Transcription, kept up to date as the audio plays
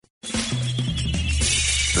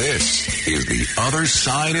is The Other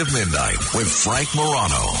Side of Midnight with Frank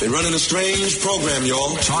Morano. They're running a strange program,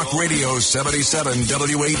 y'all. Talk Radio 77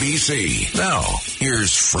 WABC. Now,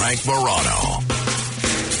 here's Frank Morano.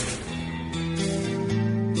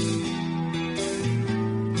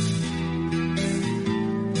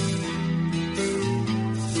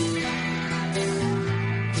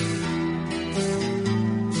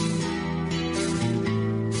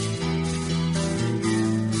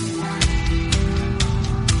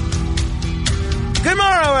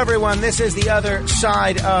 Everyone, this is The Other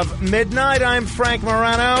Side of Midnight. I'm Frank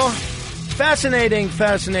Morano. Fascinating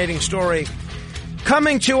story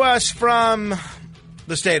coming to us from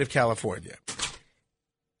the state of California.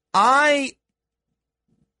 I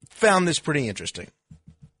found this pretty interesting.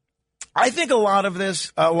 I think a lot of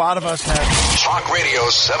us have... Talk Radio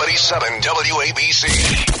 77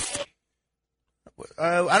 WABC.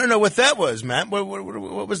 I don't know what that was, Matt.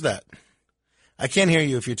 What was that? I can't hear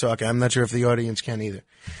you if you're talking. I'm not sure if the audience can either.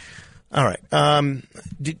 All right.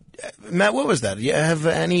 Matt, what was that? Do you have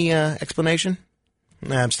any explanation?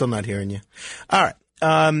 Nah, I'm still not hearing you. All right.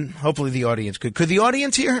 Hopefully the audience could. Could the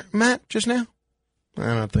audience hear Matt just now?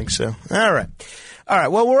 I don't think so. All right.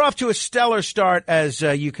 Well, we're off to a stellar start, as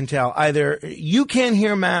you can tell. Either you can't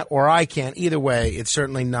hear Matt or I can't. Either way, it's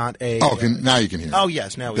certainly not a... Oh, now you can hear. Oh,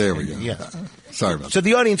 yes. Now there we go. Yeah. Sorry about that. So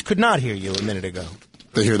the audience could not hear you a minute ago.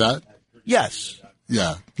 They hear that? Yes.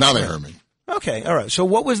 Yeah. Now they heard me. Okay, all right. So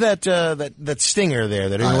what was that stinger there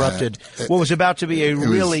that interrupted what was about to be a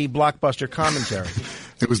really blockbuster commentary?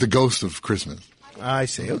 It was the ghost of Christmas. I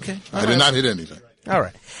see. Okay. I did not hit anything. All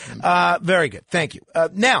right. Very good. Thank you.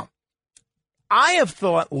 Now, I have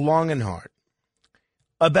thought long and hard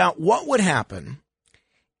about what would happen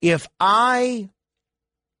if I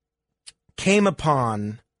came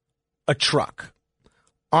upon a truck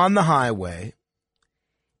on the highway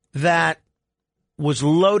that was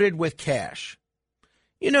loaded with cash.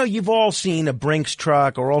 You know, you've all seen a Brinks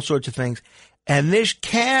truck or all sorts of things, and this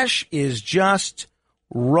cash is just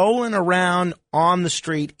rolling around on the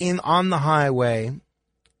street, on the highway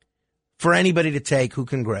for anybody to take who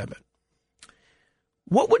can grab it.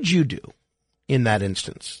 What would you do in that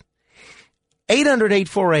instance?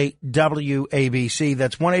 800-848-WABC.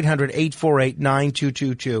 That's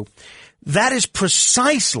 1-800-848-9222. That is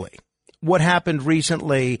precisely what happened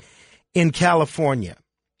recently in California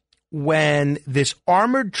when this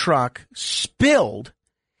armored truck spilled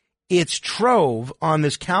its trove on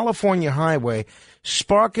this California highway,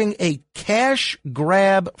 sparking a cash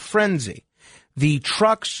grab frenzy. The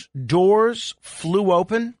truck's doors flew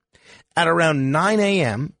open at around 9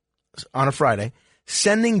 a.m. on a Friday,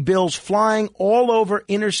 sending bills flying all over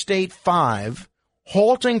Interstate 5,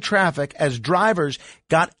 halting traffic as drivers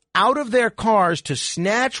got out of their cars to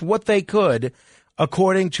snatch what they could,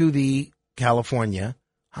 according to the California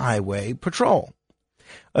Highway Patrol.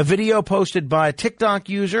 A video posted by a TikTok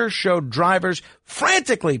user showed drivers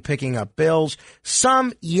frantically picking up bills.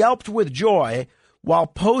 Some yelped with joy while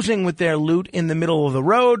posing with their loot in the middle of the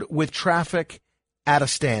road with traffic at a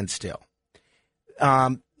standstill.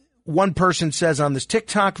 One person says on this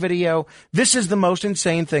TikTok video, "This is the most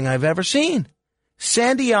insane thing I've ever seen.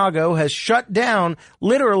 San Diego has shut down.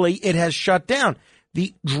 Literally, it has shut down."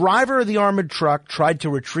 The driver of the armored truck tried to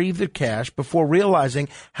retrieve the cash before realizing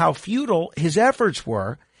how futile his efforts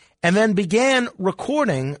were, and then began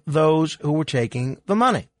recording those who were taking the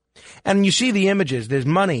money. And you see the images. There's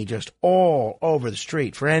money just all over the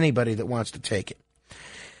street for anybody that wants to take it.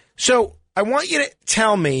 So I want you to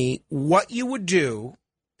tell me what you would do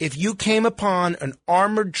if you came upon an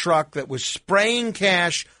armored truck that was spraying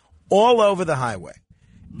cash all over the highway.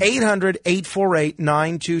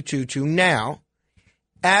 800-848-9222. Now,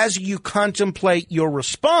 as you contemplate your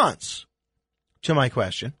response to my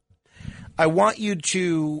question, I want you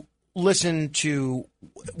to listen to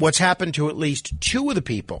what's happened to at least two of the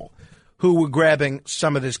people who were grabbing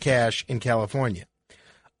some of this cash in California.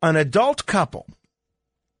 An adult couple,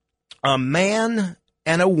 a man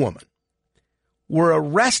and a woman, were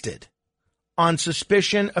arrested on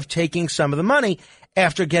suspicion of taking some of the money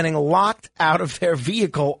after getting locked out of their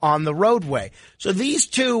vehicle on the roadway. So these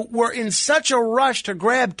two were in such a rush to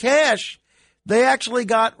grab cash, they actually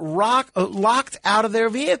got locked out of their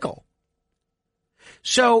vehicle.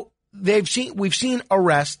 So we've seen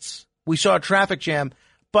arrests. We saw a traffic jam,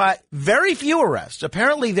 but very few arrests.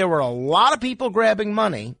 Apparently there were a lot of people grabbing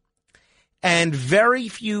money and very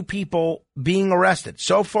few people being arrested.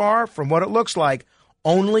 So far, from what it looks like,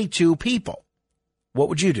 only two people. What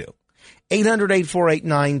would you do?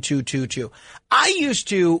 800-848-9222. I used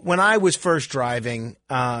to, when I was first driving,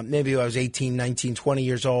 maybe I was 18, 19, 20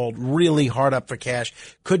 years old, really hard up for cash,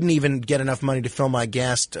 couldn't even get enough money to fill my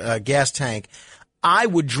gas tank. I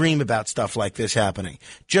would dream about stuff like this happening.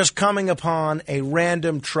 Just coming upon a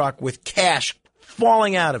random truck with cash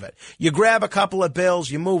falling out of it. You grab a couple of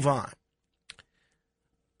bills, you move on.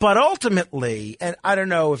 But ultimately, and I don't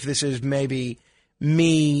know if this is maybe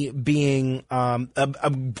me being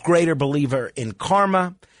a greater believer in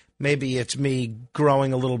karma, maybe it's me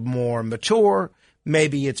growing a little more mature,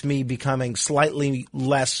 maybe it's me becoming slightly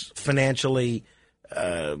less financially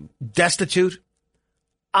destitute.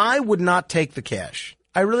 I would not take the cash.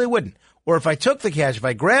 I really wouldn't. Or if I took the cash, if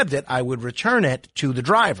I grabbed it, I would return it to the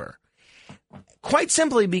driver. Quite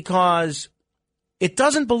simply because it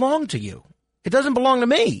doesn't belong to you. It doesn't belong to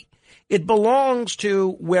me. It belongs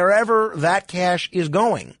to wherever that cash is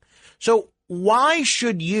going. So why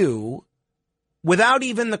should you, without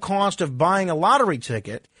even the cost of buying a lottery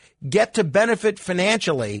ticket, get to benefit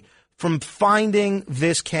financially from finding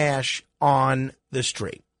this cash on the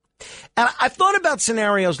street? And I've thought about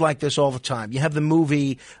scenarios like this all the time. You have the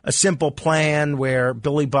movie A Simple Plan where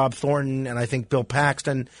Billy Bob Thornton and I think Bill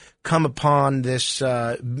Paxton come upon this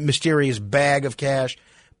mysterious bag of cash.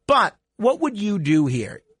 But what would you do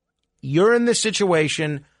here? You're in this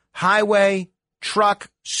situation, highway,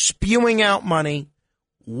 truck, spewing out money.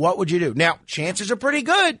 What would you do? Now, chances are pretty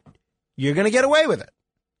good you're going to get away with it.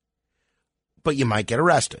 But you might get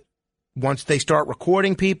arrested. Once they start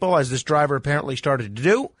recording people, as this driver apparently started to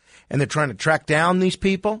do, and they're trying to track down these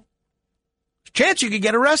people, chance you could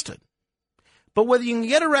get arrested. But whether you can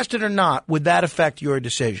get arrested or not, would that affect your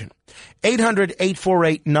decision?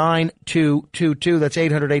 800-848-9222. That's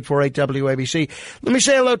 800-848-WABC. Let me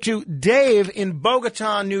say hello to Dave in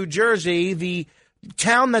Bogota, New Jersey, the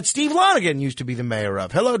town that Steve Lonigan used to be the mayor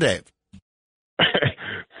of. Hello, Dave.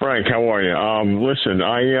 Frank, how are you? Listen,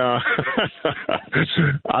 I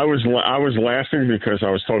was laughing because I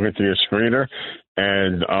was talking to your screener,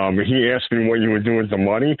 and he asked me what you would do with the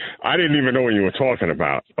money. I didn't even know what you were talking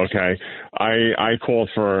about. Okay, I called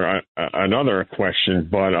for another question,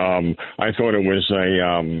 but I thought it was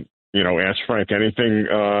a Ask Frank Anything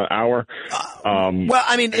hour. Well,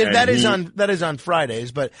 I mean, that is on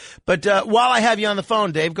Fridays, but while I have you on the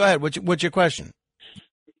phone, Dave, go ahead. What's your question?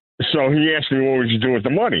 So he asked me, what would you do with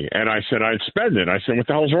the money? And I said, I'd spend it. I said, what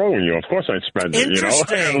the hell's wrong with you? Of course I'd spend it.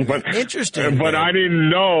 Interesting. Interesting. But I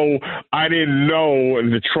didn't know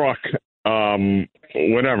the truck,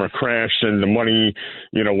 whatever, crashed and the money,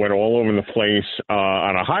 went all over the place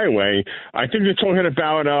on a highway. I think you're talking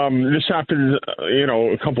about, this happened,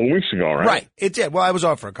 a couple of weeks ago, right? Right. It did. Well, I was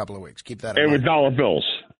off for a couple of weeks. Keep that in mind. And with dollar bills.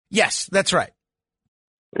 Yes, that's right.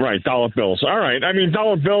 Right, dollar bills. All right. I mean,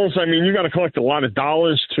 dollar bills, you got to collect a lot of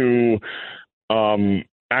dollars to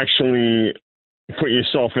actually put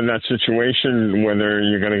yourself in that situation, whether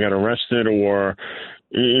you're going to get arrested or,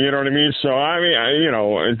 you know what I mean? So,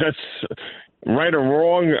 that's right or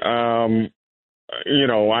wrong. I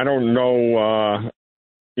don't know,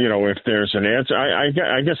 if there's an answer. I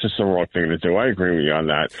guess it's the wrong thing to do. I agree with you on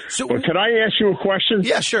that. So, but could I ask you a question?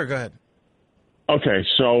 Yeah, sure. Go ahead. Okay,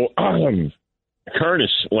 so Curtis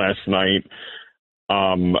last night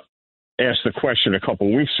asked a question a couple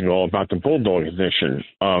of weeks ago about the Bulldog edition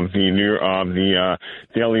of the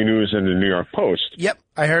Daily News and the New York Post. Yep,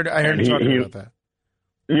 I heard him talking about that.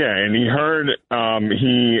 Yeah, and he heard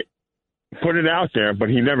he put it out there, but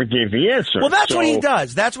he never gave the answer. Well, that's what he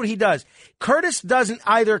does. That's what he does. Curtis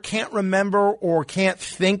can't remember or can't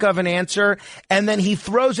think of an answer, and then he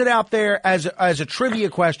throws it out there as a trivia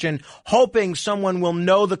question, hoping someone will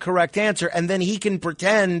know the correct answer, and then he can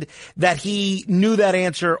pretend that he knew that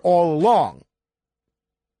answer all along.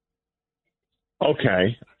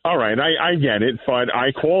 Okay. All right, I get it, but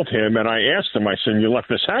I called him and I asked him, I said, you left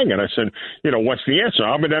this hanging. I said, what's the answer?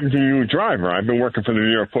 I'm an MDU driver. I've been working for the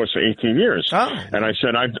New York Post for 18 years. Oh. And I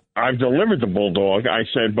said, I've delivered the Bulldog. I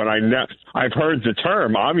said, but I've heard the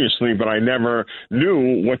term, obviously, but I never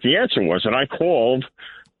knew what the answer was. And I called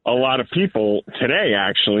a lot of people today,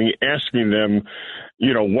 actually, asking them,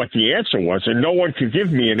 what the answer was, and no one could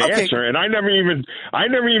give me an answer. And I never even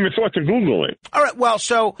thought to Google it. All right, well,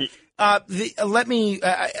 so let me.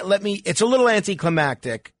 It's a little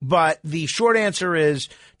anticlimactic, but the short answer is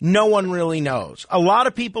no one really knows. A lot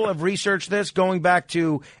of people have researched this, going back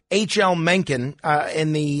to H.L. Mencken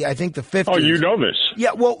in the 50s. Oh, you know this?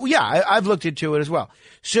 Yeah. Well, yeah, I've looked into it as well.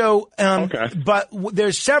 So, but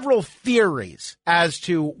there's several theories as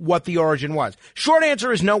to what the origin was. Short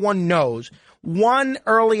answer is no one knows. One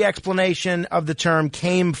early explanation of the term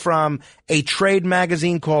came from a trade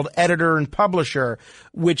magazine called Editor and Publisher,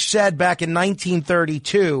 which said back in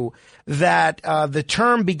 1932 that the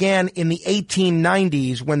term began in the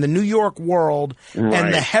 1890s when the New York World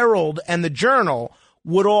and the Herald and the Journal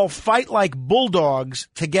would all fight like bulldogs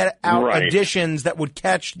to get out editions that would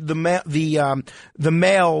catch the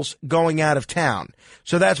mails going out of town.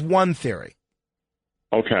 So that's one theory.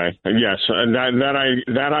 Okay. Yes, and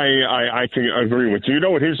that I can agree with. Do you know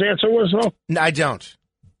what his answer was, though? No, I don't.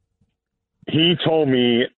 He told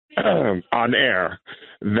me on air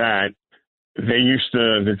that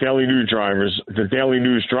the Daily News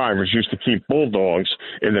drivers used to keep bulldogs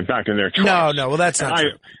in the back of their trucks. No. Well, that's not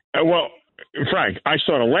true. Frank, I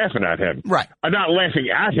started laughing at him. Right. I'm not laughing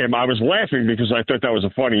at him. I was laughing because I thought that was a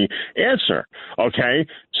funny answer. Okay.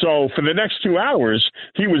 So for the next 2 hours,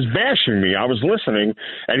 he was bashing me. I was listening,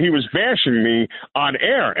 and he was bashing me on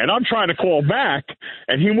air. And I'm trying to call back,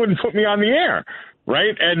 and he wouldn't put me on the air.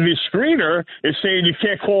 Right? And the screener is saying you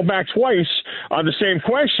can't call back twice on the same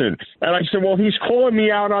question. And I said, well, he's calling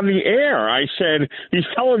me out on the air. I said, he's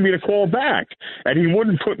telling me to call back. And he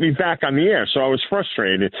wouldn't put me back on the air. So I was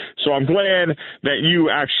frustrated. So I'm glad that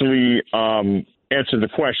you actually answered the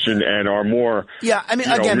question and are more. Yeah, I mean,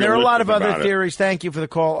 again, there are a lot of other theories. Thank you for the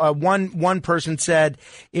call. One person said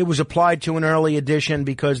it was applied to an early edition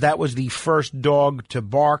because that was the first dog to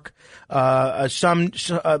bark. There are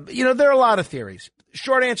a lot of theories.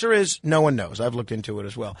 Short answer is no one knows. I've looked into it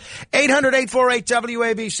as well.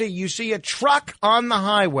 800-848-WABC. You see a truck on the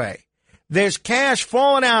highway. There's cash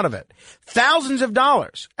falling out of it. Thousands of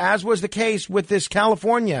dollars, as was the case with this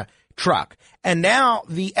California truck. And now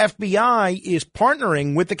the FBI is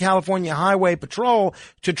partnering with the California Highway Patrol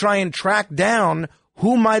to try and track down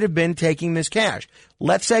who might have been taking this cash.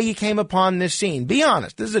 Let's say you came upon this scene. Be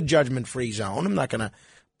honest. This is a judgment-free zone. I'm not going to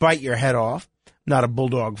bite your head off. Not a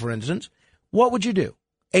bulldog, for instance. What would you do?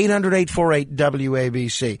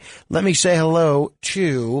 800-848-WABC. Let me say hello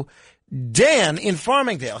to Dan in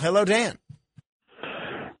Farmingdale. Hello, Dan.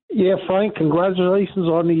 Yeah, Frank, congratulations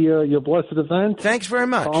on your blessed event. Thanks very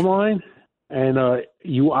much. Online. And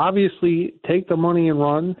you obviously take the money and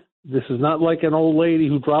run. This is not like an old lady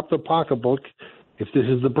who dropped her pocketbook. If this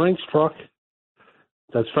is the Brinks truck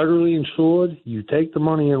that's federally insured, you take the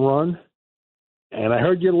money and run. And I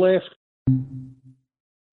heard your last.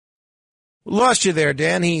 Lost you there,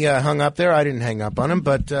 Dan. He hung up there. I didn't hang up on him,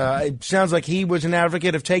 but it sounds like he was an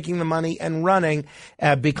advocate of taking the money and running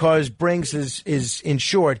because Brinks is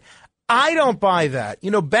insured. I don't buy that. You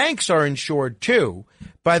know, banks are insured too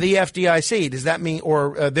by the FDIC. Does that mean,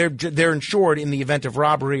 or they're insured in the event of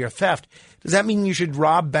robbery or theft? Does that mean you should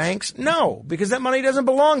rob banks? No, because that money doesn't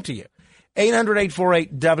belong to you.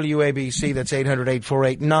 800-848-WABC. That's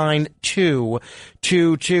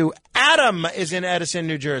 800-848-9222. Adam is in Edison,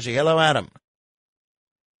 New Jersey. Hello, Adam.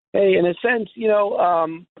 Hey, in a sense,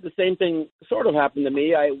 the same thing sort of happened to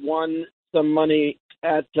me. I won some money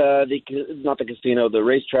at not the casino, the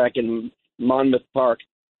racetrack in Monmouth Park,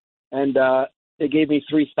 and they gave me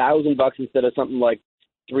 $3,000 instead of something like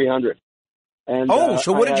 $300. And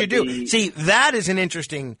so what did you do? See, that is an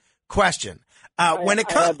interesting question. When it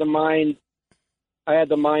comes, I had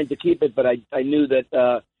the mind to keep it, but I knew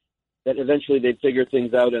that eventually they'd figure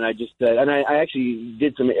things out, and I just and I actually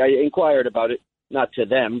did I inquired about it, not to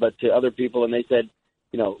them, but to other people, and they said,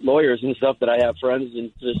 lawyers and stuff that I have friends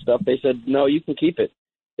and stuff, they said, no, you can keep it.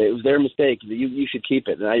 It was their mistake. You should keep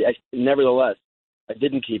it. And I nevertheless, I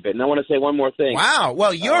didn't keep it. And I want to say one more thing. Wow.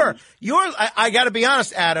 Well, I got to be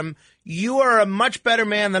honest, Adam, you are a much better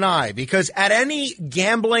man than I, because at any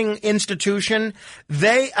gambling institution,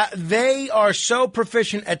 they are so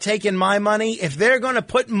proficient at taking my money. If they're going to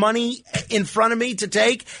put money in front of me to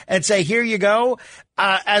take and say, here you go,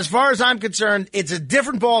 as far as I'm concerned, it's a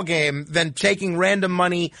different ball game than taking random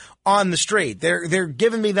money on the street. They're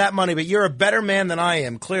giving me that money, but you're a better man than I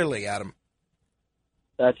am, clearly, Adam.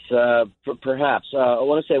 That's perhaps. I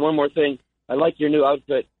want to say one more thing. I like your new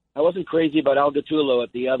outfit. I wasn't crazy about Al Gattullo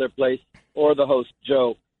at the other place or the host,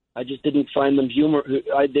 Joe. I just didn't find them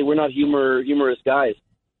they were not humorous guys.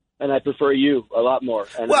 And I prefer you a lot more.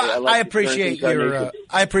 And well, I appreciate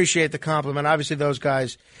I appreciate the compliment. Obviously, those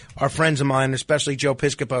guys are friends of mine, especially Joe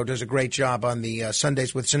Piscopo does a great job on the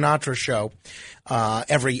Sundays with Sinatra show. I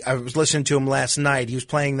was listening to him last night. He was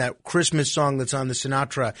playing that Christmas song that's on the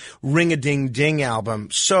Sinatra Ring-a-Ding-Ding album.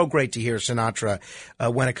 So great to hear Sinatra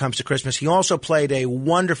when it comes to Christmas. He also played a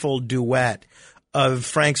wonderful duet of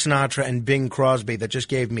Frank Sinatra and Bing Crosby that just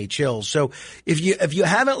gave me chills. So if you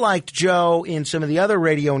haven't liked Joe in some of the other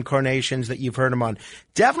radio incarnations that you've heard him on,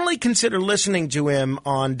 definitely consider listening to him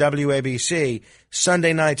on WABC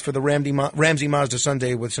Sunday nights for the Ramsey Mazda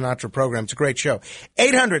Sunday with Sinatra program. It's a great show.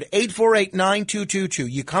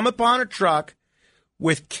 800-848-9222. You come upon a truck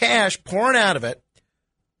with cash pouring out of it.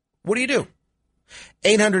 What do?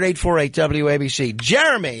 800-848-WABC.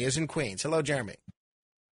 Jeremy is in Queens. Hello, Jeremy.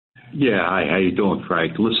 Yeah, hi. How you doing,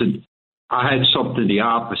 Frank? Listen, I had something the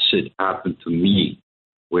opposite happen to me,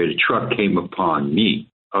 where the truck came upon me.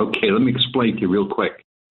 Okay, let me explain to you real quick.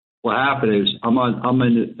 What happened is I'm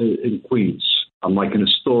in Queens. I'm like in a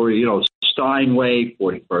story, Steinway,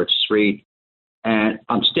 41st Street, and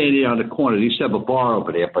I'm standing on the corner. They used to have a bar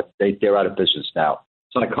over there, but they're out of business now.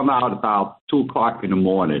 So I come out about 2 o'clock in the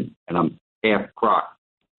morning, and I'm half crocked,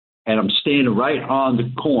 and I'm standing right on the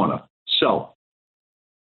corner. So.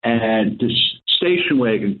 And this station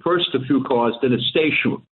wagon, first a few cars, then a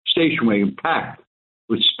station wagon packed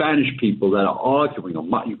with Spanish people that are arguing.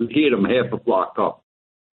 You could hear them half a block up.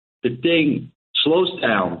 The thing slows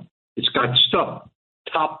down. It's got stuff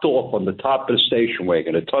topped off on the top of the station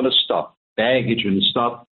wagon, a ton of stuff, baggage and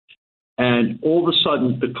stuff. And all of a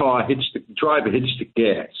sudden, the driver hits the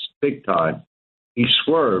gas big time. He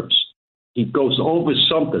swerves. He goes over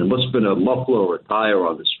something. It must have been a muffler or a tire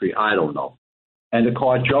on the street. I don't know. And the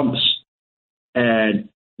car jumps, and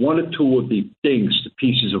one or two of the things, the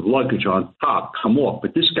pieces of luggage on top, come off.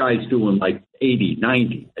 But this guy's doing like 80,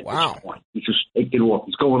 90 at this point. He's just taking off.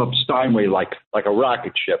 He's going up Steinway like a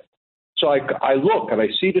rocket ship. So I look, and I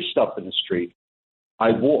see the stuff in the street.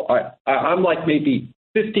 I'm like maybe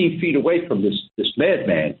 15 feet away from this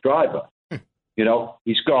madman driver.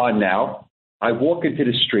 He's gone now. I walk into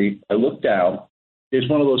the street. I look down. There's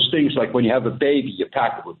one of those things like when you have a baby, you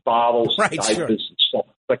pack it with bottles, and diapers, and stuff.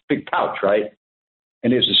 Like a big pouch, right?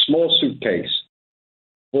 And there's a small suitcase.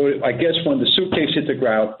 Well, I guess when the suitcase hit the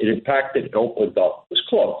ground, it impacted, it opened up, it was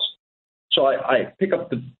closed. So I pick up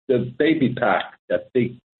the baby pack, that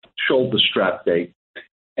big shoulder strap thing,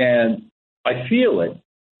 and I feel it,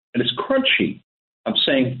 and it's crunchy. I'm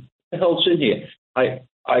saying, what the hell's in here? I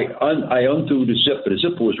undo the zipper. The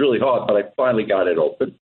zipper was really hard, but I finally got it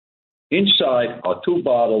open. Inside are 2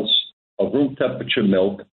 bottles of room temperature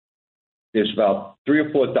milk. There's about 3 or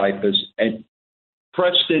 4 diapers, and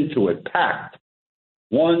pressed into it, packed.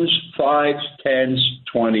 1s, 5s, 10s,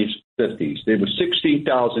 20s, 50s. There was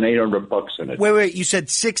 $16,800 in it. Wait, you said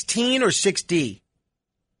 16 or 6D?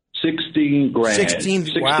 16 grand.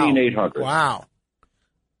 16,800. Wow.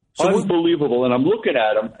 So unbelievable. And I'm looking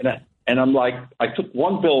at them, and I'm like, I took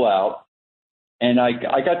one bill out. And I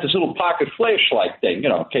got this little pocket flashlight thing,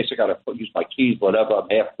 in case I got to use my keys, whatever. I'm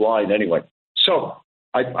half blind anyway. So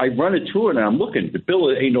I run it through it, and I'm looking. The bill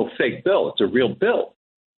ain't no fake bill. It's a real bill.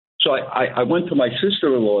 So I went to my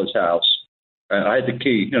sister-in-law's house, and I had the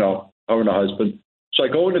key, her and her husband. So I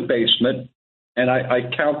go in the basement, and I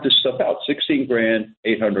count this stuff out,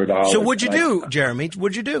 $16,800. So what'd you do, Jeremy?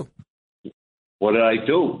 What'd you do? What did I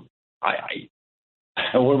do?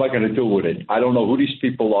 What am I going to do with it? I don't know who these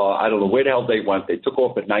people are. I don't know where the hell they went. They took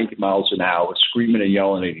off at 90 miles an hour, screaming and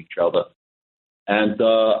yelling at each other. And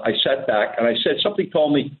I sat back, and I said, something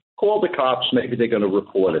told me, call the cops. Maybe they're going to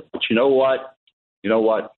report it. But you know what?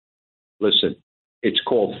 Listen, it's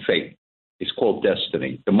called fate. It's called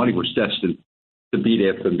destiny. The money was destined to be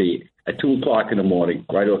there for me at 2 o'clock in the morning,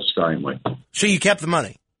 right off Steinway. So you kept the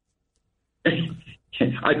money?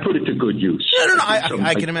 I put it to good use. No,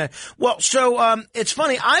 I can imagine. Well, so it's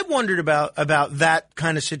funny. I wondered about that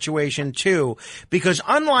kind of situation too, because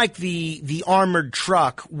unlike the armored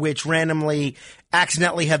truck, which randomly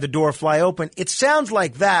accidentally had the door fly open, it sounds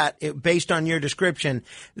like based on your description,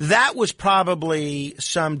 that was probably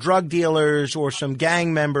some drug dealers or some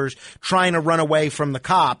gang members trying to run away from the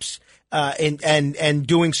cops. And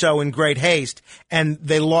doing so in great haste, and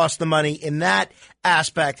they lost the money in that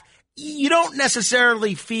aspect. You don't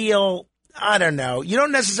necessarily feel, you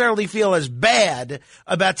don't necessarily feel as bad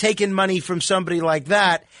about taking money from somebody like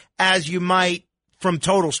that as you might from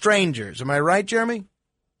total strangers. Am I right, Jeremy?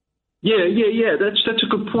 Yeah. That's a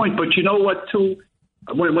good point. But you know what, too?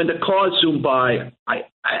 When the car zoomed by,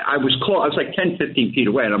 I was close. I was like 10, 15 feet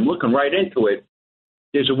away, and I'm looking right into it.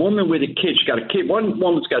 There's a woman with a kid. She got a kid. One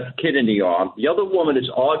woman's got the kid in the arm. The other woman is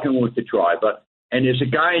arguing with the driver. And there's a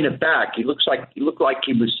guy in the back. He looked like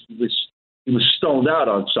he was stoned out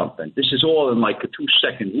on something. This is all in like a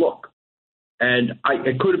 2-second look. And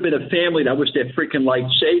it could have been a family that was their freaking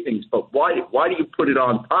life savings. But why do you put it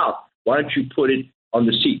on top? Why don't you put it on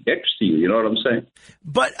the seat next to you. You know what I'm saying?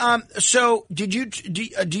 But so did you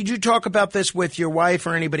talk about this with your wife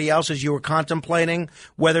or anybody else as you were contemplating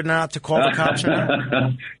whether or not to call the cops or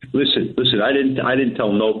not? Listen. I didn't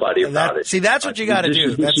tell nobody about it. See, that's what you got to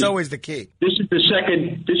do. That's always the key. This is the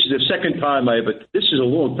second time this is a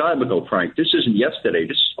long time ago, Frank. This isn't yesterday.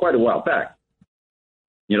 This is quite a while back.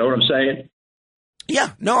 You know what I'm saying?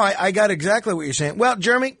 Yeah, no, I got exactly what you're saying. Well,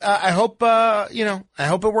 Jeremy, I hope I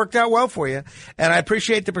hope it worked out well for you, and I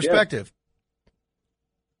appreciate the perspective.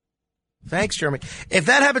 Yeah. Thanks, Jeremy. If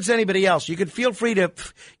that happens to anybody else, you could feel free to,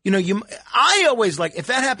 I always if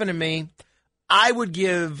that happened to me, I would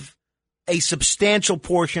give a substantial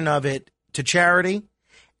portion of it to charity,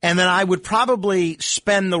 and then I would probably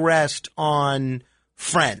spend the rest on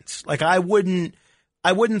friends. Like I wouldn't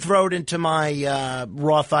throw it into my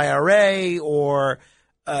Roth IRA or,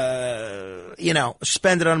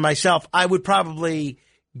 spend it on myself. I would probably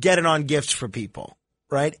get it on gifts for people,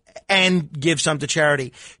 right? And give some to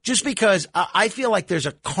charity. Just because I feel like there's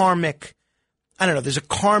a karmic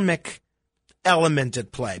element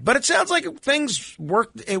at play. But it sounds like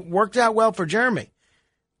it worked out well for Jeremy.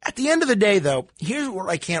 At the end of the day, though, here's what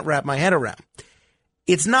I can't wrap my head around.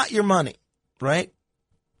 It's not your money, right?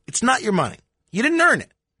 It's not your money. You didn't earn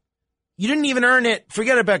it. You didn't even earn it.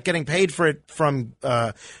 Forget about getting paid for it from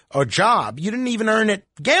a job. You didn't even earn it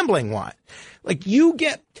gambling-wise. Like you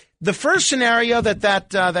get the first scenario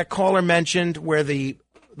that caller mentioned, where the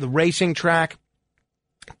racing track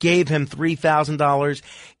gave him $3,000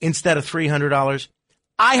 instead of $300.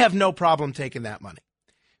 I have no problem taking that money.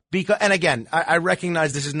 And again, I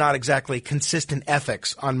recognize this is not exactly consistent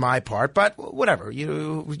ethics on my part, but whatever.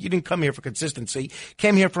 You didn't come here for consistency. You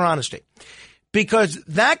came here for honesty. Because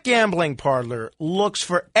that gambling parlor looks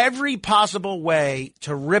for every possible way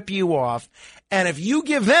to rip you off. And if you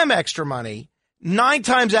give them extra money, 9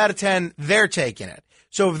 times out of 10, they're taking it.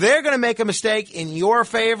 So if they're going to make a mistake in your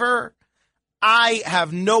favor, I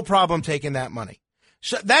have no problem taking that money.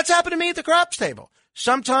 So that's happened to me at the craps table.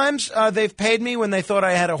 Sometimes they've paid me when they thought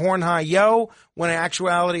I had a horn high yo, when in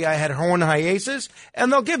actuality I had horn high aces, and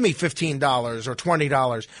they'll give me $15 or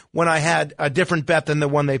 $20 when I had a different bet than the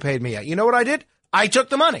one they paid me at. You know what I did? I took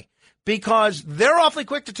the money because they're awfully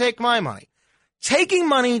quick to take my money. Taking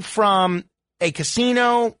money from a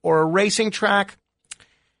casino or a racing track,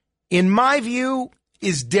 in my view,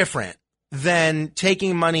 is different than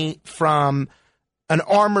taking money from an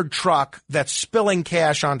armored truck that's spilling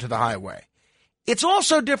cash onto the highway. It's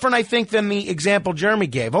also different, I think, than the example Jeremy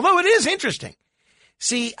gave, although it is interesting.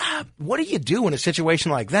 See, what do you do in a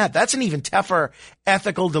situation like that? That's an even tougher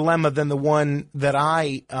ethical dilemma than the one that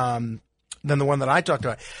I talked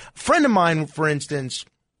about. A friend of mine, for instance,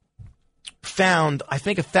 found, I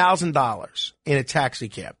think, $1,000 in a taxi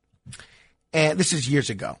cab. And this is years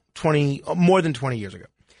ago, more than 20 years ago.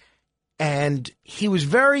 And he was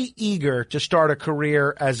very eager to start a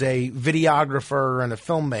career as a videographer and a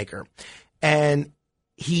filmmaker. And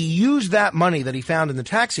he used that money that he found in the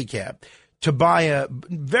taxi cab to buy a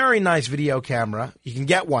very nice video camera. You can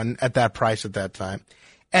get one at that price at that time.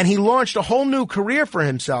 And he launched a whole new career for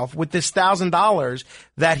himself with this $1,000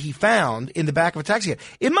 that he found in the back of a taxi cab.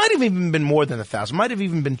 It might have even been more than $1,000. It might have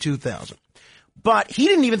even been $2,000. But he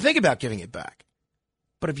didn't even think about giving it back.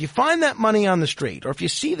 But if you find that money on the street, or if you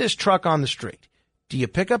see this truck on the street, do you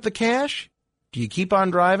pick up the cash? Do you keep on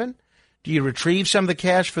driving? Do you retrieve some of the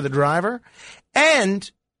cash for the driver?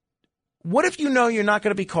 And what if you know you're not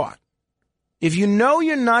going to be caught? If you know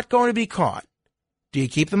you're not going to be caught, do you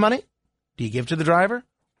keep the money? Do you give to the driver?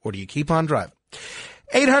 Or do you keep on driving?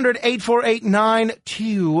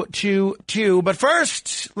 800-848-9222. But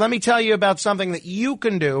first, let me tell you about something that you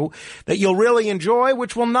can do that you'll really enjoy,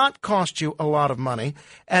 which will not cost you a lot of money,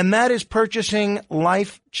 and that is purchasing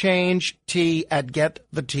Life Change Tea at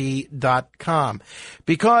GetTheTea.com.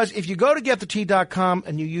 Because if you go to GetTheTea.com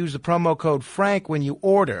and you use the promo code Frank when you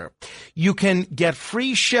order, you can get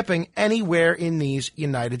free shipping anywhere in these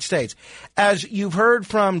United States. As you've heard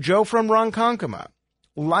from Joe from Ronkonkoma,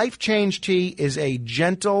 Life Change Tea is a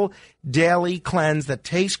gentle daily cleanse that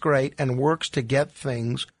tastes great and works to get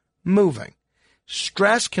things moving.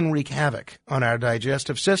 Stress can wreak havoc on our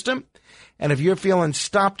digestive system, and if you're feeling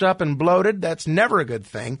stopped up and bloated, that's never a good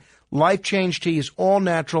thing. Life Change Tea is all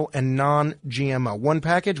natural and non-GMO. One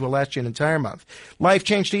package will last you an entire month. Life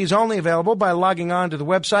Change Tea is only available by logging on to the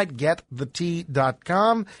website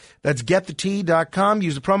GetTheTea.com. That's GetTheTea.com.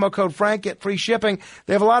 Use the promo code Frank, get free shipping.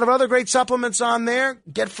 They have a lot of other great supplements on there.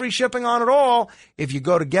 Get free shipping on it all if you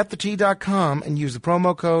go to GetTheTea.com and use the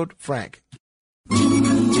promo code Frank.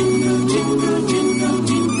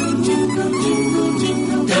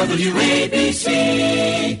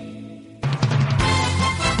 WABC.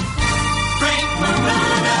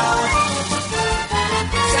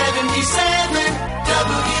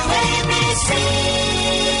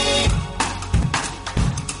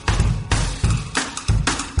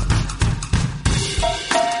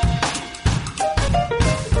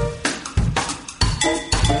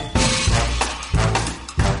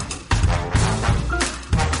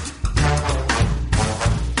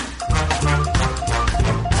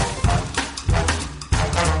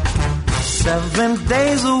 7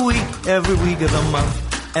 days a week, every week of the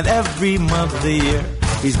month, and every month of the year.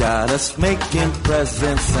 He's got us making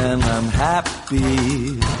presents, and I'm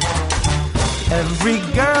happy. Every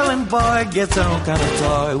girl and boy gets their own kind of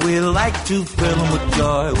toy. We like to fill them with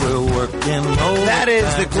joy. We're working overtime. That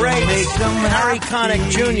is the great Harry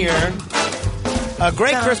Connick Jr., a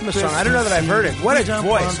great Christmas song. I don't know that I've heard it. What a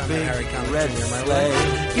voice on the Harry Connick Jr., am I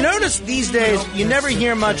right? You notice these days, you never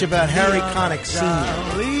hear much about Harry Connick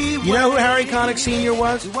Sr. You know who Harry Connick Sr.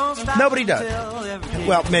 was? Nobody does.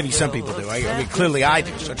 Well, maybe some people do. I mean, clearly I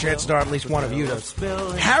do, so chances are at least one of you does.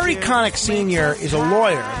 Harry Connick Sr. is a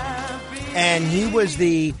lawyer, and he was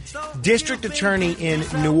the district attorney in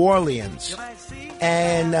New Orleans.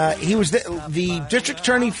 And he was the district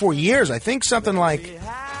attorney for years, I think something like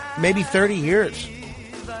maybe 30 years.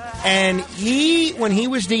 And he, when he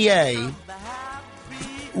was DA,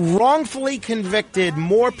 wrongfully convicted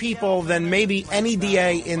more people than maybe any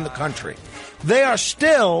DA in the country. They are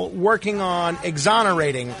still working on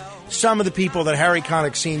exonerating some of the people that Harry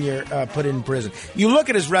Connick Sr. Put in prison. You look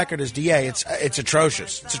at his record as DA, it's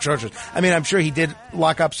atrocious. It's atrocious. I mean, I'm sure he did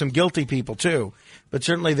lock up some guilty people, too. But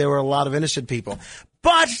certainly there were a lot of innocent people.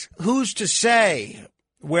 But who's to say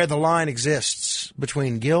where the line exists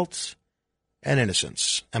between guilt and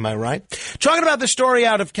innocence? Am I right? Talking about the story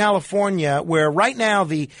out of California, where right now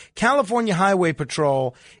the California Highway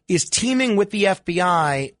Patrol is teaming with the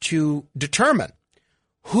FBI to determine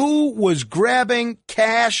who was grabbing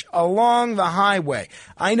cash along the highway.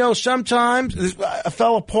 I know sometimes, a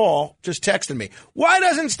fellow Paul just texted me, why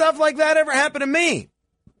doesn't stuff like that ever happen to me?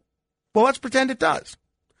 Well, let's pretend it does.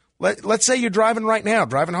 Let's say you're driving right now,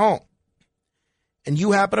 driving home, and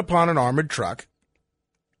you happen upon an armored truck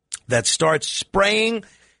that starts spraying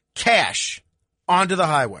cash onto the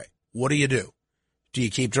highway. What do? Do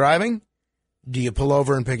you keep driving? Do you pull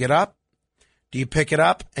over and pick it up? Do you pick it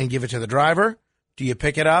up and give it to the driver? Do you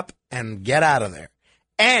pick it up and get out of there?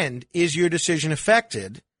 And is your decision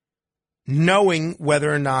affected knowing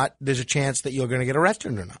whether or not there's a chance that you're going to get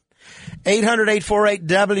arrested or not?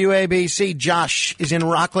 800-848-WABC. Josh is in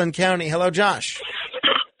Rockland County. Hello, Josh.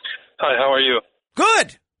 Hi, how are you?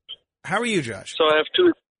 Good. How are you, Josh? So I have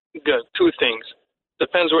two things.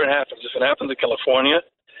 Depends where it happens. If it happens in California,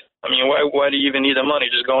 I mean, why do you even need the money?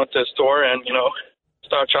 Just go into a store and,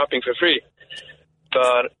 start shopping for free.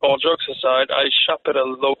 But all jokes aside, I shop at a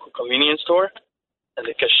local convenience store, and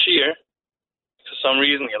the cashier, for some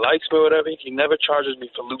reason, he likes me or whatever, he never charges me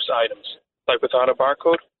for loose items, like without a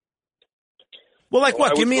barcode. Well, like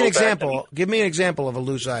what? Give me an example. Give me an example of a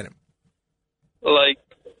loose item. Like,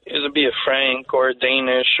 it would be a Frank or a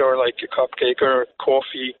Danish or like a cupcake or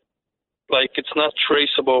coffee. Like, it's not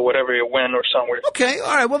traceable, whatever you went or somewhere. Okay,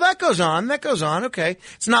 all right. Well, that goes on. Okay.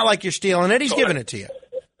 It's not like you're stealing it. He's giving it to you.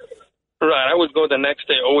 Right. I would go the next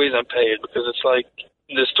day always and pay it because it's like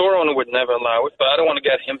the store owner would never allow it, but I don't want to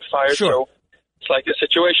get him fired. Sure. So it's like a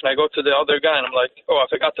situation. I go to the other guy and I'm like, I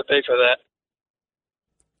forgot to pay for that.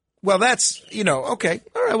 Well, that's, okay.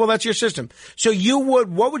 All right. Well, that's your system. So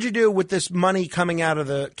what would you do with this money coming out of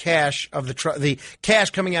the cash of the truck, the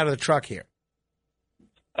cash coming out of the truck here?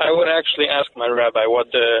 I would actually ask my rabbi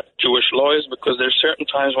what the Jewish law is, because there's certain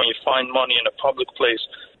times when you find money in a public place,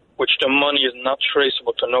 which the money is not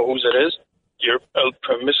traceable to know whose it is, you're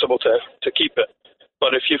permissible to keep it.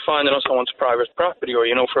 But if you find it on someone's private property or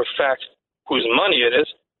you know for a fact whose money it is,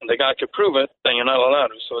 and the guy could prove it, then you're not allowed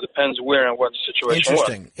to. So it depends where and what the situation was.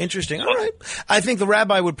 Interesting. All right. I think the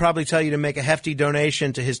rabbi would probably tell you to make a hefty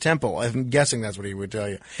donation to his temple. I'm guessing that's what he would tell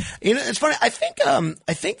you. It's funny. I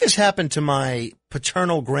think this happened to my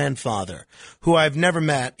paternal grandfather, who I've never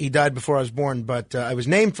met. He died before I was born, but I was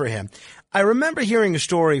named for him. I remember hearing a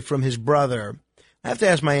story from his brother. I have to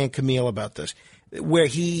ask my Aunt Camille about this, where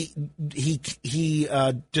he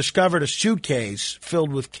discovered a suitcase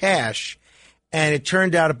filled with cash. And it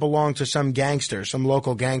turned out it belonged to some gangster, some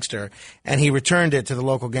local gangster, and he returned it to the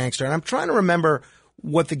local gangster. And I'm trying to remember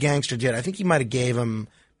what the gangster did. I think he might have gave him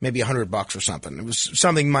maybe $100 or something. It was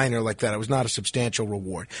something minor like that. It was not a substantial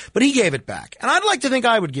reward. But he gave it back. And I'd like to think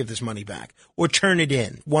I would give this money back or turn it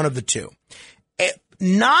in, one of the two.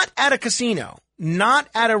 Not at a casino, not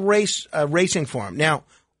at a racing farm. Now,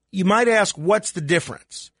 you might ask, what's the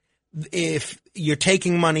difference if you're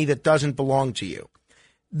taking money that doesn't belong to you?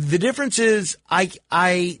 The difference is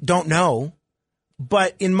I don't know,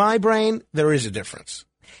 but in my brain, there is a difference.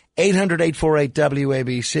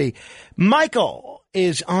 800-848-WABC. Michael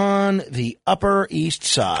is on the Upper East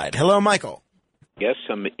Side. Hello, Michael. Yes,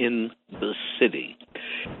 I'm in the city.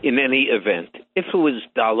 In any event, if it was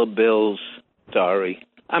dollar bills, sorry,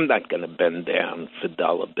 I'm not going to bend down for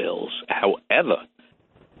dollar bills. However,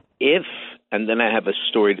 if and then I have a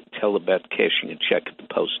story to tell about cashing a check at the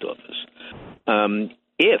post office.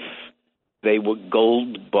 If they were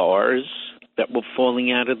gold bars that were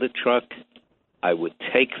falling out of the truck, I would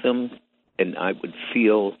take them, and I would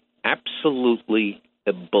feel absolutely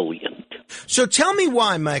ebullient. So tell me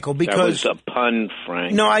why, Michael, because... That was a pun,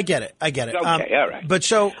 Frank. No, I get it. Okay, all right. But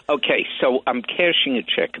so... Okay, so I'm cashing a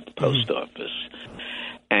check at the post office,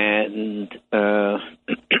 and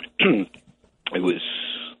it was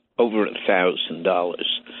over $1,000,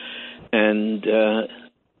 and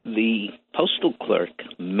the postal clerk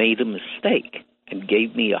made a mistake and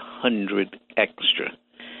gave me 100 extra.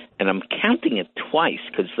 And I'm counting it twice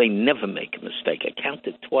because they never make a mistake. I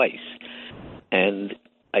counted twice. And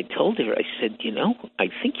I told her, I said, I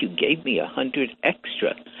think you gave me 100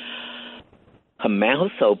 extra. Her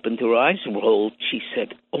mouth opened, her eyes rolled. She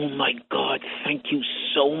said, oh, my God, thank you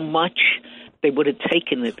so much. They would have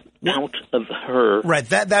taken it out of her. Right.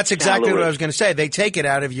 That's exactly salary. What I was going to say. They take it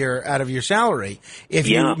out of your salary if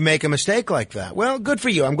you make a mistake like that. Well, good for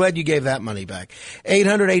you. I'm glad you gave that money back.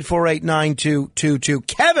 800-848-9222.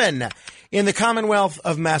 Kevin in the Commonwealth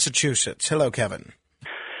of Massachusetts. Hello, Kevin.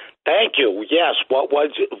 Thank you. Yes, what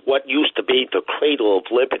used to be the cradle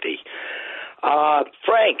of liberty.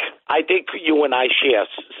 Frank, I think you and I share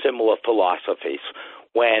similar philosophies.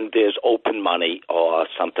 When there's open money or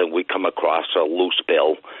something, we come across a loose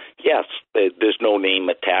bill. Yes, there's no name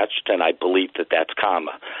attached, and I believe that that's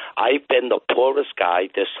karma. I've been the poorest guy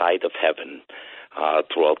this side of heaven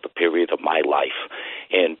throughout the period of my life,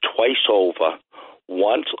 and twice over,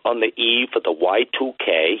 once on the eve of the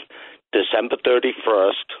Y2K, December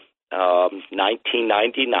 31st,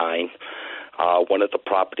 1999, one of the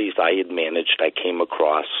properties I had managed, I came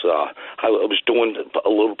across, I was doing a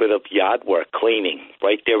little bit of yard work, cleaning,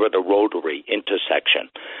 right there at the Rotary intersection.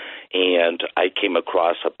 And I came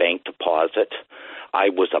across a bank deposit. I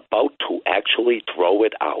was about to actually throw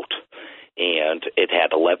it out. And it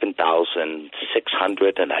had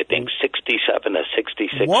 $11,600 and I think $67 or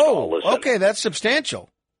 $66. Whoa, okay, that's substantial.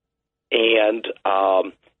 And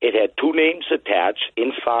it had two names attached.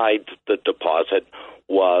 Inside the deposit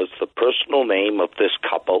was the personal name of this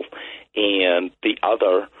couple, and the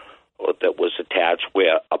other that was attached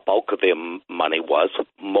where a bulk of their money was,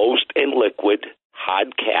 most in liquid,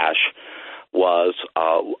 hard cash, was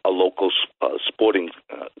a local sporting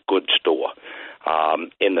goods store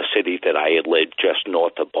in the city that I had lived just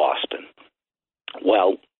north of Boston.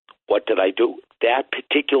 Well, what did I do? That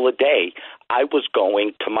particular day, I was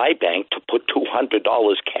going to my bank to put $200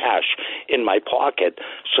 cash in my pocket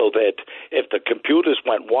so that if the computers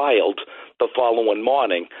went wild the following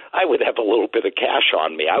morning, I would have a little bit of cash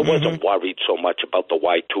on me. I wasn't worried so much about the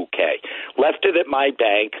Y2K. Left it at my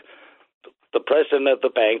bank. The president of the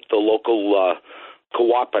bank, the local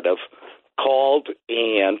cooperative, called,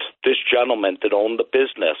 and this gentleman that owned the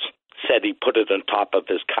business said he put it on top of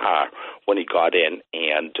his car when he got in,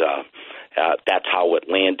 and that's how it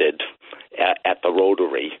landed at the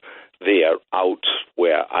Rotary there out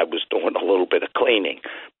where I was doing a little bit of cleaning.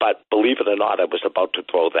 But believe it or not, I was about to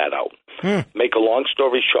throw that out. Make a long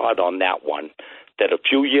story short on that one, that a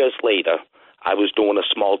few years later, I was doing a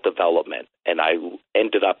small development, and I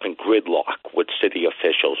ended up in gridlock with city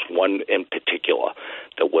officials, one in particular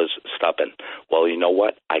that was stubborn. Well, you know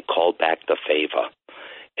what? I called back the favor.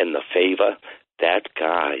 And the favor, that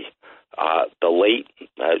guy, the late,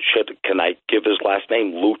 can I give his last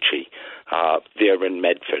name? Lucci, there in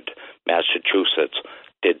Medford, Massachusetts.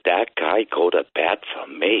 Did that guy go to bat for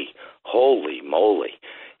me? Holy moly.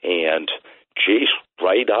 And, geez,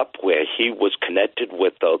 right up where he was connected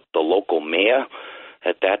with the local mayor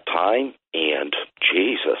at that time. And,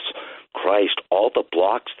 Jesus Christ, all the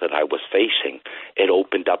blocks that I was facing, it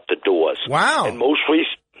opened up the doors. Wow. And most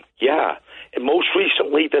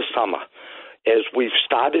recently this summer, as we've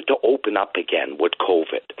started to open up again with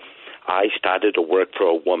COVID, I started to work for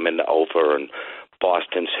a woman over in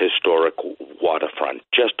Boston's historic waterfront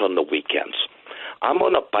just on the weekends. I'm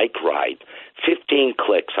on a bike ride, 15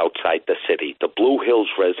 clicks outside the city, the Blue Hills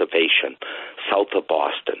Reservation, south of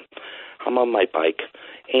Boston. I'm on my bike,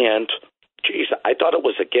 and, geez, I thought it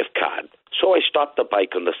was a gift card. So I stopped the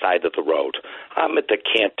bike on the side of the road. I'm at the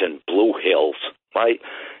Canton Blue Hills, right?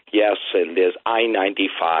 Yes, and there's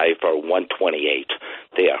I-95 or 128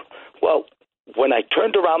 there. Well, when I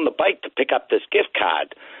turned around the bike to pick up this gift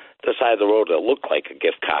card, the side of the road that looked like a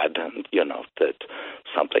gift card, that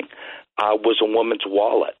something, was a woman's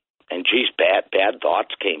wallet. And, geez, bad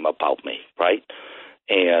thoughts came about me, right?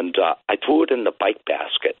 And I threw it in the bike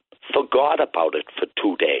basket, forgot about it for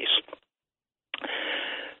 2 days.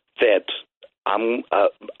 That I'm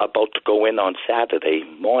about to go in on Saturday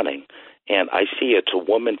morning, and I see it's a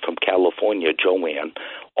woman from California, Joanne.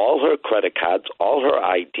 All her credit cards, all her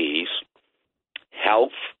IDs,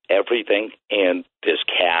 health, everything, and there's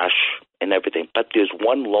cash and everything. But there's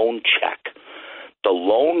one loan check. The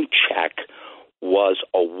loan check was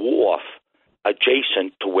a wharf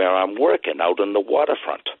adjacent to where I'm working, out on the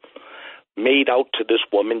waterfront, made out to this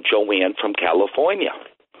woman, Joanne, from California.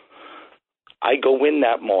 I go in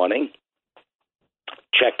that morning,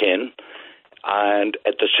 check in, and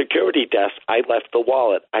at the security desk, I left the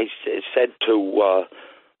wallet. I said to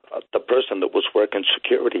the person that was working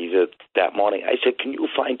security that morning, I said, can you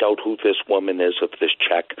find out who this woman is of this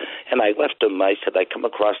check? And I left him. I said, I come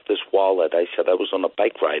across this wallet. I said, I was on a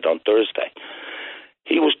bike ride on Thursday.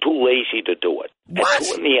 He was too lazy to do it. What? At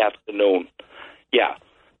 2 in the afternoon,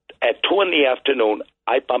 at 2 in the afternoon,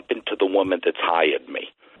 I bump into the woman that's hired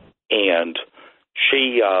me. And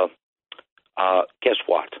she, guess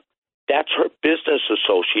what? That's her business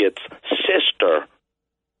associate's sister.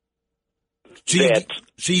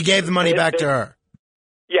 So you gave the money back to her?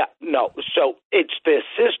 Yeah, no. So it's the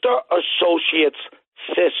sister associate's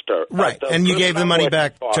sister. Right, and you gave the money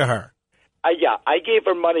back to her? I gave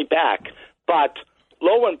her money back. But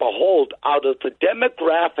lo and behold, out of the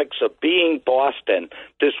demographics of being Boston,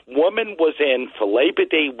 this woman was in for Labor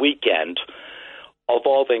Day weekend, of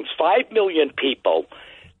all things, 5 million people.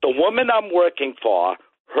 The woman I'm working for,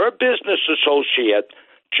 her business associate,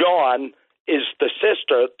 John, is the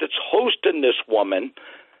sister that's hosting this woman.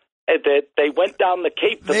 And that they went down the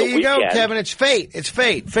Cape for the weekend. There you go, Kevin. It's fate. It's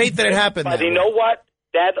fate. Fate that it happened. But you know what?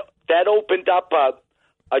 That opened up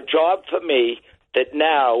a job for me that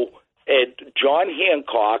now John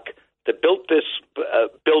Hancock, that built this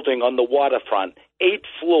building on the waterfront, 8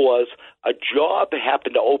 floors, a job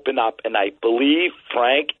happened to open up, and I believe,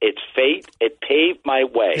 Frank, it's fate. It paved my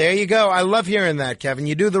way. There you go. I love hearing that, Kevin.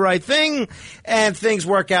 You do the right thing, and things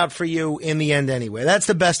work out for you in the end anyway. That's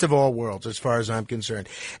the best of all worlds as far as I'm concerned.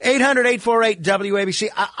 800-848-WABC.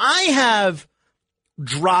 I have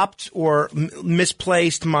dropped or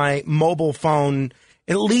misplaced my mobile phone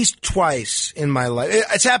at least twice in my life.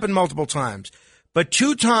 It's happened multiple times, but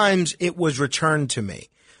 2 times it was returned to me.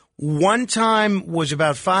 One time was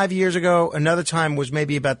about 5 years ago. Another time was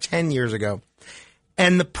maybe about 10 years ago.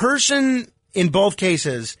 And the person in both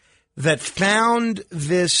cases that found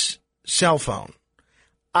this cell phone,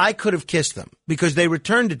 I could have kissed them because they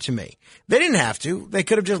returned it to me. They didn't have to. They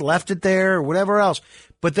could have just left it there or whatever else.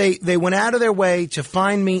 But they went out of their way to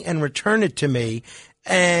find me and return it to me.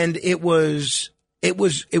 And it was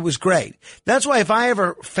great. That's why if I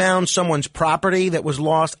ever found someone's property that was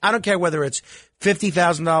lost, I don't care whether it's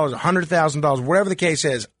 $50,000, $100,000, whatever the case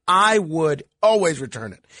is, I would always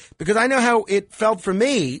return it because I know how it felt for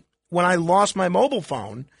me when I lost my mobile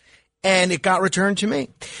phone and it got returned to me.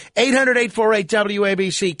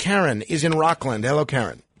 800-848-WABC. Karen is in Rockland. Hello,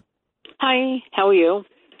 Karen. Hi, how are you?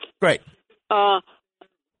 Great.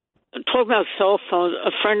 Talking about cell phones, a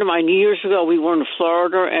friend of mine years ago, we were in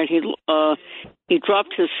Florida, and he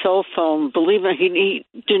dropped his cell phone. Believe it, he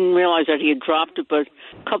didn't realize that he had dropped it, but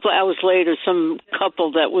a couple of hours later, some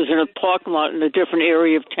couple that was in a parking lot in a different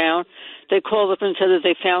area of town, they called up and said that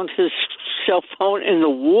they found his cell phone in the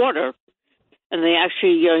water, and they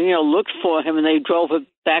actually, looked for him, and they drove it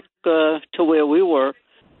back to where we were.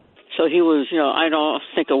 So he was, I don't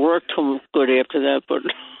think it worked too good after that, but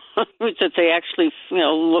that they actually,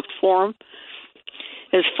 looked for him.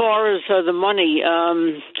 As far as the money,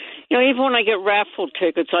 even when I get raffle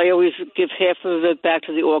tickets, I always give half of it back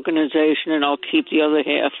to the organization, and I'll keep the other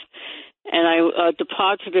half. And I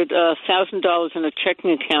deposited $1,000 in a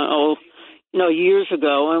checking account, years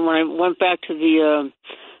ago. And when I went back to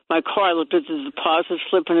my car, I looked at the deposit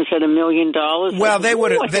slip, and it said $1 million. Well, they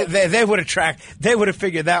would have they would have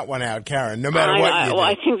figured that one out, Karen. No matter what you did.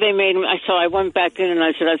 I think they made. So I went back in and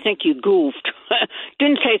I said, I think you goofed.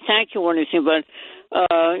 Didn't say thank you or anything, but.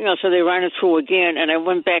 So they ran it through again, and I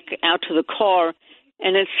went back out to the car,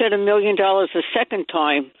 and it said $1 million a second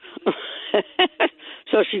time.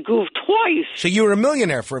 So she goofed twice. So you were a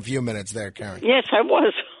millionaire for a few minutes there, Karen. Yes, I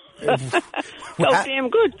was. Felt damn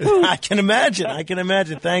good, too. I can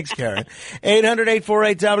imagine. Thanks, Karen.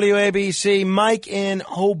 800-848-WABC. Mike in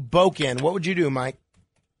Hoboken. What would you do, Mike?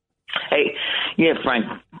 Hey, Frank,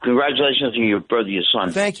 congratulations on your brother, your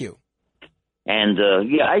son. Thank you. And,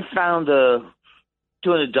 I found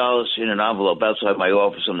 $200 in an envelope outside my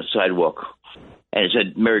office on the sidewalk. And it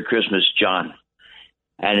said, Merry Christmas, John.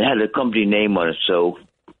 And it had a company name on it. So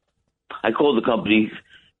I called the company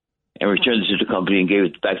and returned it to the company and gave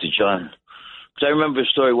it back to John. Because I remember a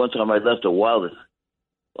story one time I left a wallet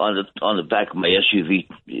on the back of my SUV.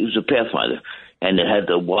 It was a Pathfinder. And it had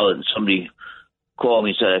the wallet, and somebody called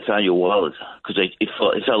me and said, I found your wallet because it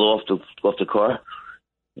fell off the car.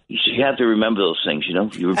 You have to remember those things, you know.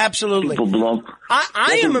 Absolutely. People belong.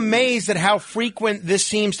 I am amazed at how frequent this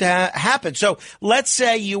seems to happen. So let's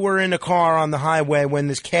say you were in a car on the highway when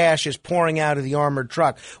this cash is pouring out of the armored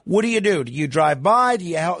truck. What do? Do you drive by? Do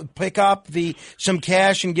you pick up some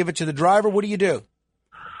cash and give it to the driver? What do you do?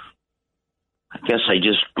 I guess I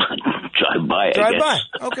just drive by. Drive by.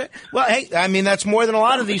 Okay. Well, hey, I mean, that's more than a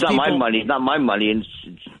lot of these people. It's not my money. And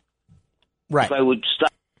right. If I would stop.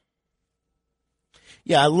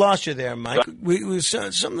 Yeah, I lost you there, Mike.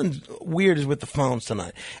 Something weird is with the phones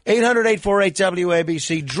tonight.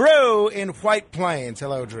 800-848-WABC. Drew in White Plains.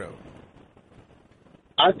 Hello, Drew.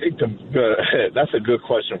 I think that's a good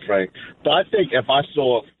question, Frank. But I think if I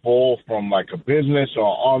saw it fall from like a business or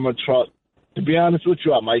an armored truck, to be honest with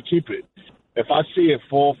you, I might keep it. If I see it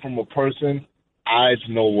fall from a person, there's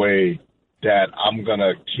no way that I'm going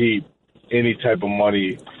to keep any type of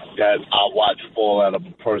money that I watch fall out of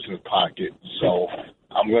a person's pocket. So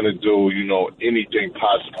I'm going to do, anything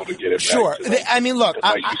possible to get it sure. back to them. I mean, look.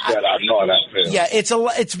 Like you said, I know that feeling. Yeah,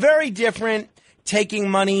 it's very different taking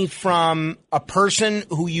money from a person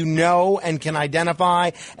who you know and can identify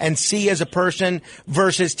and see as a person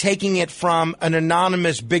versus taking it from an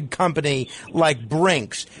anonymous big company like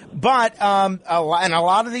Brinks. But and a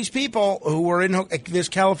lot of these people who were in this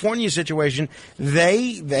California situation,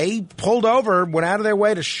 they pulled over, went out of their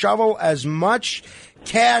way to shovel as much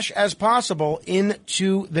cash as possible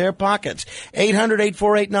into their pockets.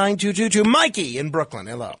 800-848-9222. Mikey in Brooklyn.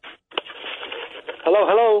 Hello.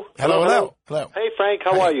 Hello. Hello. Hey, Frank,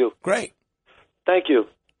 how are you? Great. Thank you.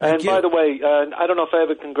 Thank you. By the way, I don't know if I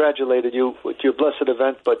ever congratulated you with your blessed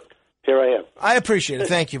event, but here I am. I appreciate it.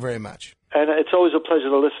 Thank you very much. And it's always a pleasure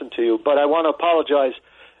to listen to you, but I want to apologize.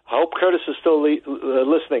 I hope Curtis is still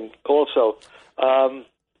listening also.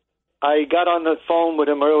 I got on the phone with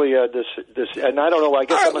him earlier, and I don't know. I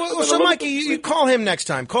guess all right, so Mikey, you call him next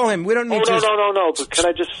time. Call him. We don't need to. No. But can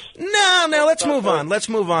I just? No. Let's move on. Let's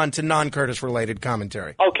move on to non-Curtis related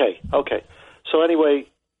commentary. Okay. So anyway,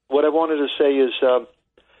 what I wanted to say is,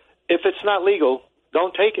 if it's not legal,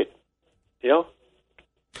 don't take it. You know.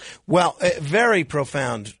 Well, very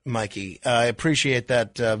profound, Mikey. I appreciate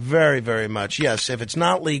that very, very much. Yes, if it's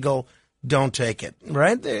not legal, don't take it.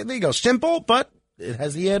 Right? There you go. Simple, but it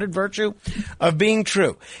has the added virtue of being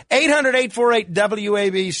true.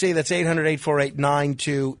 800-848-WABC. That's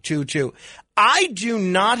 800-848-9222. I do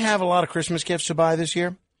not have a lot of Christmas gifts to buy this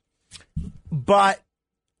year, but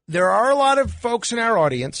there are a lot of folks in our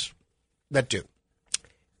audience that do.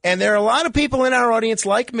 And there are a lot of people in our audience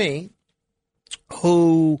like me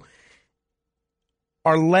who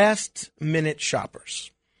are last-minute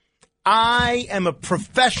shoppers. I am a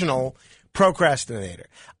professional procrastinator.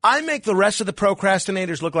 I make the rest of the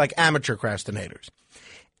procrastinators look like amateur procrastinators.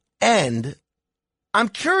 And I'm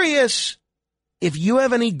curious if you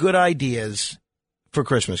have any good ideas for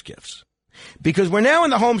Christmas gifts. Because we're now in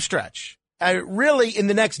the home stretch. Really, in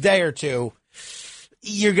the next day or two,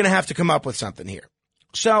 you're going to have to come up with something here.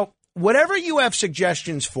 So whatever you have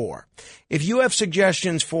suggestions for, if you have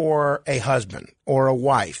suggestions for a husband or a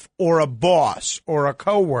wife or a boss or a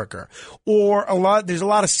coworker or there's a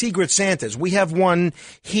lot of Secret Santas. We have one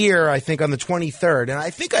here, I think, on the 23rd, and I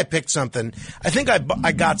think I picked something. I think I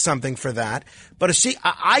got something for that. But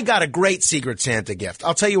I got a great Secret Santa gift.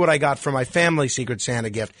 I'll tell you what I got for my family Secret Santa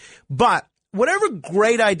gift. But whatever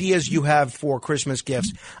great ideas you have for Christmas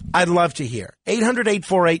gifts, I'd love to hear.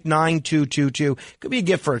 800-848-9222. Could be a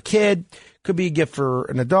gift for a kid. Could be a gift for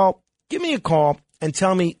an adult. Give me a call and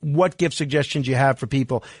tell me what gift suggestions you have for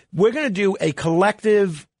people. We're going to do a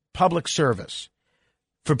collective public service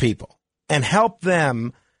for people and help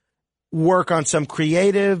them work on some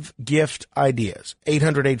creative gift ideas.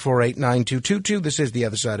 800-848-9222. This is The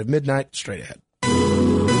Other Side of Midnight. Straight ahead.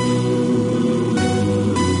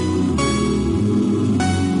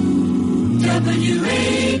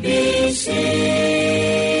 WABC.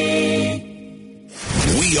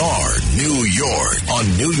 We are New York on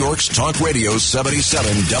New York's Talk Radio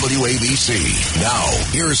 77 WABC. Now,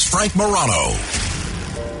 here's Frank Morano.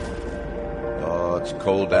 Oh, it's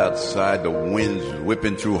cold outside. The wind's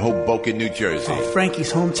whipping through Hoboken, New Jersey. Oh,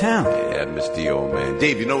 Frankie's hometown. Yeah, Mr. Old Man.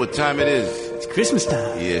 Dave, you know what time it is? It's Christmas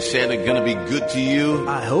time. Yeah, Santa gonna be good to you?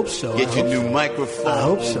 I hope so. Get your new microphone? I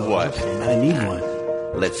hope so. What? Okay, I need one.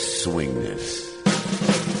 Let's swing this.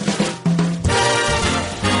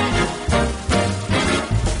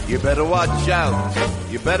 You better watch out.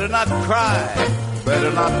 You better not cry.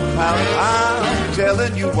 Better not pout. I'm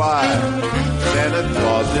telling you why. Santa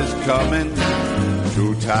Claus is coming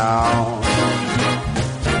to town.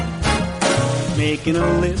 Making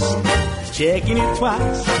a list. checking it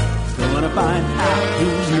twice. Gonna find out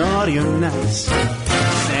who's naughty or nice.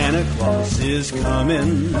 Santa Claus is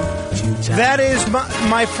coming to town. That is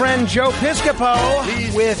my friend Joe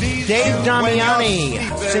Piscopo with Dave Damiani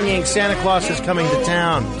singing Santa Claus is Coming to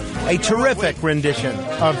Town. A terrific rendition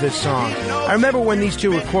of this song. I remember when these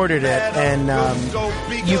two recorded it, and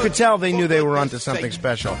you could tell they knew they were onto something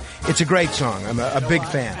special. It's a great song. I'm a big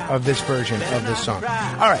fan of this version of this song.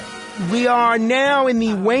 All right. We are now in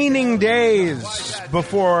the waning days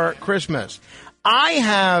before Christmas. I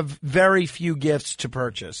have very few gifts to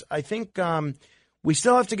purchase. I think we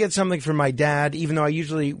still have to get something for my dad, even though I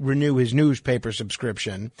usually renew his newspaper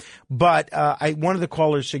subscription. But one of the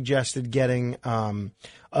callers suggested getting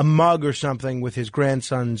a mug or something with his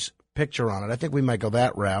grandson's picture on it. I think we might go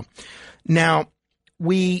that route. Now,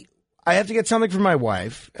 I have to get something for my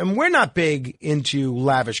wife, and we're not big into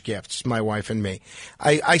lavish gifts, my wife and me.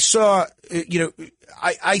 I saw,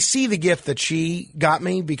 I see the gift that she got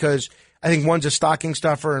me because I think one's a stocking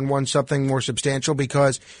stuffer and one's something more substantial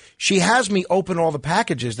because she has me open all the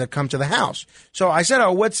packages that come to the house. So I said,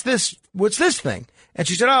 oh, what's this thing? And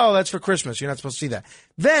she said, oh, that's for Christmas. You're not supposed to see that.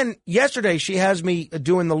 Then yesterday she has me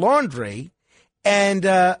doing the laundry, and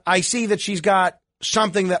I see that she's got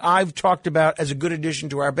something that I've talked about as a good addition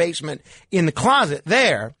to our basement in the closet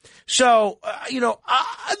there. So,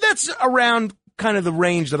 that's around kind of the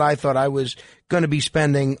range that I thought I was going to be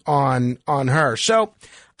spending on her. So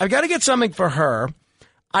I've got to get something for her.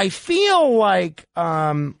 I feel like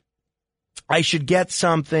I should get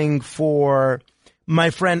something for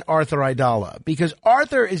my friend Arthur Idala, because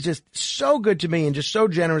Arthur is just so good to me and just so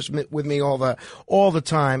generous with me all the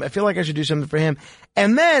time. I feel like I should do something for him.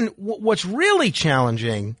 And then what's really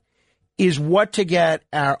challenging is what to get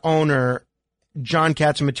our owner, John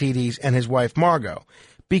Catsimatidis, and his wife, Margot,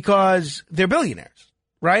 because they're billionaires,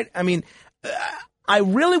 right? I mean, I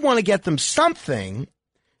really want to get them something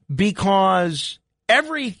because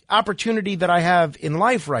every opportunity that I have in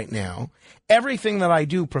life right now, everything that I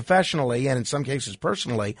do professionally and in some cases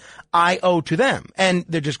personally, I owe to them. And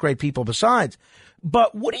they're just great people besides.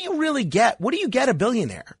 But what do you really get? What do you get a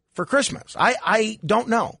billionaire for Christmas? I don't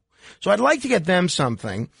know. So I'd like to get them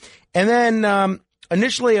something. And then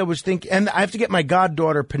initially I was thinking, and I have to get my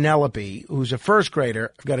goddaughter Penelope, who's a first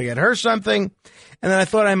grader. I've got to get her something. And then I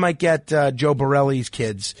thought I might get Joe Borelli's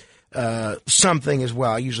kids something as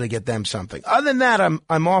well. I usually get them something. Other than that,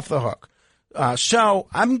 I'm off the hook. So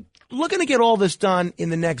I'm looking to get all this done in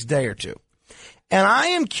the next day or two. And I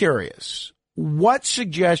am curious what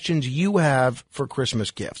suggestions you have for Christmas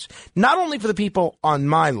gifts, not only for the people on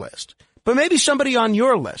my list, but maybe somebody on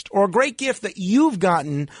your list, or a great gift that you've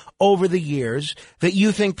gotten over the years that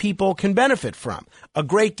you think people can benefit from. A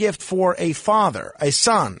great gift for a father, a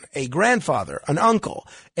son, a grandfather, an uncle,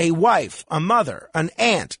 a wife, a mother, an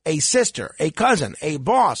aunt, a sister, a cousin, a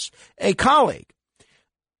boss, a colleague.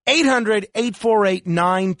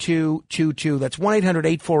 800-848-9222. That's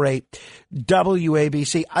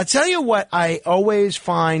 1-800-848-WABC. I'll tell you what I always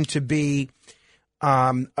find to be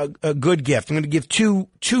a good gift. I'm going to give two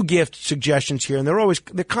gift suggestions here, and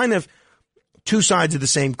they're kind of two sides of the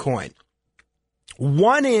same coin.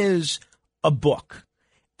 One is a book,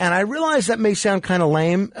 and I realize that may sound kind of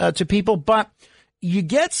lame to people, but you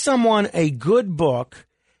get someone a good book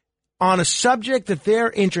on a subject that they're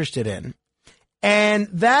interested in, and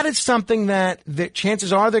that is something that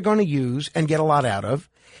chances are they're going to use and get a lot out of,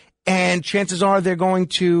 and chances are they're going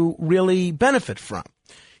to really benefit from.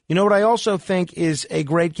 You know what I also think is a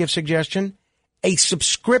great gift suggestion? A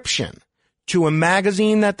subscription to a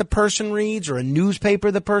magazine that the person reads or a newspaper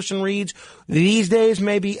the person reads. These days,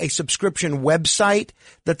 maybe a subscription website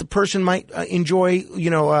that the person might enjoy.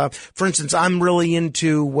 For instance, I'm really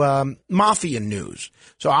into mafia news.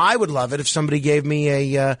 So I would love it if somebody gave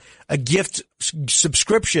me a gift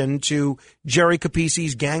subscription to Jerry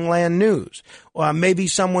Capisi's Gangland News. Maybe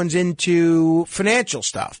someone's into financial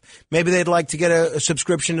stuff. Maybe they'd like to get a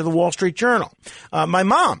subscription to the Wall Street Journal. My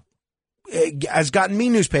mom has gotten me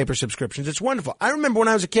newspaper subscriptions. It's wonderful. I remember when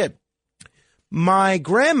I was a kid, my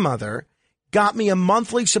grandmother got me a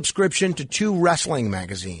monthly subscription to 2 wrestling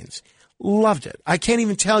magazines. Loved it. I can't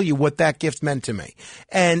even tell you what that gift meant to me.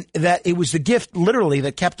 And that it was the gift literally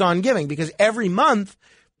that kept on giving, because every month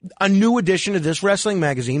a new edition of this wrestling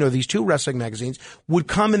magazine or these 2 wrestling magazines would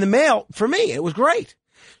come in the mail for me. It was great.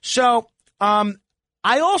 So, I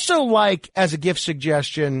also like, as a gift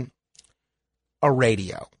suggestion, a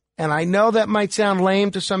radio. And I know that might sound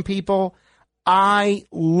lame to some people. I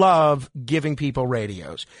love giving people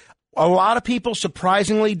radios. A lot of people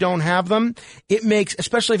surprisingly don't have them. It makes,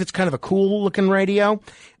 especially if it's kind of a cool looking radio,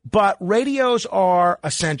 But radios are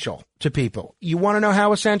essential to people. You want to know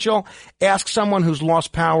how essential? Ask someone who's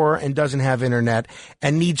lost power and doesn't have internet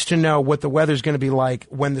and needs to know what the weather's going to be like,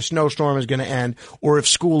 when the snowstorm is going to end, or if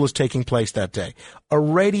school is taking place that day. A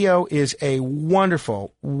radio is a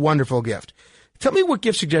wonderful, wonderful gift. Tell me what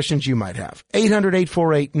gift suggestions you might have.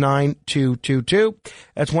 800-848-9222.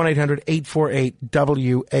 That's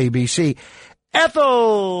 1-800-848-WABC.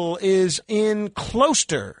 Ethel is in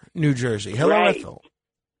Closter, New Jersey. Hello, Right. Ethel.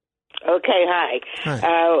 Okay, hi.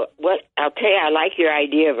 What I'll tell you, I like your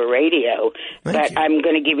idea of a radio, but I'm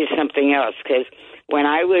going to give you something else because when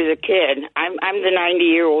I was a kid, I'm the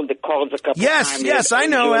 90-year-old that calls a couple times. Yes, I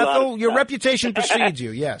know, Do a lot of Ethel. Your stuff. reputation precedes you,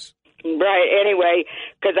 yes. Right. Anyway,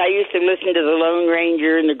 because I used to listen to the Lone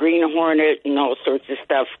Ranger and the Green Hornet and all sorts of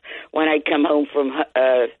stuff when I'd come home from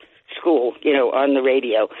school, on the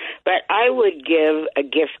radio. But I would give a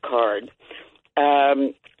gift card,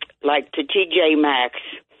 like to TJ Maxx,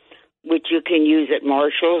 which you can use at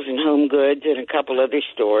Marshall's and Home Goods and a couple other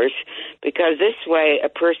stores, because this way a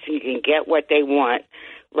person can get what they want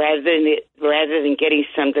rather than getting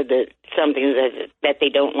something that they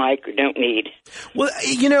don't like or don't need. Well,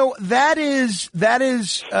 that is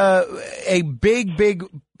a big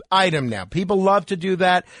item now. People love to do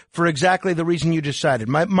that for exactly the reason you just cited.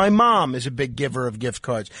 My mom is a big giver of gift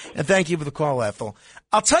cards, and thank you for the call, Ethel.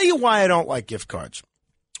 I'll tell you why I don't like gift cards.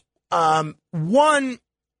 One,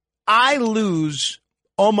 I lose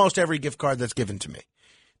almost every gift card that's given to me.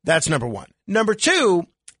 That's number one. Number two,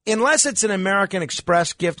 unless it's an American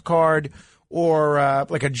Express gift card or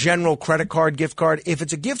like a general credit card gift card, if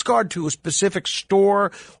it's a gift card to a specific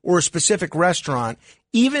store or a specific restaurant,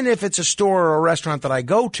 even if it's a store or a restaurant that I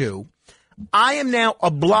go to, I am now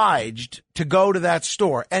obliged to go to that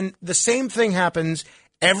store. And the same thing happens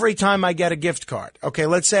every time I get a gift card. Okay,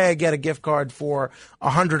 let's say I get a gift card for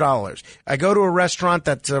 $100. I go to a restaurant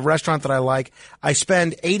that's a restaurant that I like. I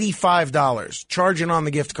spend $85 charging on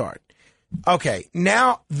the gift card. Okay,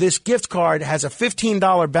 now this gift card has a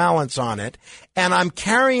 $15 balance on it, and I'm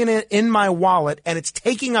carrying it in my wallet, and it's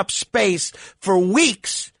taking up space for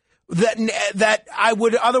weeks that I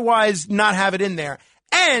would otherwise not have it in there.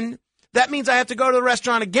 And that means I have to go to the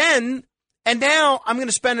restaurant again, and now I'm going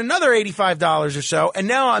to spend another $85 or so, and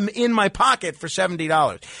now I'm in my pocket for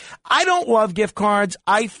 $70. I don't love gift cards.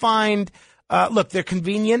 I find, look, they're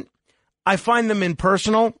convenient. I find them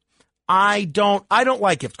impersonal. I don't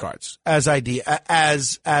like gift cards as a gift.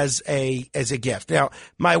 Now,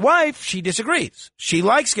 my wife, she disagrees. She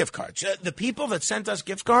likes gift cards. The people that sent us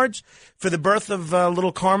gift cards for the birth of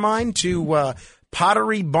little Carmine to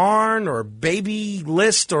Pottery Barn or Baby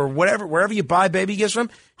List or whatever, wherever you buy baby gifts from,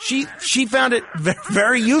 she found it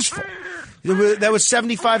very useful. That was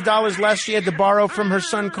 $75 less she had to borrow from her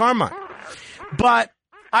son Carmine. But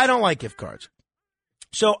I don't like gift cards.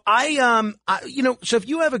 So so if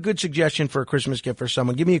you have a good suggestion for a Christmas gift for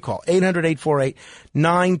someone, give me a call.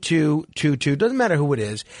 800-848-9222. Doesn't matter who it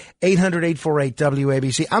is.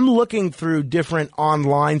 800-848-WABC. I'm looking through different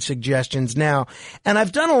online suggestions now, and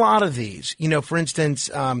I've done a lot of these. For instance,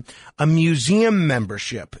 a museum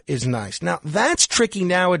membership is nice. Now, that's tricky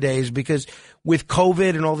nowadays because with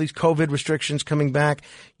COVID and all these COVID restrictions coming back,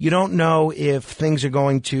 you don't know if things are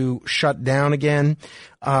going to shut down again.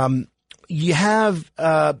 You have,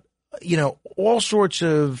 all sorts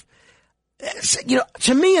of,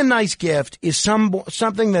 to me, a nice gift is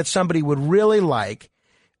something that somebody would really like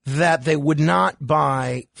that they would not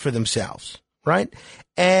buy for themselves, right?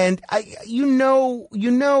 And you know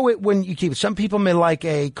it when you keep it. Some people may like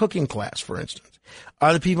a cooking class, for instance.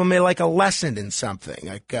 Other people may like a lesson in something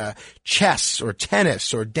like chess or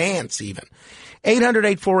tennis or dance even.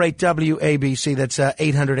 800-848-WABC. That's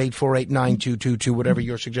 800-848-9222. Whatever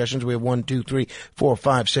your suggestions. We have 1, 2, 3, 4,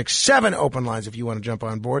 5, 6, 7 open lines if you want to jump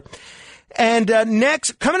on board. And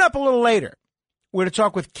next, coming up a little later, we're going to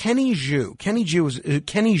talk with Kenny Xu. Kenny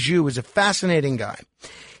Xu is a fascinating guy.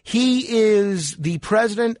 He is the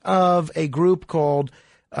president of a group called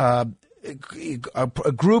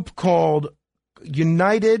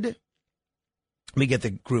United. Let me get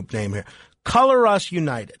the group name here. Color Us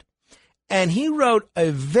United. And he wrote a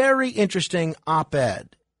very interesting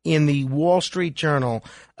op-ed in the Wall Street Journal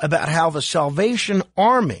about how the Salvation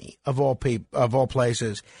Army of all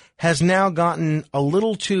places has now gotten a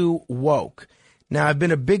little too woke. Now, I've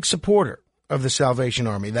been a big supporter of the Salvation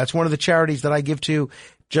Army. That's one of the charities that I give to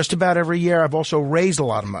just about every year. I've also raised a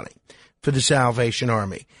lot of money for the Salvation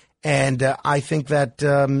Army. And I think that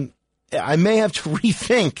I may have to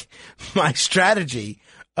rethink my strategy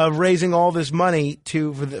of raising all this money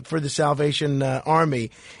for the Salvation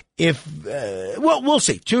Army We'll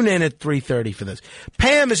see. Tune in at 3:30 for this.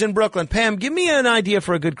 Pam is in Brooklyn. Pam, give me an idea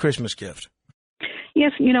for a good Christmas gift.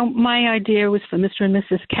 Yes, my idea was for Mr. and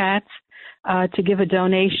Mrs. Katz to give a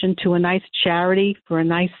donation to a nice charity for a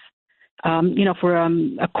nice, for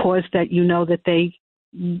a cause that that they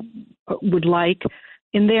would like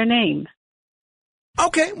in their name.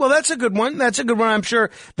 Okay, well, that's a good one. I'm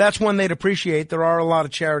sure that's one they'd appreciate. There are a lot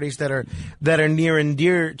of charities that are near and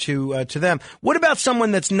dear to them. What about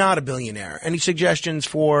someone that's not a billionaire? Any suggestions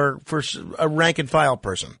for a rank and file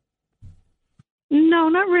person? No,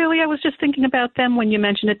 not really. I was just thinking about them when you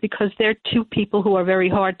mentioned it because they're two people who are very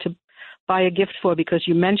hard to buy a gift for because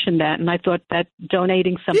you mentioned that, and I thought that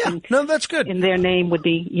donating something that's good. In their name would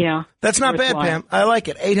be, That's not bad, Pam. I like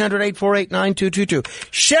it. 800-848-9222.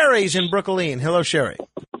 Sherry's in Brooklyn. Hello, Sherry.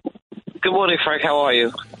 Good morning, Frank. How are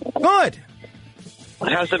you? Good.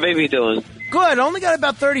 How's the baby doing? Good. Only got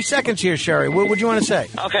about 30 seconds here, Sherry. What would you want to say?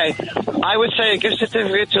 Okay. I would say a gift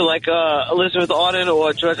certificate to, like, Elizabeth Arden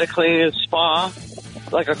or Georgia Clean Spa,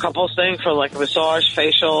 like a couples thing for, like, massage,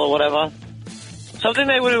 facial, or whatever. Something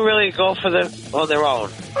they wouldn't really go for on their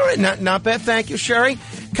own. All right. Not bad. Thank you, Sherry.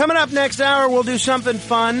 Coming up next hour, we'll do something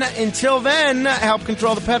fun. Until then, help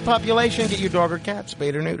control the pet population. Get your dog or cat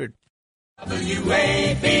spayed or neutered.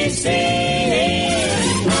 WABC.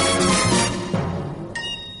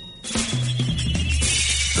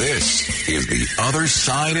 This is The Other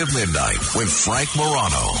Side of Midnight with Frank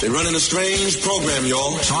Morano. They're running a strange program,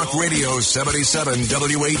 y'all. Talk Radio 77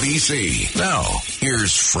 WABC. Now,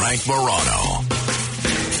 here's Frank Morano.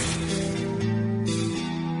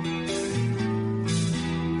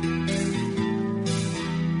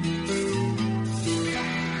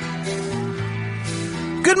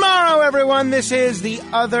 Good morrow, everyone. This is The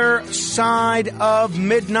Other Side of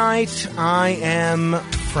Midnight. I am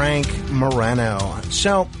Frank Morano.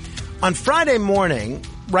 So, on Friday morning,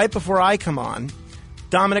 right before I come on,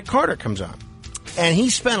 Dominic Carter comes on. And he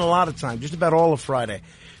spent a lot of time, just about all of Friday,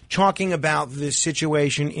 talking about this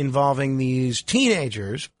situation involving these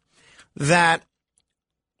teenagers that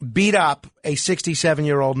beat up a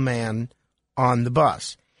 67-year-old man on the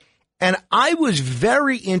bus. And I was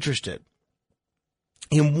very interested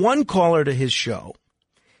in one caller to his show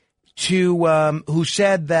who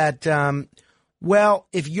said that, well,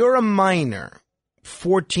 if you're a minor,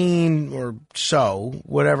 14 or so,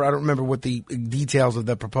 whatever, I don't remember what the details of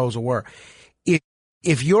the proposal were.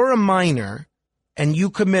 If you're a minor and you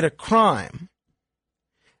commit a crime,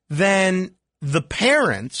 then the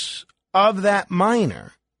parents of that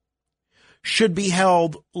minor should be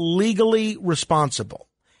held legally responsible.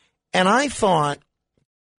 And I thought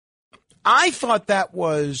that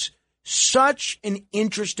was such an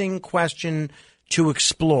interesting question to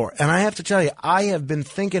explore. And I have to tell you, I have been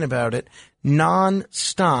thinking about it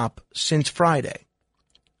nonstop since Friday.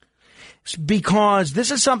 Because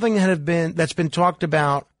this is something that's been talked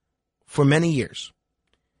about for many years.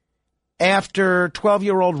 After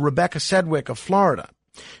 12-year-old Rebecca Sedgwick of Florida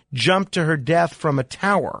jumped to her death from a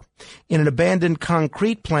tower in an abandoned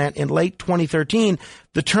concrete plant in late 2013,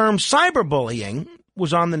 the term cyberbullying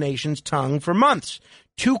was on the nation's tongue for months.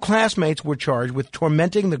 2 classmates were charged with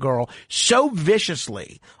tormenting the girl so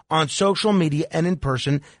viciously on social media and in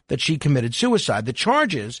person that she committed suicide. The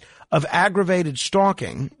charges of aggravated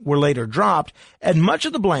stalking were later dropped, and much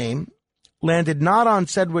of the blame landed not on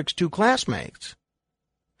Sedgwick's 2 classmates,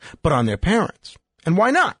 but on their parents. And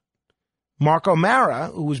why not? Mark O'Mara,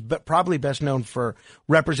 who was probably best known for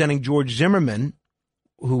representing George Zimmerman,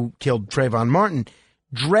 who killed Trayvon Martin,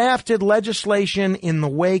 drafted legislation in the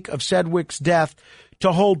wake of Sedgwick's death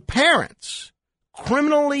to hold parents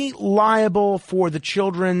criminally liable for the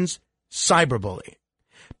children's cyberbullying.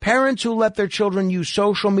 Parents who let their children use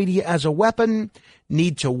social media as a weapon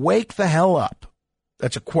need to wake the hell up.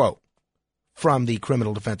 That's a quote from the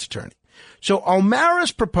criminal defense attorney. So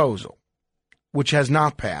O'Mara's proposal, which has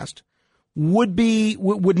not passed, would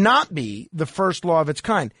not be the first law of its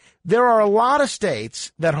kind. There are a lot of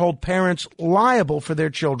states that hold parents liable for their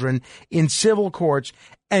children in civil courts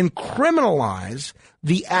and criminalize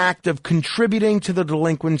the act of contributing to the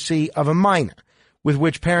delinquency of a minor, with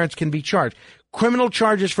which parents can be charged. Criminal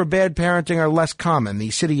charges for bad parenting are less common. The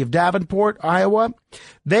city of Davenport, Iowa,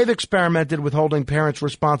 they've experimented with holding parents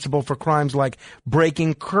responsible for crimes like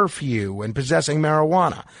breaking curfew and possessing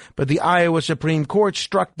marijuana. But the Iowa Supreme Court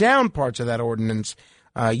struck down parts of that ordinance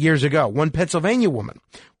years ago. One Pennsylvania woman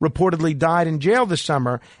reportedly died in jail this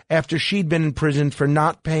summer after she'd been imprisoned for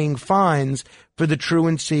not paying fines for the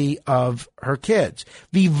truancy of her kids.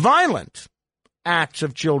 The violent acts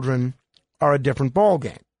of children are a different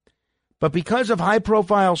ballgame. But because of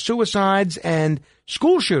high-profile suicides and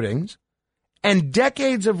school shootings, and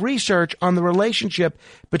decades of research on the relationship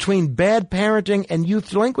between bad parenting and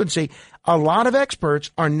youth delinquency, a lot of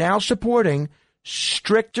experts are now supporting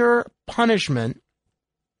stricter punishment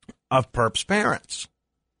of perps parents.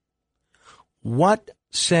 What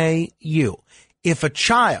say you? If a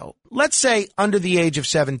child, let's say under the age of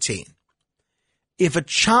 17, if a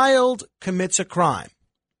child commits a crime,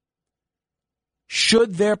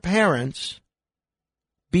 should their parents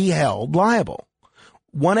be held liable?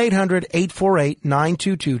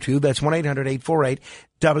 1-800-848-9222. That's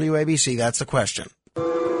 1-800-848-WABC. That's the question.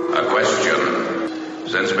 A question.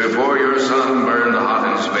 Since before your sun burned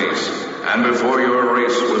hot in space and before your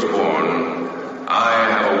race was born, I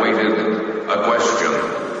have awaited a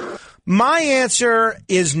question. My answer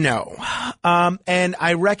is no. And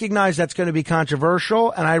I recognize that's going to be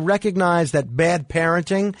controversial, and I recognize that bad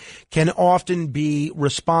parenting can often be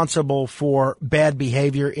responsible for bad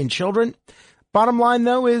behavior in children. Bottom line,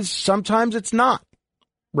 though, is sometimes it's not,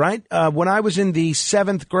 right? When I was in the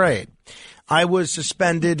 7th grade, I was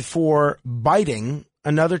suspended for biting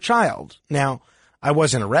another child. Now, I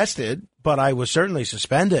wasn't arrested, but I was certainly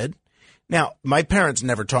suspended. Now, my parents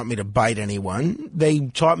never taught me to bite anyone. They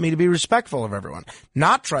taught me to be respectful of everyone,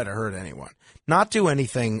 not try to hurt anyone, not do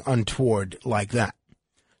anything untoward like that.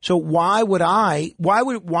 So why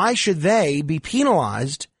should they be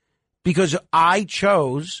penalized because I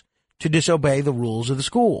chose to disobey the rules of the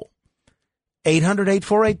school?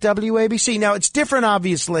 800-848-WABC. Now, it's different,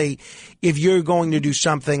 obviously, if you're going to do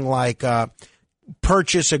something like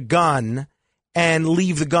purchase a gun and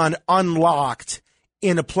leave the gun unlocked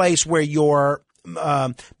in a place where your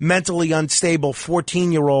mentally unstable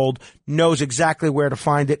 14-year-old knows exactly where to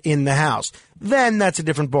find it in the house. Then that's a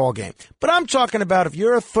different ballgame. But I'm talking about if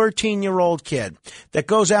you're a 13-year-old kid that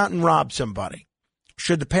goes out and robs somebody,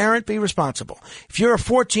 should the parent be responsible? If you're a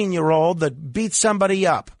 14-year-old that beats somebody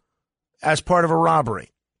up as part of a robbery,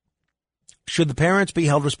 should the parents be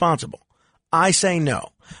held responsible? I say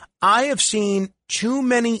no. I have seen too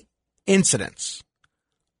many incidents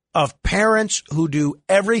of parents who do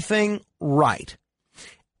everything right,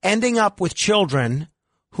 ending up with children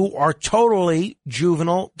who are totally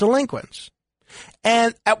juvenile delinquents.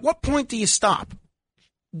 And at what point do you stop?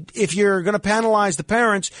 If you're going to penalize the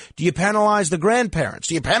parents, do you penalize the grandparents?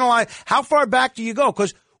 Do you penalize? How far back do you go?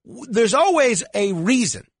 Because there's always a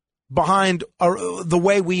reason behind the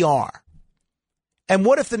way we are. And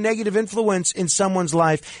what if the negative influence in someone's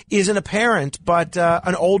life isn't a parent, but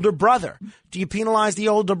an older brother? Do you penalize the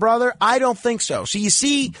older brother? I don't think so. So you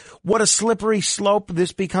see what a slippery slope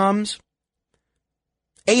this becomes?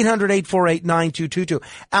 800-848-9222.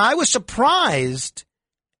 And I was surprised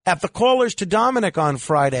at the callers to Dominic on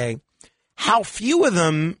Friday how few of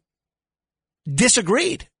them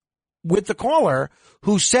disagreed with the caller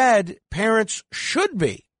who said parents should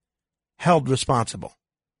be held responsible.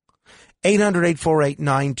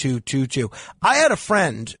 800-848-9222. I had a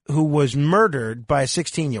friend who was murdered by a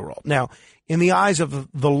 16-year-old. Now, in the eyes of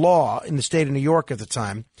the law in the state of New York at the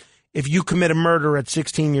time, if you commit a murder at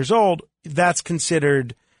 16 years old, that's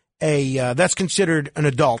considered an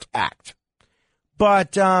adult act.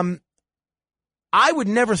 But I would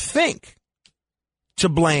never think to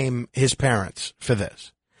blame his parents for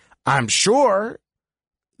this. I'm sure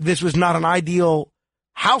this was not an ideal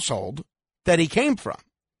household that he came from.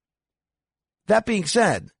 That being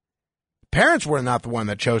said, parents were not the one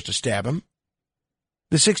that chose to stab him.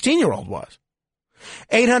 The 16-year-old was.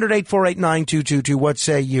 800-848-9222. What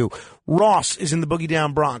say you? Ross is in the Boogie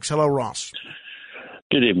Down Bronx. Hello, Ross.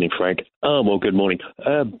 Good evening, Frank. Well, good morning.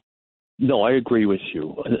 No, I agree with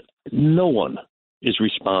you. No one is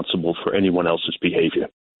responsible for anyone else's behavior.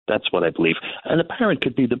 That's what I believe. And a parent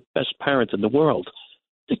could be the best parent in the world.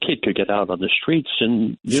 The kid could get out on the streets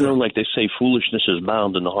and, like they say, foolishness is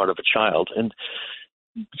bound in the heart of a child. And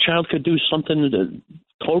the child could do something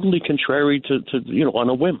totally contrary to on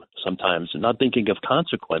a whim sometimes, and not thinking of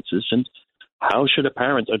consequences. And how should a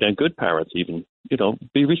parent, or a good parent even,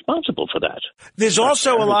 be responsible for that? There's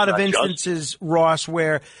also a lot of instances, Ross,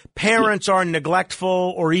 where parents are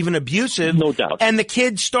neglectful or even abusive. No doubt. And the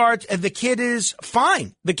kid is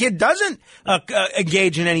fine. The kid doesn't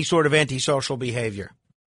engage in any sort of antisocial behavior.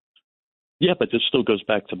 Yeah, but this still goes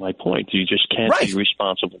back to my point. You just can't be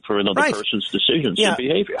responsible for another person's decisions and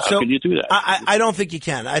behavior. How can you do that? I don't think you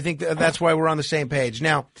can. I think that's why we're on the same page.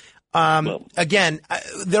 Now, again,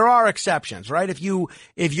 there are exceptions, right? If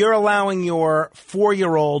you're allowing your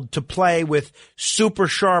 4-year-old to play with super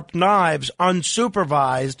sharp knives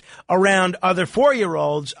unsupervised around other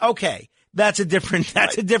 4-year-olds, okay. That's a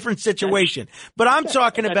different situation. But I'm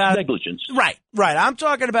talking about negligence. Right. I'm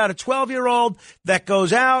talking about a 12-year-old that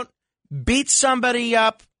goes out, beats somebody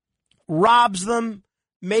up, robs them,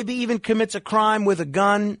 maybe even commits a crime with a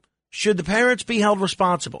gun, should the parents be held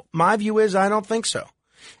responsible? My view is I don't think so.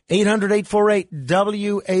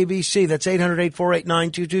 800-848-WABC. That's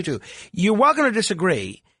 800-848-9222. You're welcome to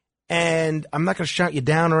disagree, and I'm not going to shout you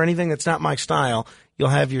down or anything. That's not my style. You'll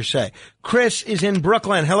have your say. Chris is in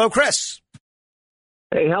Brooklyn. Hello, Chris.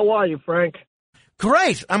 Hey, how are you, Frank?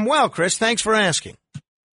 Great. I'm well, Chris. Thanks for asking.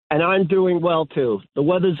 And I'm doing well, too. The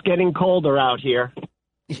weather's getting colder out here.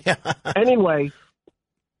 Yeah. Anyway,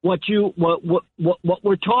 what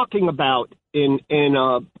we're talking about in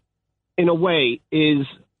a way is,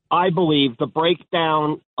 I believe, the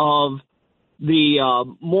breakdown of the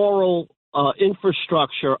moral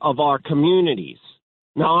infrastructure of our communities.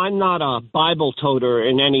 Now, I'm not a Bible toter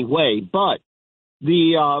in any way, but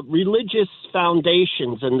the religious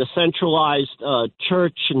foundations and the centralized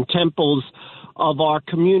church and temples of our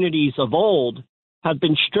communities of old have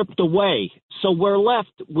been stripped away. So we're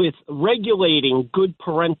left with regulating good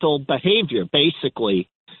parental behavior, basically,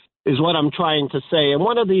 is what I'm trying to say. And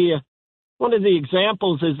one of the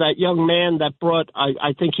examples is that young man that brought,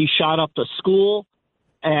 I think he shot up the school,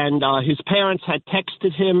 and his parents had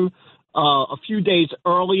texted him a few days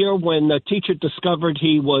earlier when the teacher discovered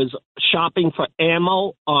he was shopping for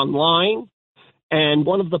ammo online. And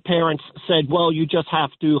one of the parents said, well, you just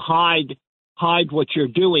have to hide what you're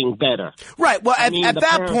doing better. Right. Well, at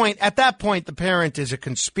that point, the parent is a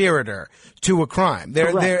conspirator to a crime.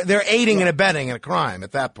 They're aiding and abetting in a crime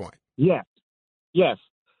at that point. Yes.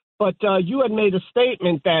 But you had made a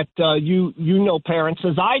statement that you know parents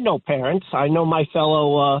as I know parents. I know my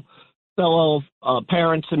fellow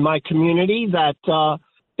parents in my community that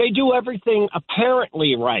they do everything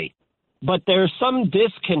apparently right, but there's some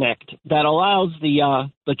disconnect that allows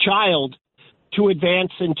the child to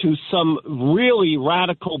advance into some really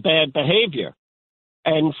radical bad behavior.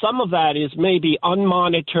 And some of that is maybe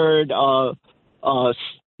unmonitored,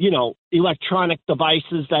 electronic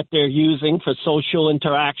devices that they're using for social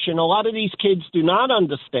interaction. A lot of these kids do not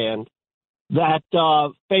understand that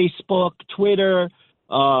Facebook, Twitter,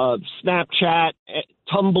 Snapchat,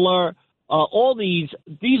 Tumblr, all these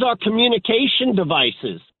are communication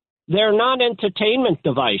devices. They're not entertainment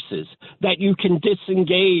devices that you can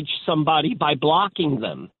disengage somebody by blocking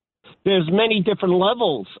them. There's many different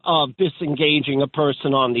levels of disengaging a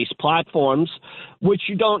person on these platforms, which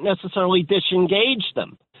you don't necessarily disengage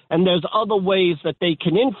them. And there's other ways that they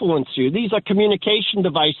can influence you. These are communication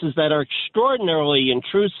devices that are extraordinarily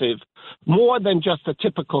intrusive, more than just a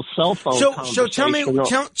typical cell phone So tell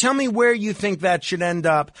me where you think that should end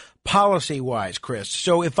up policy-wise, Chris.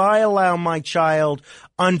 So if I allow my child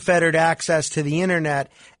unfettered access to the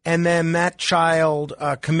Internet and then that child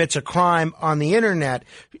commits a crime on the Internet,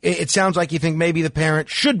 it sounds like you think maybe the parent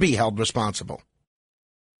should be held responsible.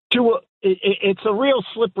 It's a real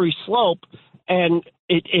slippery slope, and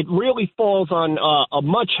it really falls on a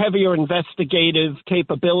much heavier investigative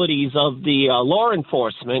capabilities of the law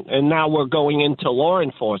enforcement, and now we're going into law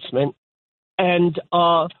enforcement. And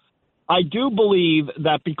I do believe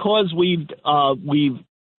that because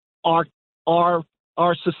our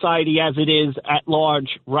society as it is at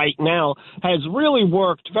large right now has really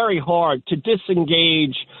worked very hard to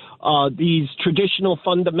disengage these traditional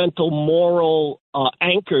fundamental moral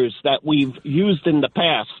anchors that we've used in the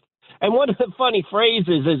past. And one of the funny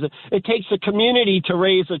phrases is it takes a community to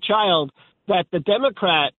raise a child that the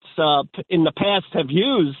Democrats in the past have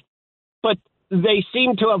used, but they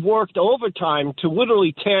seem to have worked overtime to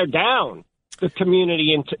literally tear down the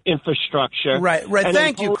community infrastructure. Right.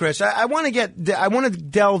 Thank you, Chris. I want to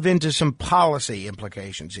delve into some policy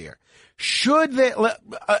implications here. Should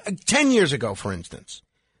 10 years ago, for instance,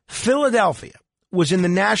 Philadelphia was in the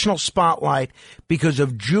national spotlight because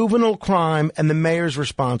of juvenile crime and the mayor's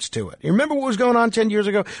response to it. You remember what was going on 10 years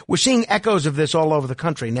ago? We're seeing echoes of this all over the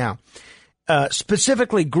country now.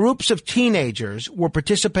 Specifically, groups of teenagers were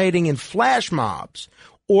participating in flash mobs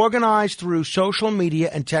organized through social media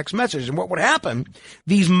and text messages. And what would happen,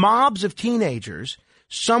 these mobs of teenagers,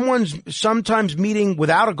 sometimes meeting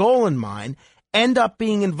without a goal in mind, end up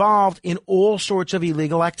being involved in all sorts of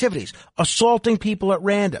illegal activities, assaulting people at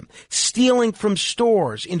random, stealing from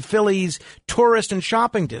stores in Philly's tourist and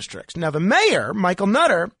shopping districts. Now, the mayor, Michael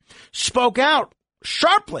Nutter, spoke out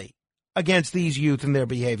sharply against these youth and their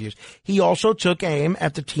behaviors. He also took aim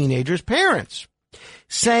at the teenagers' parents,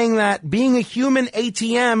 saying that being a human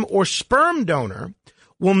ATM or sperm donor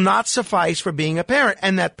will not suffice for being a parent,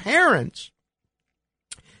 and that parents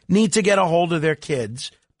need to get a hold of their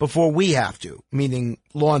kids before we have to, meaning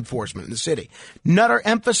law enforcement in the city. Nutter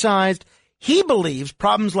emphasized he believes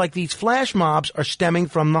problems like these flash mobs are stemming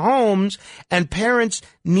from the homes, and parents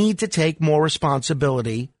need to take more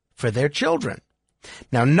responsibility for their children.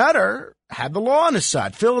 Now, Nutter had the law on his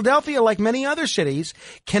side. Philadelphia, like many other cities,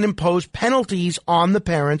 can impose penalties on the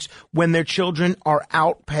parents when their children are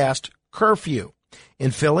out past curfew.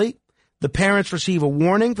 In Philly, the parents receive a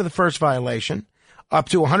warning for the first violation, up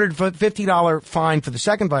to $150 fine for the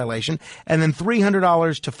second violation, and then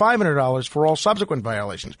 $300 to $500 for all subsequent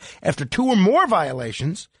violations. After 2 or more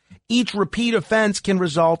violations, each repeat offense can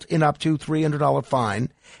result in up to $300 fine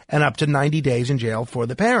and up to 90 days in jail for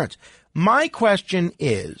the parents. My question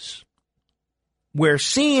is, we're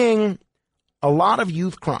seeing a lot of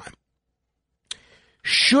youth crime.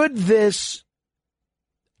 Should this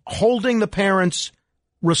holding the parents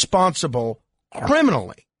responsible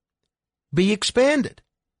criminally be expanded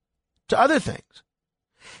to other things?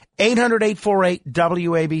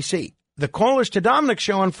 800-848-WABC. The callers to Dominic's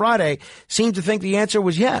show on Friday seemed to think the answer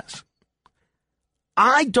was yes.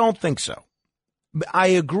 I don't think so. I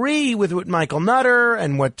agree with what Michael Nutter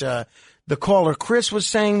and what the caller Chris was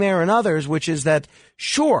saying there and others, which is that,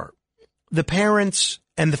 sure, the parents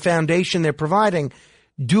and the foundation they're providing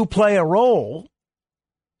do play a role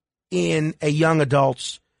in a young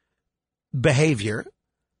adult's behavior,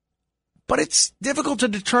 but it's difficult to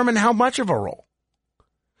determine how much of a role.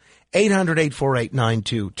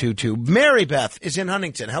 800-848-9222. Mary Beth is in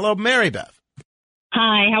Huntington. Hello, Mary Beth.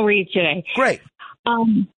 Hi, how are you today? Great.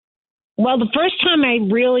 Well, the first time I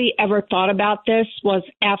really ever thought about this was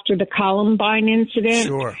after the Columbine incident.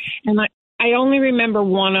 Sure. And I only remember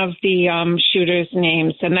one of the shooters'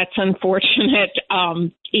 names, and that's unfortunate,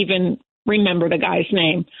 even remember the guy's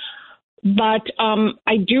name. But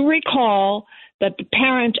I do recall that the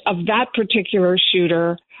parent of that particular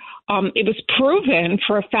shooter, it was proven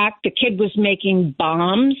for a fact the kid was making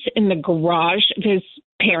bombs in the garage of his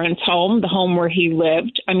parents' home, the home where he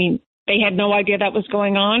lived. I mean, they had no idea that was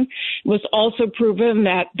going on. It was also proven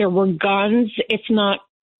that there were guns, if not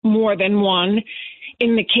more than one,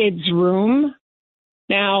 in the kid's room.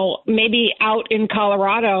 Now, maybe out in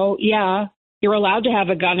Colorado, yeah, you're allowed to have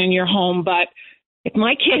a gun in your home, but if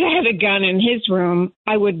my kid had a gun in his room,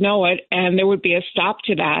 I would know it, and there would be a stop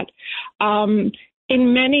to that.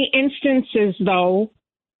 In many instances, though,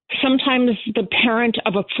 sometimes the parent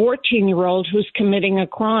of a 14-year-old who's committing a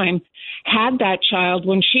crime had that child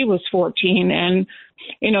when she was 14, and,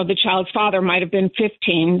 you know, the child's father might have been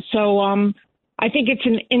 15. So I think it's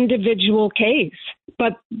an individual case.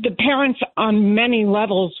 But the parents on many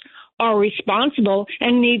levels are responsible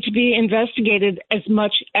and need to be investigated as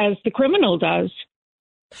much as the criminal does.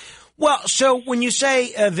 Well, so when you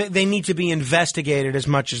say they need to be investigated as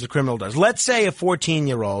much as the criminal does, let's say a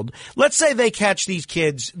 14-year-old, let's say they catch these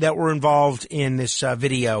kids that were involved in this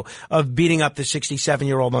video of beating up the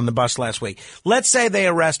 67-year-old on the bus last week. Let's say they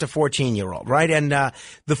arrest a 14-year-old, right? And the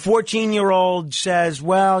 14-year-old says,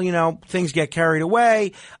 well, you know, things get carried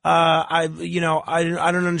away. I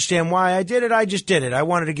don't understand why I did it. I just did it. I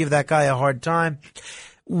wanted to give that guy a hard time.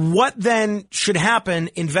 What then should happen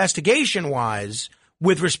investigation-wise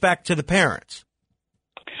with respect to the parents?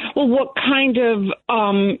 Well, what kind of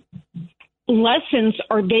lessons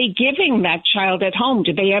are they giving that child at home?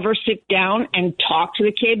 Do they ever sit down and talk to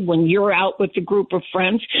the kid when you're out with a group of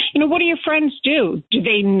friends? You know, what do your friends do? Do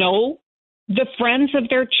they know the friends of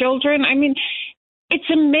their children? I mean, it's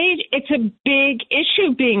a big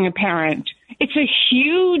issue being a parent. It's a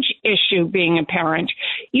huge issue being a parent.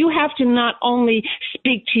 You have to not only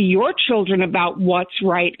speak to your children about what's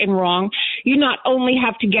right and wrong, you not only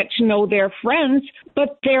have to get to know their friends,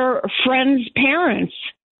 but their friends' parents.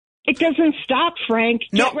 It doesn't stop, Frank.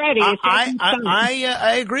 Get ready.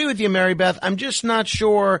 I agree with you, Mary Beth. I'm just not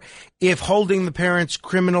sure if holding the parents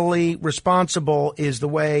criminally responsible is the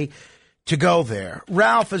way to go there.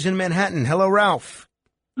 Ralph is in Manhattan. Hello, Ralph.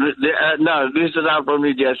 No, this is Ralph from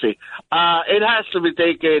New Jersey. It has to be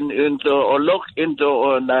taken into or looked into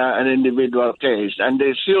on an individual case. And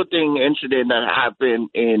the shooting incident that happened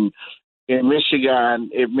in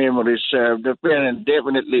Michigan, if memory serves, the parent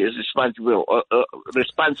definitely is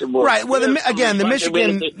responsible. Right. Well, the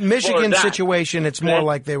Michigan situation, it's more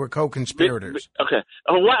like they were co-conspirators. Okay.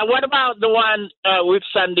 What about the one with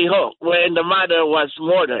Sandy Hook, when the mother was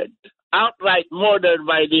murdered? Outright murdered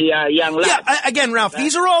by the young lad. Yeah, again, Ralph,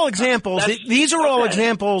 these are all examples. These are all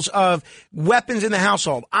examples of weapons in the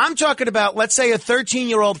household. I'm talking about, let's say, a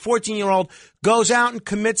 13-year-old, 14-year-old goes out and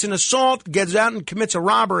commits an assault, gets out and commits a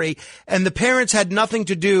robbery, and the parents had nothing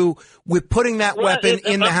to do with putting that weapon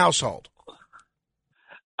in the household.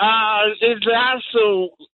 It has to.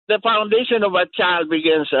 The foundation of a child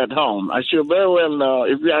begins at home. As you very well know,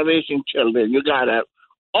 if you are raising children, you gotta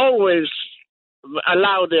always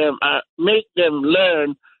allow them, make them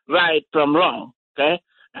learn right from wrong, okay?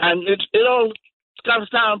 And it all comes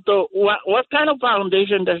down to what kind of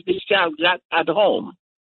foundation does this child got at home?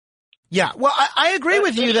 Yeah, well, I agree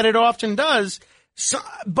with you that it often does,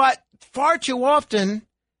 but far too often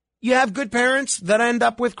you have good parents that end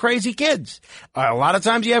up with crazy kids. A lot of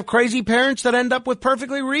times you have crazy parents that end up with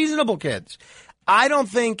perfectly reasonable kids. I don't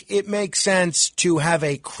think it makes sense to have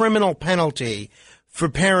a criminal penalty for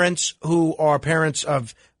parents who are parents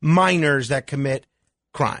of minors that commit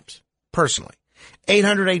crimes, personally.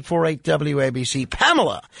 800-848-WABC.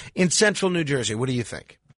 Pamela in Central New Jersey, what do you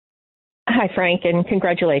think? Hi, Frank, and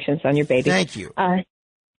congratulations on your baby. Thank you.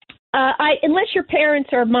 Unless your parents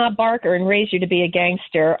are Ma Barker and raised you to be a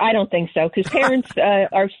gangster, I don't think so, because parents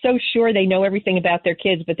are so sure they know everything about their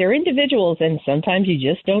kids, but they're individuals, and sometimes you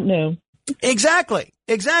just don't know. Exactly.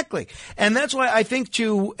 And that's why I think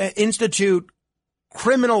to institute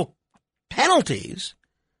criminal penalties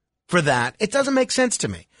for that, it doesn't make sense to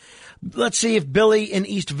me. Let's see if Billy in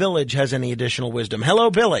East Village has any additional wisdom. Hello,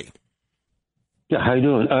 Billy. Yeah, how you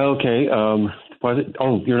doing? Okay.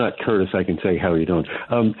 You're not Curtis. I can say how you doing.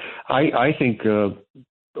 I think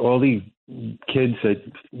all the kids that,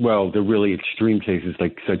 they're really extreme cases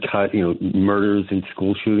like murders and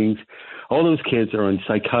school shootings. All those kids are on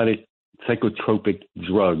psychotropic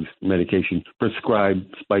drugs, medication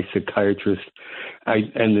prescribed by psychiatrists.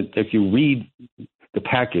 If you read the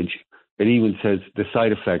package, it even says the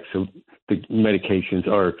side effects of the medications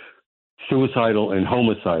are suicidal and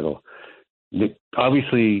homicidal.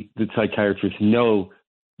 Obviously, the psychiatrists know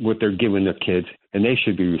what they're giving their kids, and they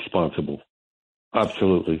should be responsible.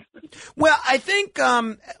 Absolutely. Well, I think,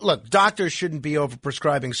 look, doctors shouldn't be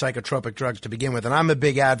overprescribing psychotropic drugs to begin with, and I'm a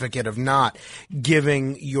big advocate of not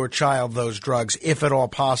giving your child those drugs, if at all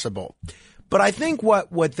possible. But I think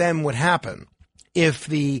what then would happen if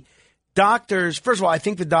the doctors, first of all, I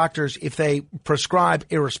think the doctors, if they prescribe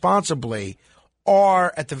irresponsibly,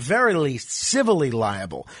 are at the very least civilly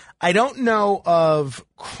liable. I don't know of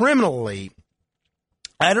any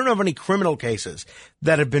criminal cases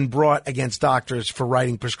that have been brought against doctors for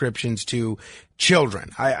writing prescriptions to children.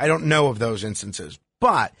 I don't know of those instances.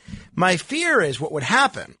 But my fear is what would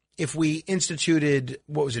happen if we instituted,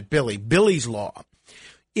 Billy's Law,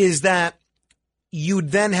 is that you'd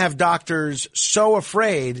then have doctors so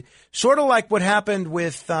afraid, sort of like what happened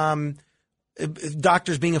with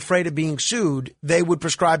doctors being afraid of being sued, they would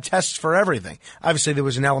prescribe tests for everything. Obviously, there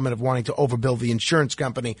was an element of wanting to overbill the insurance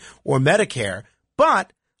company or Medicare,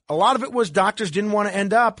 but a lot of it was doctors didn't want to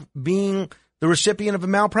end up being the recipient of a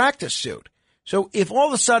malpractice suit. So if all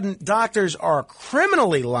of a sudden doctors are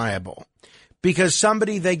criminally liable because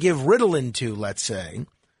somebody they give Ritalin to, let's say,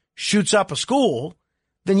 shoots up a school,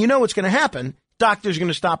 then you know what's going to happen. Doctors are going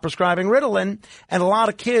to stop prescribing Ritalin, and a lot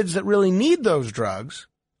of kids that really need those drugs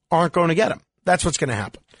aren't going to get them. That's what's going to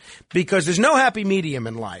happen. Because there's no happy medium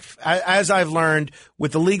in life. As I've learned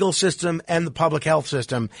with the legal system and the public health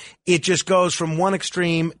system, it just goes from one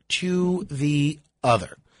extreme to the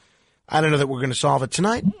other. I don't know that we're going to solve it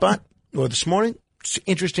tonight, or this morning. It's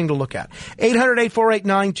interesting to look at.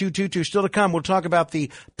 800-848-9222. Still to come, we'll talk about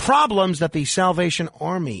the problems that the Salvation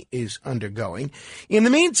Army is undergoing. In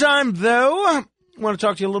the meantime, though, I want to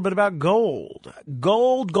talk to you a little bit about gold.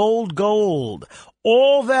 Gold.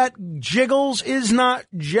 All that jiggles is not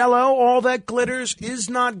jello. All that glitters is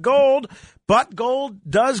not gold, but gold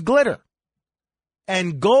does glitter.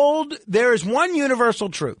 And gold, there is one universal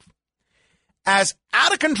truth. As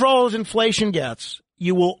out of control as inflation gets,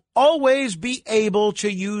 you will always be able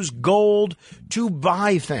to use gold to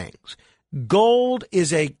buy things. Gold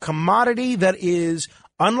is a commodity that is,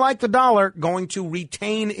 unlike the dollar, going to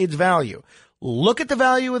retain its value. Look at the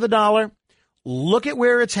value of the dollar, look at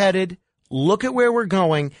where it's headed, look at where we're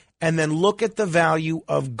going, and then look at the value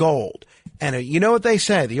of gold. And you know what they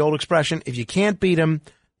say, the old expression, if you can't beat them,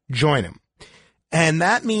 join them. And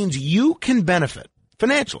that means you can benefit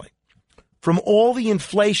financially from all the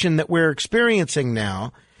inflation that we're experiencing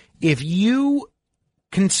now if you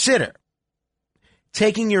consider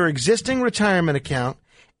taking your existing retirement account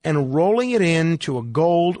and rolling it into a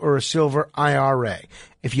gold or a silver IRA.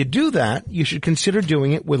 If you do that, you should consider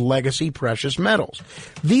doing it with Legacy Precious Metals.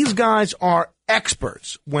 These guys are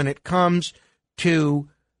experts when it comes to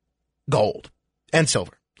gold and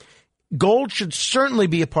silver. Gold should certainly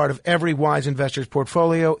be a part of every wise investor's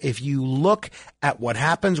portfolio. If you look at what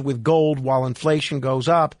happens with gold while inflation goes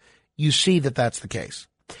up, you see that that's the case.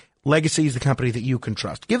 Legacy is the company that you can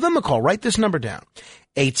trust. Give them a call. Write this number down.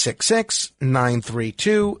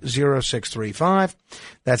 866-932-0635.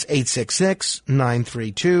 That's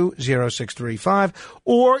 866-932-0635.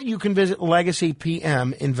 Or you can visit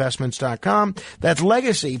LegacyPMInvestments.com. That's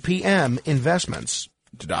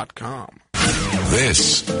LegacyPMInvestments.com.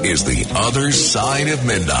 This is The Other Side of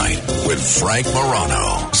Midnight with Frank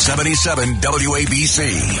Morano, 77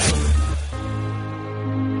 WABC.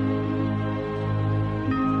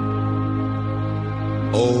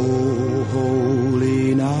 Oh,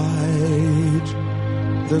 holy night,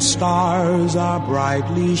 the stars are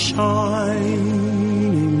brightly shining.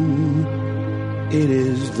 It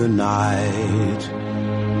is the night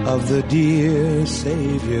of the dear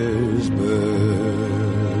Savior's birth.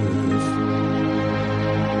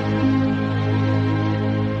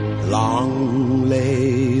 Long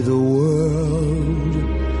lay the world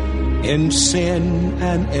in sin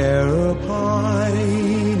and error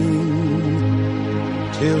pining,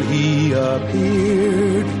 till he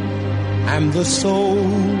appeared and the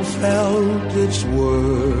soul felt its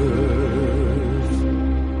worth.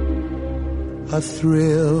 A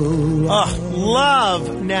thrill.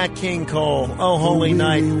 Love Nat King Cole. Oh, holy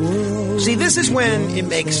night. See, this is when it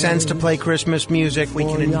makes sense to play Christmas music. We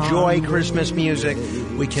can enjoy Christmas music.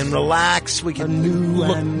 We can relax. We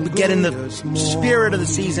can get in the spirit of the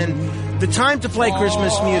season. The time to play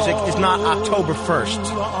Christmas music is not October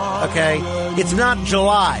 1st, okay? It's not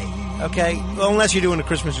July, okay? Well, unless you're doing a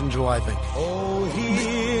Christmas in July thing.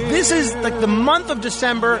 This is like the month of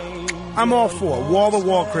December. I'm all for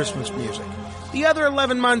wall-to-wall Christmas music. The other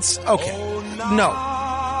 11 months, okay. No.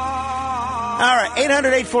 All right,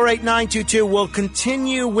 800-848-9222. We'll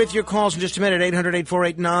continue with your calls in just a minute,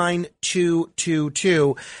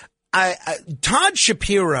 800-848-9222. Todd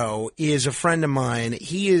Shapiro is a friend of mine.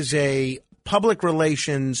 He is a public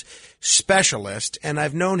relations specialist, and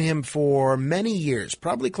I've known him for many years,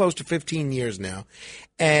 probably close to 15 years now.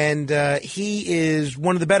 And he is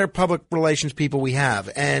one of the better public relations people we have.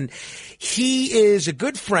 And he is a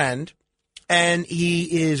good friend. And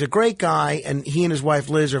he is a great guy, and he and his wife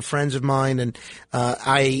Liz are friends of mine, and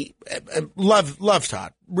I love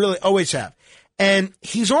Todd, really always have. And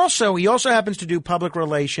he also happens to do public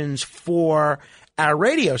relations for our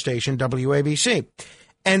radio station, WABC.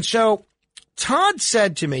 And so Todd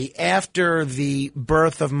said to me after the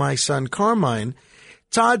birth of my son Carmine,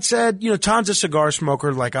 Todd said, Todd's a cigar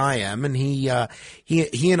smoker like I am, and he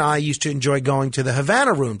and I used to enjoy going to the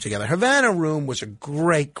Havana Room together. Havana Room was a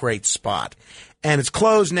great, great spot, and it's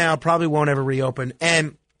closed now, probably won't ever reopen.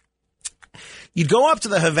 And you'd go up to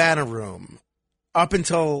the Havana Room up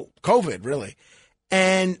until COVID, really,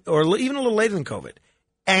 or even a little later than COVID,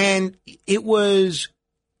 and it was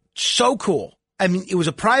so cool. I mean, it was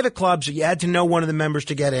a private club, so you had to know one of the members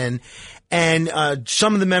to get in. And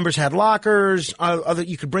some of the members had lockers.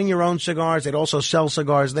 You could bring your own cigars. They'd also sell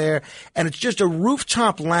cigars there. And it's just a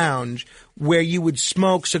rooftop lounge where you would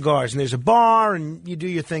smoke cigars. And there's a bar, and you do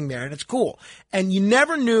your thing there. And it's cool. And you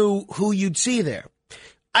never knew who you'd see there.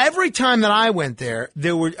 Every time that I went there,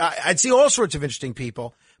 I'd see all sorts of interesting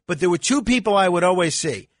people. But there were two people I would always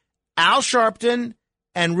see, Al Sharpton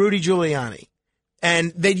and Rudy Giuliani.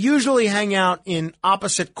 And they'd usually hang out in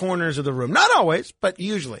opposite corners of the room. Not always, but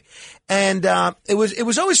usually. And it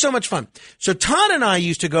was always so much fun. So Todd and I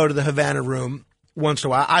used to go to the Havana Room once in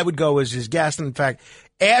a while. I would go as his guest. And in fact,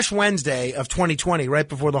 Ash Wednesday of 2020, right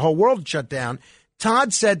before the whole world shut down,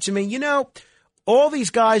 Todd said to me, all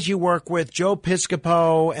these guys you work with, Joe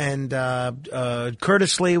Piscopo and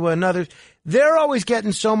Curtis Lewa and others, they're always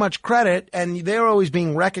getting so much credit and they're always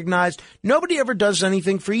being recognized. Nobody ever does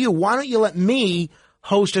anything for you. Why don't you let me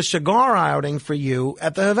host a cigar outing for you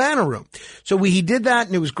at the Havana Room? So he did that,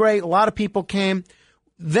 and it was great. A lot of people came.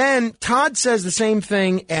 Then Todd says the same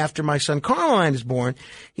thing after my son Carmine is born.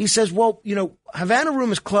 He says, well, Havana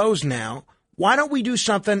Room is closed now. Why don't we do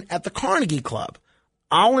something at the Carnegie Club?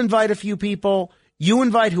 I'll invite a few people. You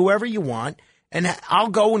invite whoever you want. And I'll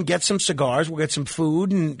go and get some cigars. We'll get some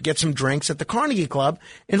food and get some drinks at the Carnegie Club.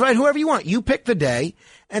 Invite whoever you want. You pick the day.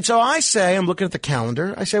 And so I say, I'm looking at the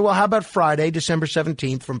calendar. I say, well, how about Friday, December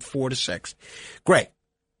 17th from 4 to 6? Great.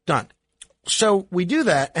 Done. So we do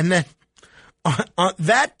that. And then on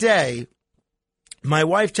that day, my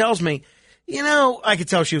wife tells me, I could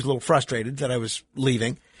tell she was a little frustrated that I was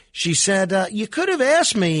leaving. She said, you could have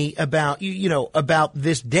asked me about, about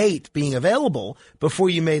this date being available before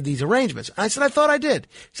you made these arrangements. I said, I thought I did.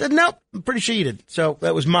 She said, nope, I'm pretty sure you did. So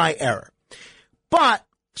that was my error. But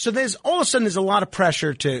so all of a sudden there's a lot of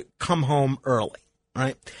pressure to come home early,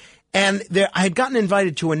 right? And I had gotten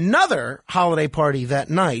invited to another holiday party that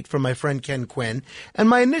night from my friend Ken Quinn. And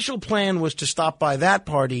my initial plan was to stop by that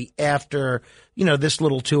party after, this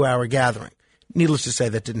little 2-hour gathering. Needless to say,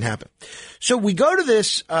 that didn't happen. So we go to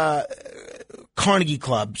this Carnegie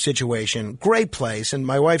Club situation, great place, and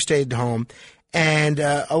my wife stayed home. And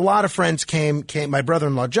a lot of friends came. My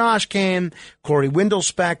brother-in-law Josh came. Corey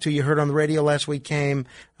Windlespect, who you heard on the radio last week, came.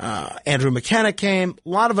 Andrew McKenna came. A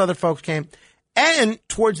lot of other folks came. And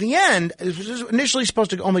towards the end, it was initially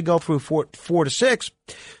supposed to only go through 4 to 6.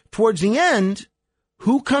 Towards the end,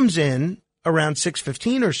 who comes in around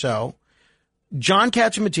 6:15 or so? John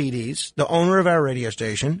Catsimatidis, the owner of our radio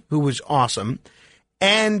station, who was awesome.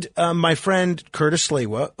 And my friend Curtis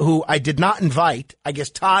Sliwa, who I did not invite. I guess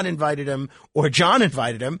Todd invited him or John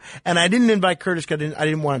invited him. And I didn't invite Curtis because I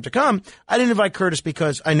didn't want him to come. I didn't invite Curtis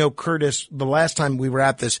because I know Curtis, the last time we were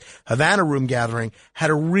at this Havana Room gathering, had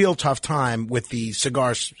a real tough time with the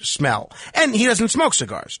cigar smell. And he doesn't smoke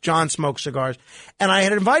cigars. John smokes cigars. And I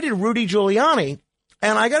had invited Rudy Giuliani.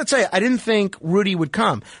 And I got to tell you, I didn't think Rudy would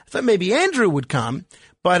come. I thought maybe Andrew would come,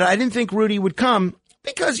 but I didn't think Rudy would come.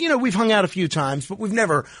 Because, you know, we've hung out a few times, but we've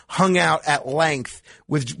never hung out at length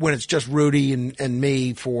when it's just Rudy and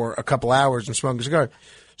me for a couple hours and smoking a cigar.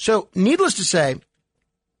 So, needless to say,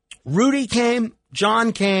 Rudy came,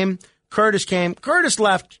 John came, Curtis came. Curtis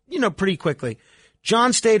left, you know, pretty quickly.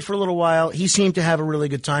 John stayed for a little while. He seemed to have a really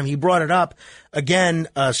good time. He brought it up again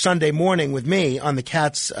Sunday morning with me on the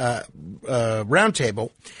Cats roundtable.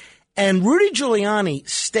 And Rudy Giuliani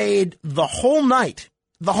stayed the whole night.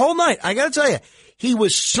 The whole night. I got to tell you. He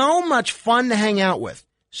was so much fun to hang out with.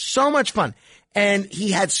 So much fun. And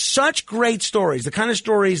he had such great stories, the kind of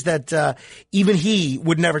stories that even he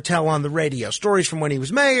would never tell on the radio. Stories from when he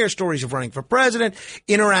was mayor, stories of running for president,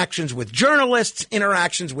 interactions with journalists,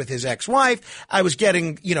 interactions with his ex-wife. I was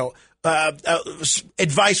getting, you know,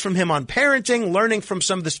 advice from him on parenting, learning from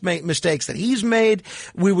some of the mistakes that he's made.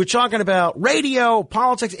 We were talking about radio,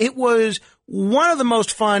 politics. It was one of the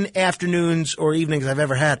most fun afternoons or evenings I've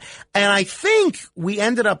ever had. And I think we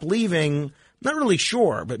ended up leaving, not really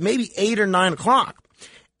sure, but maybe 8 or 9 o'clock.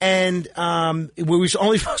 And we were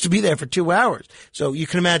only supposed to be there for 2 hours. So you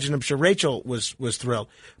can imagine, I'm sure Rachel was thrilled.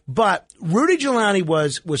 But Rudy Giuliani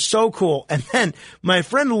was so cool. And then my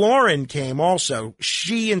friend Lauren came also.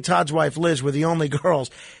 She and Todd's wife Liz were the only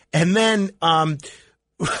girls. And then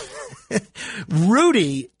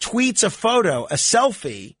Rudy tweets a photo, a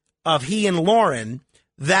selfie of he and Lauren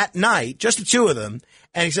that night, just the two of them.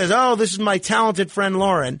 And he says, "Oh, this is my talented friend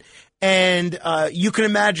Lauren." And you can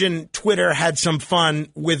imagine Twitter had some fun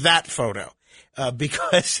with that photo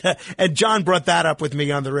because and John brought that up with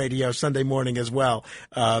me on the radio Sunday morning as well.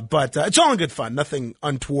 But it's all in good fun. Nothing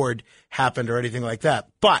untoward happened or anything like that.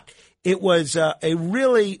 But it was a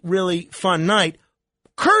really, really fun night.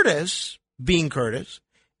 Curtis, being Curtis,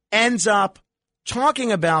 ends up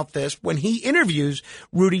talking about this when he interviews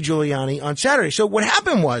Rudy Giuliani on Saturday. So what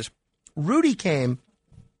happened was Rudy came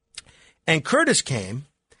and Curtis came.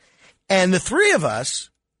 And the three of us,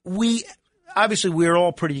 we're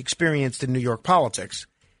all pretty experienced in New York politics.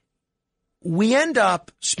 We end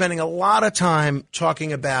up spending a lot of time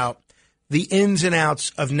talking about the ins and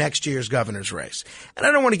outs of next year's governor's race. And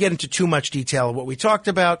I don't want to get into too much detail of what we talked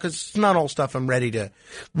about because it's not all stuff I'm ready to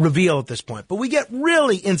reveal at this point. But we get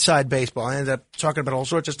really inside baseball. I end up talking about all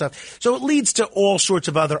sorts of stuff. So it leads to all sorts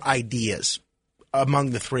of other ideas among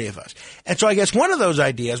the three of us. And so I guess one of those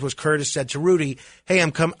ideas was Curtis said to Rudy, "Hey,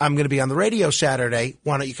 I'm going to be on the radio Saturday.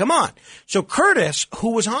 Why don't you come on?" So Curtis,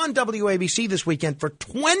 who was on WABC this weekend for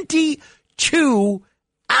 22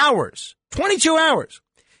 hours,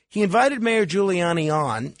 he invited Mayor Giuliani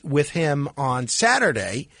on with him on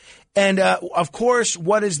Saturday. And, of course,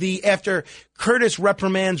 after Curtis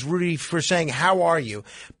reprimands Rudy for saying, "How are you?"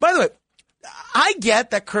 By the way, I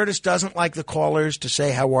get that Curtis doesn't like the callers to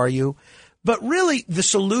say, "How are you?" But really, the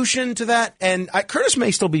solution to that, and Curtis may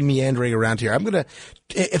still be meandering around here.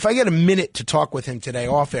 If I get a minute to talk with him today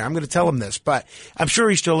off air, I'm going to tell him this, but I'm sure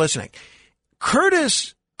he's still listening.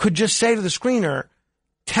 Curtis could just say to the screener,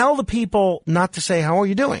 "Tell the people not to say, 'How are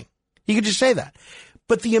you doing?'" He could just say that.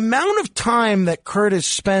 But the amount of time that Curtis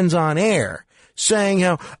spends on air saying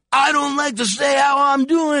how I don't like to say how I'm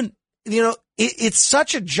doing, it's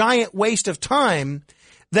such a giant waste of time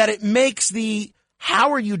that it makes the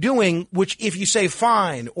 "How are you doing?" which if you say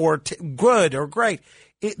fine or good or great,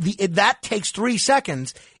 that takes 3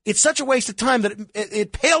 seconds. It's such a waste of time that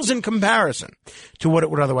it pales in comparison to what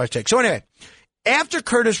it would otherwise take. So anyway, after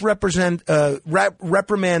Curtis reprimands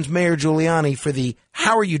Mayor Giuliani for the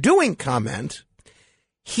 "How are you doing?" comment,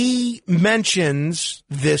 he mentions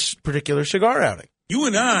this particular cigar outing. You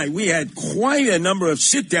and we had quite a number of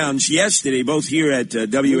sit-downs yesterday, both here at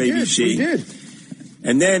WABC. We did.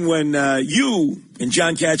 And then when you and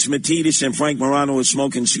John Catsimatidis and Frank Morano were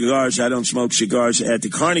smoking cigars, I don't smoke cigars, at the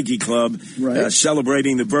Carnegie Club, right,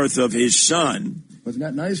 celebrating the birth of his son. Wasn't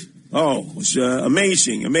that nice? Oh, it was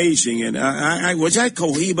amazing. And I was that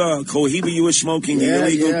Cohiba you were smoking?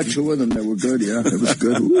 Yeah, 2 of them that were good. Yeah, it was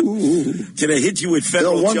good. Ooh. Did I hit you with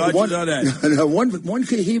federal charges on that? One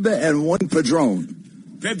Cohiba and one Padron.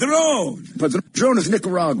 Padron is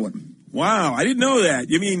Nicaraguan. Wow, I didn't know that.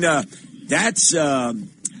 You mean that's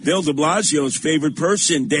Bill de Blasio's favorite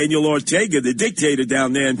person, Daniel Ortega, the dictator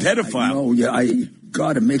down there and pedophile. Oh, yeah,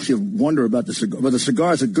 God, it makes you wonder about the cigar. But the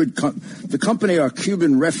cigar's a good the company are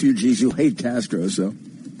Cuban refugees who hate Castro, so.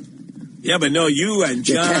 Yeah, but no, you and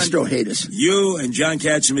John... Castro hate us. You and John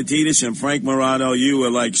Catsimatidis and Frank Morano, you were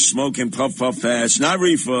like smoking puff fast, not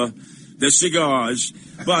reefer, the cigars,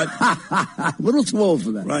 but... A little too old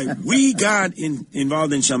for that. Right. We got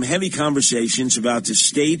involved in some heavy conversations about the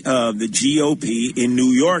state of the GOP in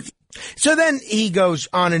New York. So then he goes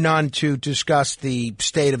on and on to discuss the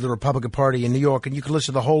state of the Republican Party in New York, and you can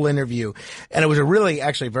listen to the whole interview. And it was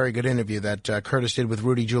actually a very good interview that Curtis did with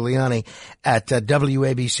Rudy Giuliani at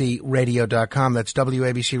WABCRadio.com. That's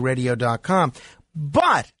WABCRadio.com.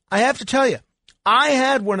 But I have to tell you, I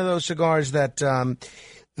had one of those cigars that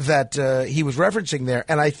he was referencing there,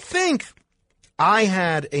 and I think I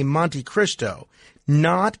had a Monte Cristo,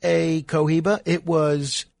 not a Cohiba. It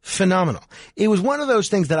was phenomenal. It was one of those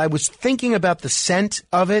things that I was thinking about the scent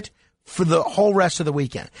of it for the whole rest of the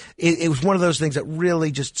weekend. It was one of those things that really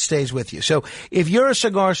just stays with you. So if you're a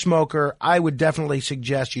cigar smoker, I would definitely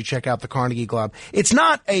suggest you check out the Carnegie Club. It's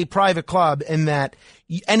not a private club in that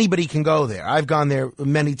anybody can go there. I've gone there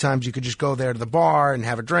many times. You could just go there to the bar and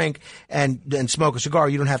have a drink and smoke a cigar.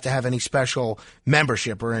 You don't have to have any special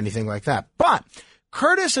membership or anything like that. But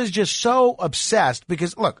Curtis is just so obsessed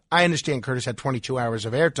because, look, I understand Curtis had 22 hours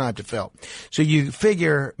of airtime to fill. So you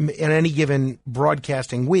figure in any given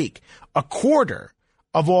broadcasting week, a quarter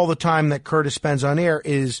of all the time that Curtis spends on air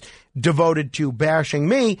is devoted to bashing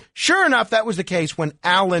me. Sure enough, that was the case when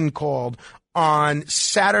Alan called on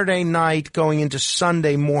Saturday night going into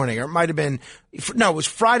Sunday morning. Or it might have been, no, it was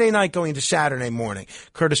Friday night going into Saturday morning.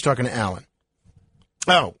 Curtis talking to Alan.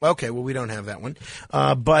 Oh, okay. Well, we don't have that one.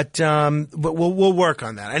 But we'll work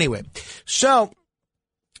on that. Anyway,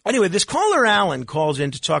 this caller Alan calls in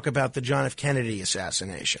to talk about the John F. Kennedy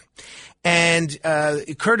assassination. And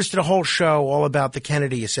Curtis did a whole show all about the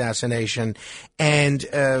Kennedy assassination. And,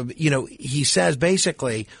 he says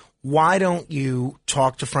basically, why don't you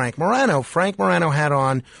talk to Frank Morano? Frank Morano had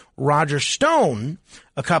on Roger Stone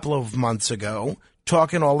a couple of months ago,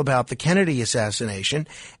 talking all about the Kennedy assassination.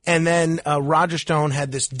 And then Roger Stone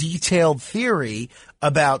had this detailed theory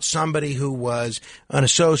about somebody who was an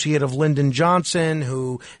associate of Lyndon Johnson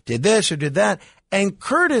who did this or did that. And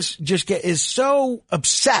Curtis just is so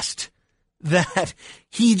obsessed that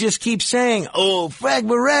he just keeps saying, oh, Frank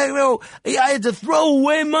Morano, I had to throw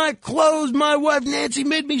away my clothes. My wife Nancy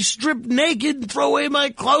made me strip naked and throw away my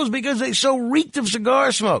clothes because they so reeked of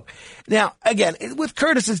cigar smoke. Now, again, with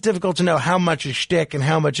Curtis, it's difficult to know how much is shtick and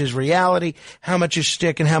how much is reality, how much is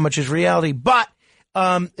shtick and how much is reality. But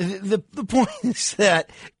the point is that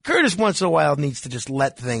Curtis once in a while needs to just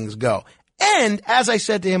let things go. And as I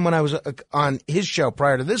said to him when I was on his show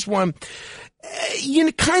prior to this one,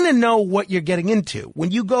 you kind of know what you're getting into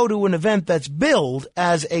when you go to an event that's billed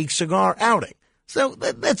as a cigar outing. So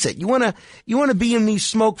that's it. You want to be in these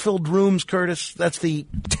smoke-filled rooms, Curtis. That's the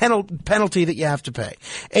penalty that you have to pay.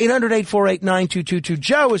 800-848-9222.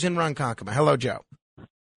 Joe is in Ronkonkoma. Hello, Joe.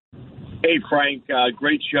 Hey, Frank.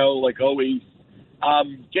 Great show, like always.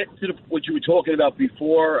 Get to what you were talking about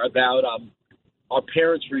before about are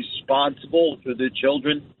parents responsible for their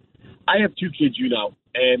children? I have 2 kids,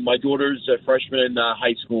 and my daughter's a freshman in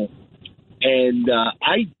high school. And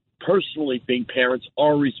I personally think parents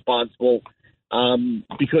are responsible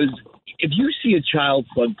because if you see a child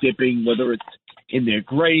front dipping, whether it's in their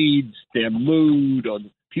grades, their mood, or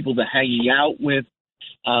the people they're hanging out with,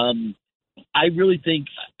 I really think,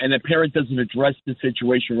 and a parent doesn't address the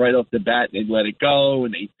situation right off the bat, and they let it go,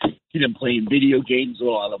 and they see them playing video games with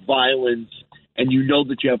a lot of violence, and you know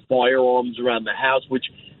that you have firearms around the house, which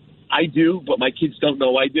I do, but my kids don't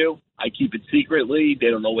know I do. I keep it secretly. They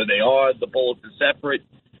don't know where they are. The bullets are separate.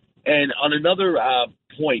 And on another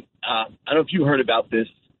point, I don't know if you heard about this.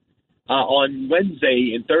 On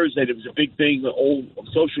Wednesday and Thursday, there was a big thing. All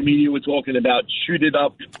social media were talking about Shoot It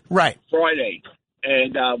Up Friday.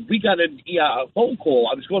 And we got a phone call.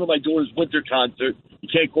 I was going to my daughter's winter concert. You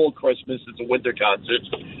can't call Christmas. It's a winter concert.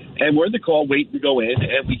 And we're in the car waiting to go in,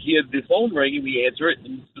 and we hear the phone ring, and we answer it.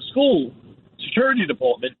 And it's the school security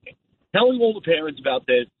department telling all the parents about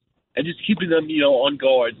this and just keeping them, on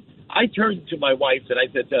guard. I turned to my wife and I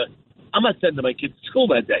said, I'm not sending my kids to school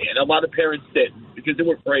that day. And a lot of parents didn't because they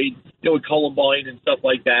were afraid, with Columbine and stuff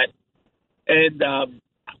like that. And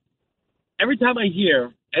every time I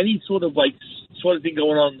hear any sort of thing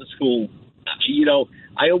going on in the school,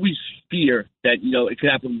 I always fear that, it could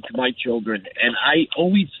happen to my children. And I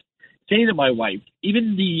always say to my wife,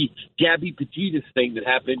 even the Gabby Petito thing that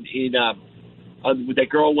happened in when that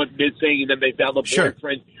girl went missing and then they found the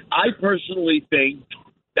boyfriend. I personally think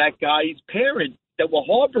that guy's parents that were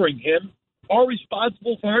harboring him are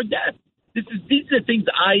responsible for her death. These are things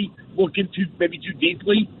I look into maybe too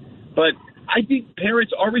deeply, but I think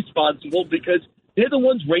parents are responsible because they're the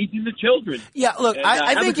ones raising the children. Yeah, look, and,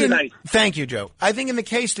 I think thank you, Joe. I think in the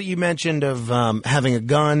case that you mentioned of having a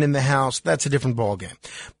gun in the house, that's a different ballgame.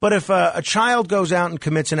 But if a child goes out and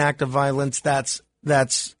commits an act of violence, that's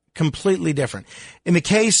completely different. In the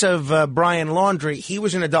case of Brian Laundrie, he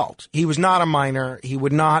was an adult. He was not a minor. He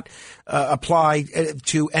would not apply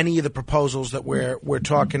to any of the proposals that we're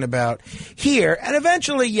talking about here. And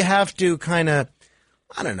eventually you have to kind of,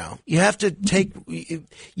 I don't know, you have to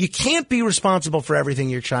you can't be responsible for everything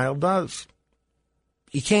your child does.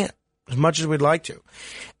 You can't, as much as we'd like to.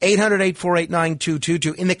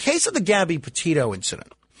 800-848-9222. In the case of the Gabby Petito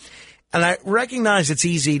incident, and I recognize it's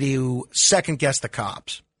easy to second-guess the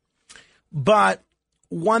cops, but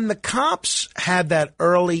when the cops had that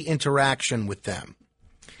early interaction with them,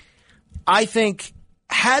 I think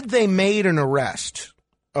had they made an arrest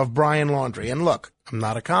of Brian Laundrie, and look, I'm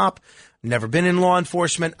not a cop, never been in law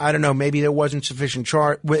enforcement, I don't know, maybe there wasn't sufficient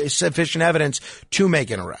evidence to make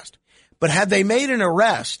an arrest. But had they made an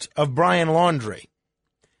arrest of Brian Laundrie,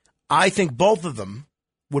 I think both of them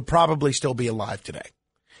would probably still be alive today.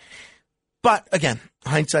 But again,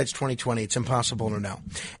 hindsight's 20/20. It's impossible to know.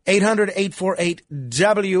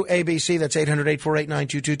 800-848-WABC. That's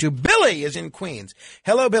 800-848-9222. Billy is in Queens.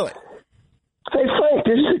 Hello, Billy. Hey, Frank,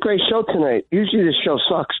 this is a great show tonight. Usually this show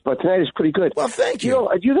sucks, but tonight is pretty good. Well, thank you.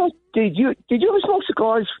 Did you ever smoke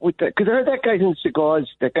cigars with that? Because I heard that guy's in cigars,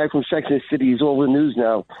 that guy from Sex and the City. He's all over the news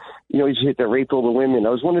now. He's hit that rape all the women. I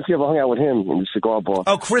was wondering if you ever hung out with him in the cigar bar.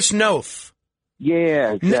 Oh, Chris Noth.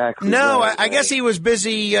 Yeah, exactly. No, right, I guess he was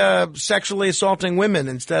busy sexually assaulting women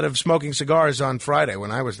instead of smoking cigars on Friday when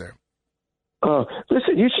I was there.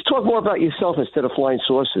 Listen, you should talk more about yourself instead of flying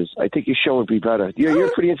saucers. I think your show would be better. You're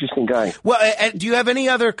a pretty interesting guy. Well, do you have any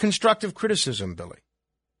other constructive criticism, Billy?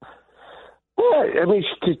 Yeah, I mean,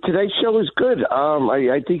 today's show is good.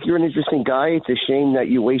 I think you're an interesting guy. It's a shame that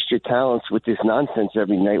you waste your talents with this nonsense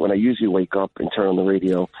every night when I usually wake up and turn on the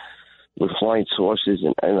radio with flying saucers,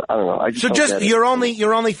 and I don't know. I just your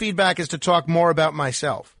only feedback is to talk more about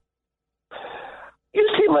myself. You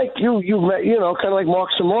seem like you kind of like Mark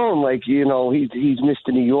Simone, he's Mr.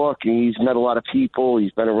 New York, and he's met a lot of people,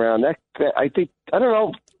 he's been around. I think I don't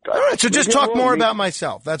know. All right, so just talk more about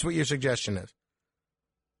myself. That's what your suggestion is.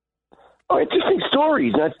 Oh, interesting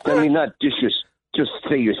stories. Not just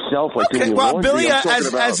say yourself. Okay, well, Billy,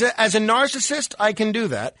 as a narcissist, I can do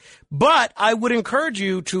that. But I would encourage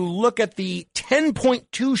you to look at the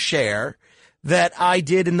 10.2 share that I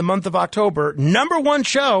did in the month of October. Number one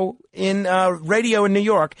show in radio in New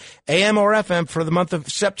York, AM or FM, for the month of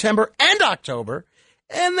September and October.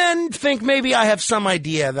 And then think maybe I have some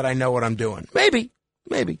idea that I know what I'm doing. Maybe.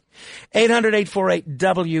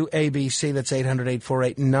 800-848-WABC. That's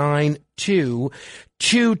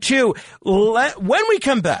 800-848-9222. When we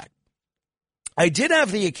come back, I did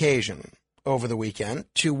have the occasion over the weekend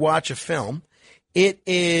to watch a film. It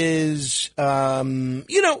is, something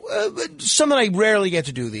I rarely get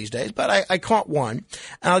to do these days, but I caught one,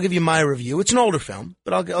 and I'll give you my review. It's an older film,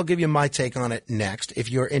 but I'll give you my take on it next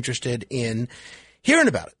if you're interested in hearing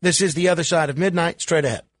about it. This is The Other Side of Midnight, straight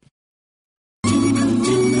ahead.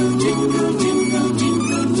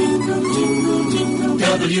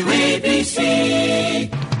 WABC.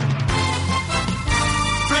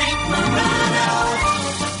 Frank Morano.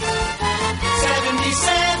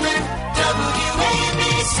 77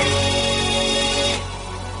 WABC.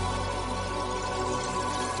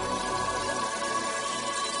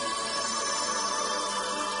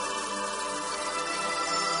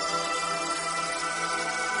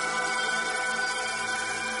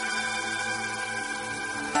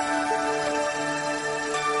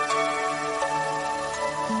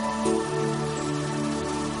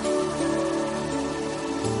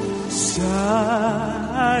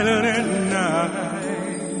 Silent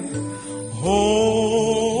night,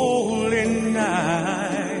 holy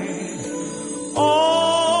night,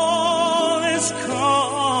 all is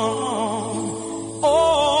calm,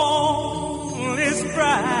 all is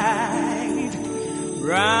bright,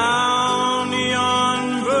 round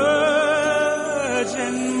yon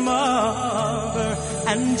virgin mother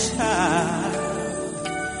and child,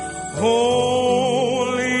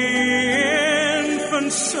 holy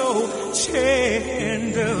infant soul.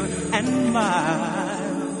 tender and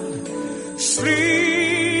mild.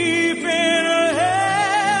 Sleep in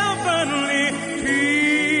heavenly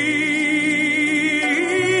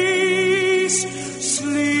peace.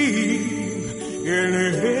 Sleep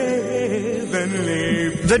in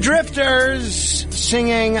heavenly peace. The Drifters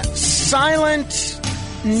singing Silent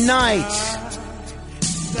Night.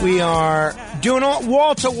 We are doing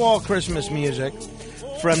wall-to-wall Christmas music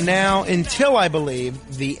from now until, I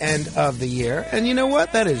believe, the end of the year. And you know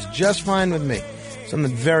what? That is just fine with me.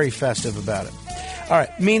 Something very festive about it. All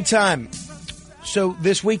right. Meantime, so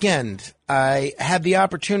this weekend, I had the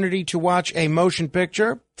opportunity to watch a motion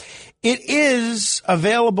picture. It is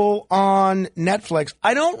available on Netflix.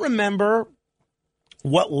 I don't remember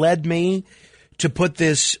what led me to put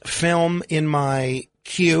this film in my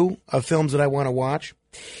queue of films that I want to watch.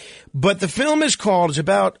 But the film is called, it's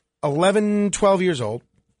about 11, 12 years old.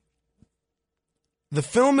 The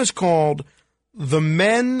film is called The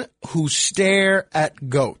Men Who Stare at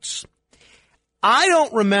Goats. I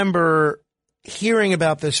don't remember hearing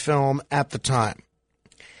about this film at the time.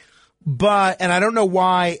 And I don't know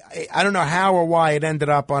why, I don't know how or why it ended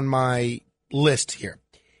up on my list here.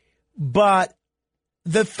 But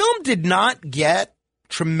the film did not get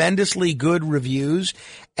tremendously good reviews.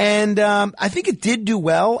 And I think it did do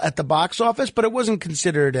well at the box office, but it wasn't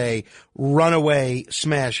considered a runaway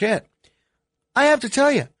smash hit. I have to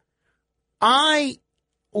tell you, I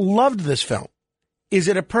loved this film. Is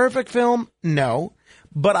it a perfect film? No.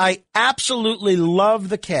 But I absolutely love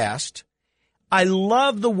the cast. I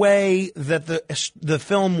love the way that the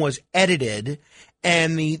film was edited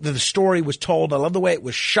and the story was told. I love the way it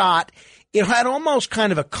was shot. It had almost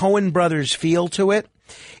kind of a Coen Brothers feel to it.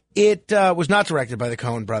 It was not directed by the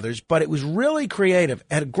Coen Brothers, but it was really creative.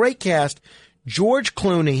 It had a great cast: George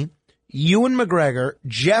Clooney, Ewan McGregor,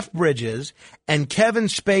 Jeff Bridges, and Kevin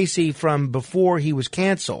Spacey from before he was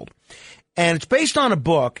canceled. And it's based on a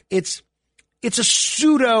book. It's a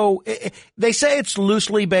pseudo. They say it's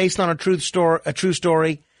loosely based on a true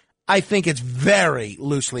story. I think it's very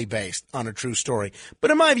loosely based on a true story.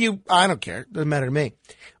 But in my view, I don't care. It doesn't matter to me.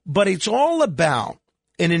 But it's all about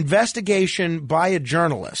an investigation by a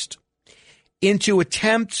journalist into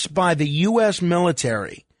attempts by the U.S.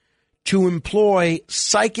 military to employ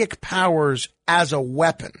psychic powers as a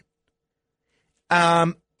weapon.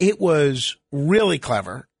 It was really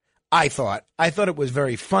clever, I thought. I thought it was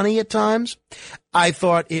very funny at times. I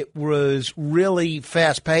thought it was really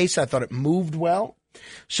fast-paced. I thought it moved well.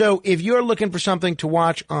 So if you're looking for something to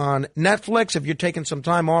watch on Netflix, if you're taking some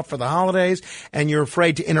time off for the holidays and you're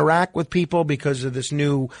afraid to interact with people because of this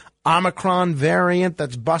new Omicron variant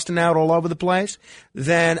that's busting out all over the place,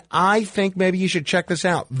 then I think maybe you should check this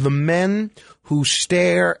out. The Men Who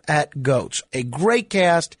Stare at Goats. A great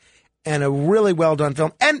cast and a really well done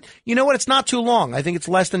film. And you know what? It's not too long. I think it's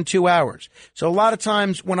less than 2 hours. So a lot of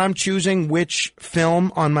times when I'm choosing which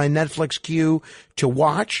film on my Netflix queue to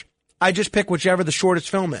watch, I just pick whichever the shortest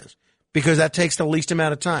film is because that takes the least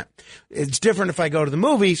amount of time. It's different if I go to the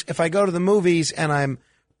movies. If I go to the movies and I'm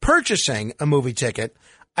purchasing a movie ticket,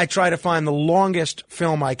 I try to find the longest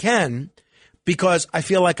film I can because I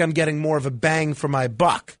feel like I'm getting more of a bang for my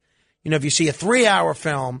buck. You know, if you see a 3-hour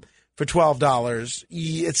film for $12,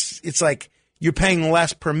 it's like you're paying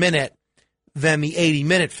less per minute than the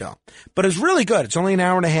 80-minute film. But it's really good. It's only an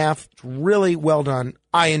hour and a half. It's really well done.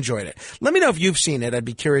 I enjoyed it. Let me know if you've seen it. I'd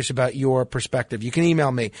be curious about your perspective. You can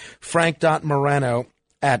email me,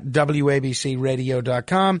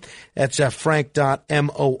 frank.morano@wabcradio.com. That's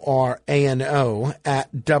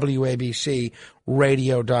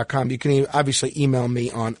frank.morano@wabcradio.com. You can obviously email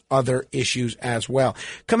me on other issues as well.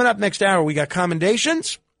 Coming up next hour, we got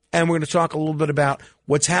commendations. And we're going to talk a little bit about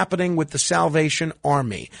what's happening with the Salvation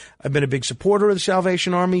Army. I've been a big supporter of the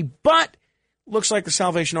Salvation Army, but looks like the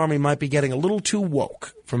Salvation Army might be getting a little too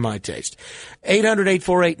woke for my taste.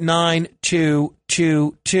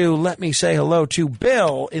 800-848-9222. Let me say hello to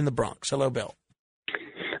Bill in the Bronx. Hello, Bill.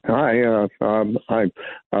 Hi,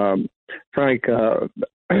 Frank.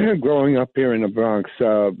 Growing up here in the Bronx,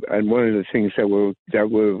 and one of the things that we're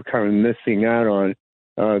kind of missing out on.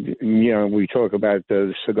 We talk about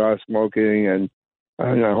the cigar smoking and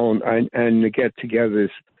the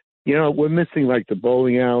get-togethers. We're missing like the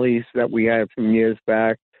bowling alleys that we had from years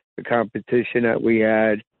back, the competition that we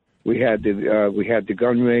had. We had the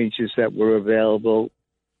gun ranges that were available.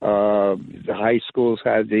 The high schools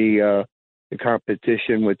had the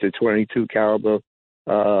competition with the .22 caliber,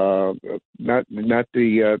 not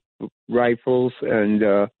the rifles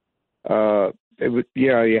and.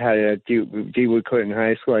 You had it at Dewood Clinton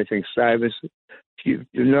High School. I think Cyrus, a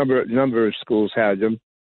number of schools had them.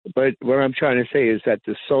 But what I'm trying to say is that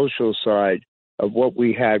the social side of what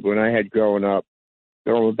we had when I had grown up,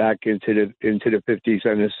 going back into the 50s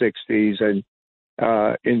and the 60s and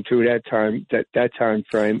into that time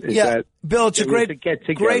frame. Is that, Bill, it's a great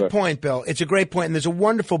get-together. point, Bill. It's a great point, and there's a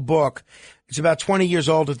wonderful book. It's about 20 years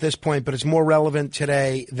old at this point, but it's more relevant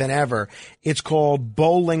today than ever. It's called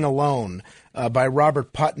Bowling Alone by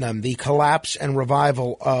Robert Putnam, The Collapse and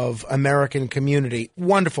Revival of American Community.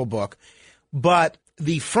 Wonderful book. But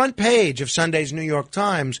the front page of Sunday's New York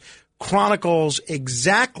Times chronicles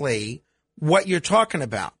exactly what you're talking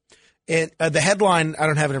about. The headline, I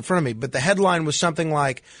don't have it in front of me, but the headline was something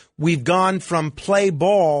like, we've gone from play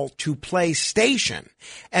ball to PlayStation,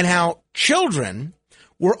 and how children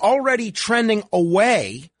were already trending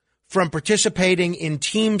away from participating in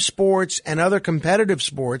team sports and other competitive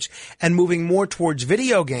sports and moving more towards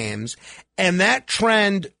video games. And that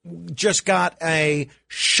trend just got a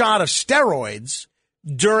shot of steroids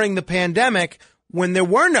during the pandemic when there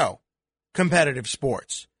were no competitive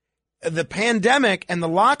sports. The pandemic and the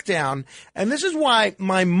lockdown, and this is why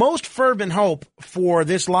my most fervent hope for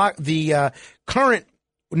the current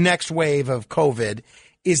next wave of COVID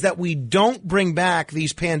is that we don't bring back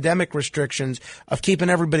these pandemic restrictions of keeping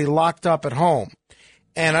everybody locked up at home.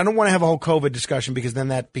 And I don't want to have a whole COVID discussion because then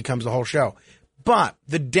that becomes the whole show. But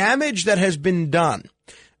the damage that has been done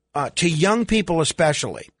to young people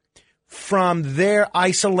especially from their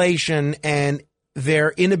isolation and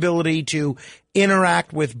their inability to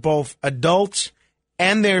interact with both adults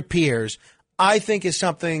and their peers, I think is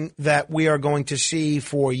something that we are going to see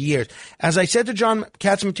for years. As I said to John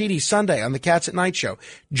Catsimatidis Sunday on the Cats at Night show,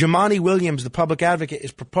 Jumaane Williams, the public advocate,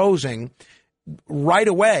 is proposing right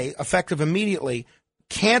away, effective immediately,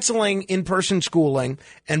 canceling in-person schooling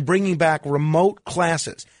and bringing back remote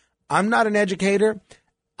classes. I'm not an educator.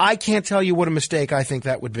 I can't tell you what a mistake I think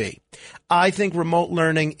that would be. I think remote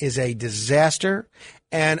learning is a disaster,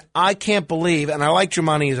 and I can't believe, and I like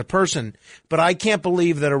Jumaane as a person, but I can't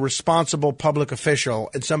believe that a responsible public official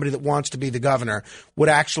and somebody that wants to be the governor would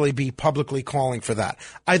actually be publicly calling for that.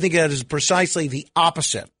 I think that is precisely the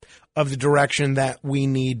opposite of the direction that we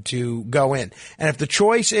need to go in. And if the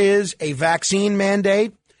choice is a vaccine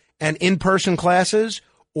mandate and in-person classes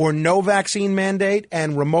or no vaccine mandate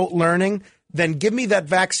and remote learning, then give me that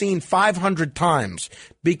vaccine 500 times,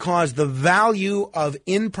 because the value of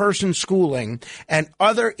in-person schooling and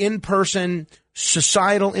other in-person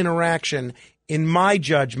societal interaction, in my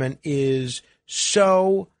judgment, is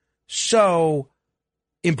so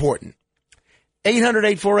important.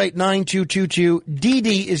 800-848-9222. Dee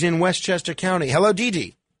Dee is in Westchester County. Hello, Dee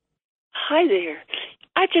Dee. Hi there.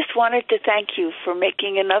 I just wanted to thank you for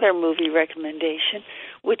making another movie recommendation,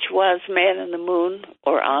 which was Man on the Moon,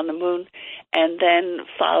 or On the Moon, and then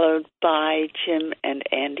followed by Jim and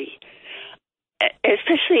Andy.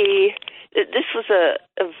 Especially, this was a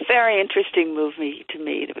very interesting movie to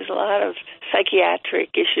me. There was a lot of psychiatric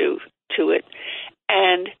issue to it.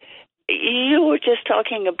 And you were just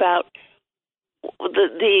talking about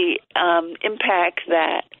the impact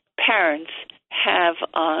that parents have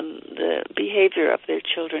on the behavior of their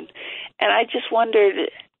children. And I just wondered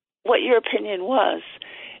what your opinion was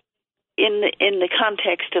in the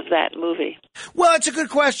context of that movie. Well, it's a good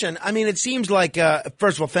question. I mean, it seems like,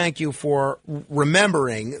 first of all, thank you for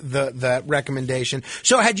remembering that recommendation.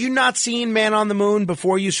 So had you not seen Man on the Moon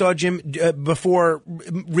before you saw Jim, before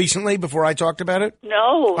I talked about it?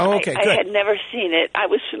 No. Oh, okay, I good. had never seen it. I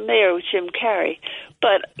was familiar with Jim Carrey,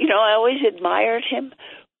 but, I always admired him.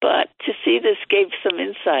 But to see this gave some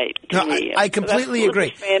insight to me. I completely agree.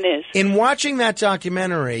 This man is. In watching that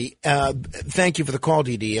documentary, thank you for the call,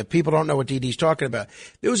 Dee Dee. If people don't know what Dee Dee's talking about,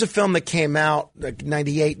 there was a film that came out like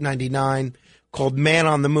 98, 99 called Man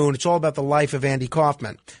on the Moon. It's all about the life of Andy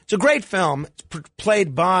Kaufman. It's a great film.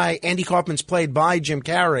 It's Andy Kaufman's played by Jim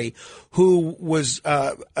Carrey, who was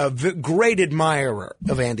a great admirer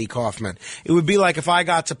of Andy Kaufman. It would be like if I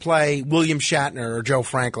got to play William Shatner or Joe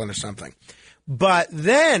Franklin or something. But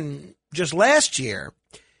then, just last year,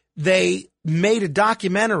 they made a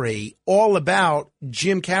documentary all about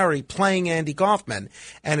Jim Carrey playing Andy Kaufman,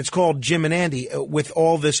 and it's called Jim and Andy, with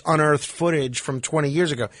all this unearthed footage from 20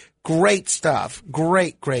 years ago. Great stuff.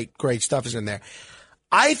 Great stuff is in there.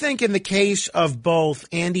 I think in the case of both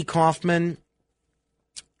Andy Kaufman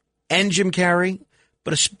and Jim Carrey,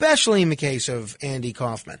 but especially in the case of Andy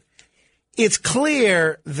Kaufman, it's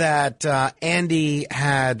clear that Andy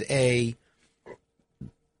had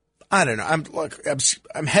I don't know.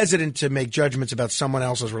 I'm hesitant to make judgments about someone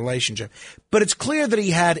else's relationship, but it's clear that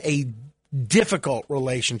he had a difficult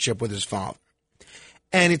relationship with his father.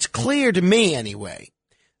 And it's clear to me, anyway,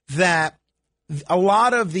 that a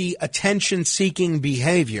lot of the attention-seeking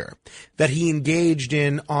behavior that he engaged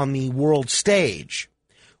in on the world stage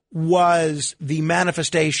was the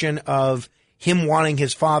manifestation of him wanting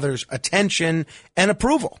his father's attention and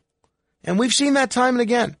approval. And we've seen that time and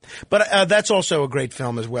again. But that's also a great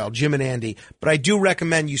film as well, Jim and Andy. But I do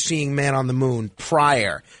recommend you seeing Man on the Moon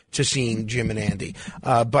prior to seeing Jim and Andy.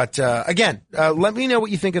 Again, let me know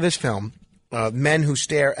what you think of this film, Men Who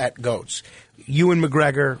Stare at Goats. Ewan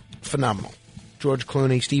McGregor, phenomenal. George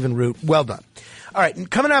Clooney, Stephen Root, well done. All right,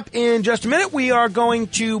 coming up in just a minute, we are going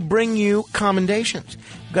to bring you commendations.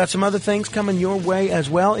 We've got some other things coming your way as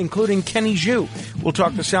well, including Kenny Zhu. We'll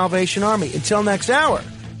talk the Salvation Army. Until next hour,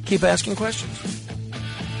 keep asking questions.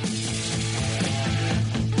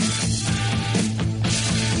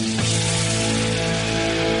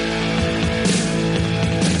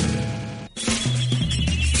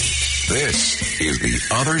 This is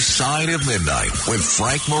The Other Side of Midnight with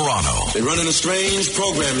Frank Morano. They're running a strange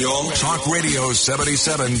program, y'all. Talk Radio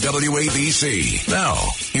 77 WABC. Now,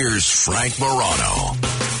 here's Frank Morano.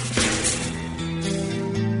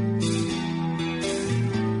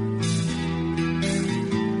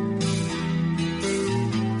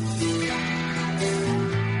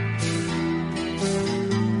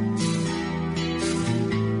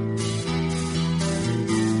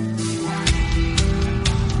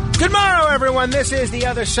 Good morrow, everyone. This is The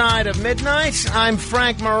Other Side of Midnight. I'm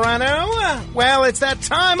Frank Morano. Well, it's that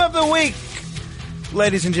time of the week,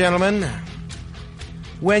 ladies and gentlemen,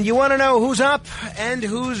 when you want to know who's up and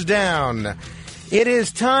who's down. It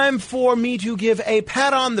is time for me to give a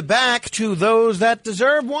pat on the back to those that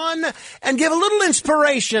deserve one and give a little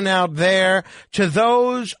inspiration out there to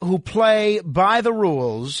those who play by the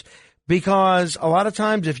rules. Because a lot of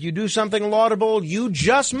times if you do something laudable, you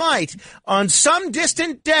just might, on some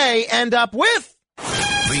distant day, end up with...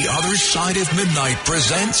 The Other Side of Midnight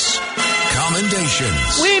presents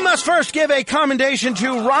Commendations. We must first give a commendation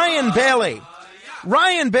to Ryan Bailey.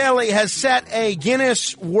 Ryan Bailey has set a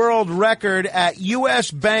Guinness World Record at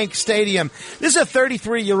U.S. Bank Stadium. This is a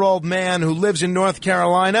 33-year-old man who lives in North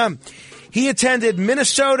Carolina. He attended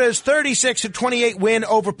Minnesota's 36-28 win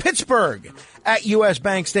over Pittsburgh at U.S.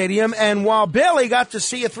 Bank Stadium. And while Bailey got to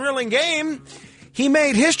see a thrilling game, he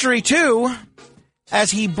made history, too,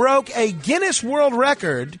 as he broke a Guinness World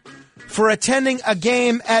Record for attending a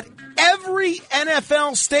game at every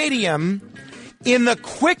NFL stadium in the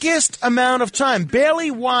quickest amount of time.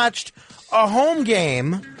 Bailey watched a home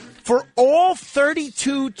game for all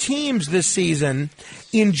 32 teams this season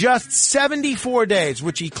in just 74 days,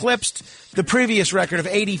 which eclipsed the previous record of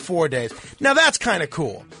 84 days. Now, that's kind of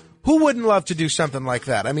cool. Who wouldn't love to do something like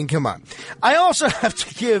that? I mean, come on. I also have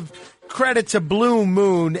to give credit to Blue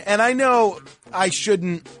Moon, and I know I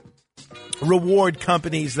shouldn't reward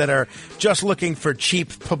companies that are just looking for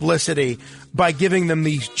cheap publicity by giving them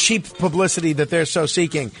the cheap publicity that they're so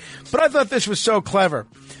seeking. But I thought this was so clever.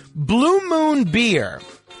 Blue Moon Beer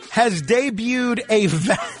has debuted a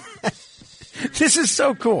this is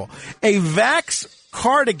so cool. A Vax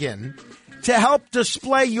cardigan to help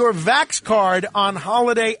display your Vax card on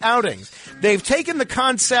holiday outings. They've taken the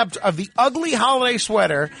concept of the ugly holiday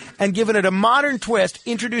sweater and given it a modern twist,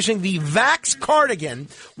 introducing the Vax cardigan,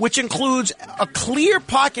 which includes a clear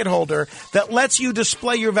pocket holder that lets you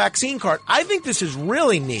display your vaccine card. I think this is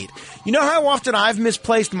really neat. You know how often I've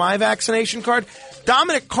misplaced my vaccination card?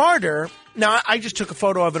 Dominic Carter, now I just took a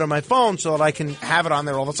photo of it on my phone so that I can have it on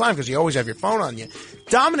there all the time because you always have your phone on you.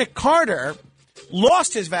 Dominic Carter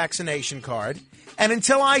lost his vaccination card, and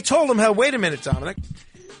until I told him, "Hey, wait a minute, Dominic,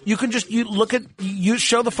 you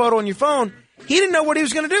show the photo on your phone," he didn't know what he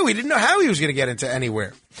was going to do. He didn't know how he was going to get into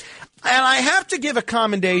anywhere. And I have to give a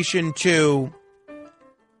commendation to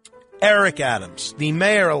Eric Adams, the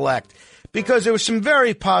mayor-elect, because there was some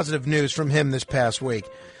very positive news from him this past week.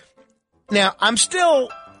 Now, I'm still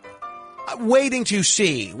waiting to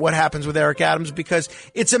see what happens with Eric Adams, because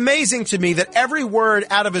it's amazing to me that every word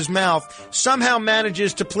out of his mouth somehow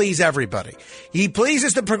manages to please everybody. He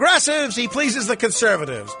pleases the progressives, he pleases the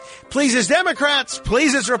conservatives, pleases Democrats,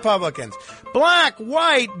 pleases Republicans, black,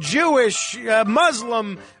 white, Jewish,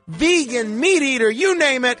 Muslim, vegan, meat eater, you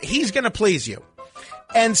name it, he's going to please you.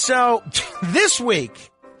 And so this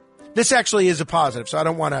week, this actually is a positive, so I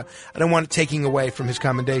don't want it taking away from his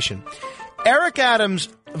commendation. Eric Adams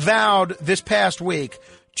vowed this past week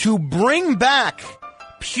to bring back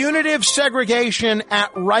punitive segregation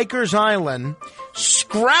at Rikers Island,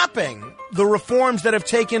 scrapping the reforms that have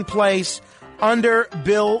taken place under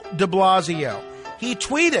Bill de Blasio. He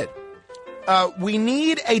tweeted, We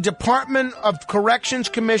need a Department of Corrections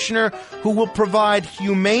commissioner who will provide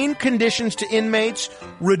humane conditions to inmates,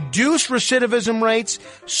 reduce recidivism rates,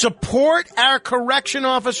 support our correction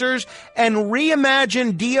officers, and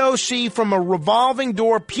reimagine DOC from a revolving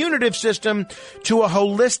door punitive system to a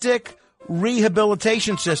holistic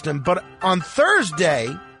rehabilitation system. But on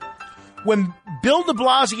Thursday, when Bill de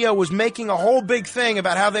Blasio was making a whole big thing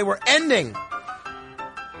about how they were ending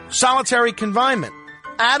solitary confinement,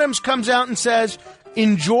 Adams comes out and says,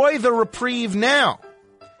 enjoy the reprieve now.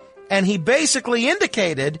 And he basically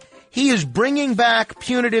indicated he is bringing back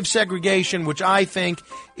punitive segregation, which I think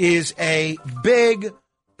is a big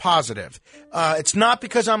positive. It's not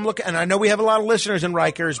because I'm looking, and I know we have a lot of listeners in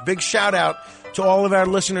Rikers. Big shout out to all of our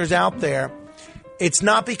listeners out there. It's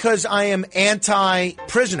not because I am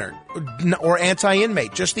anti-prisoner or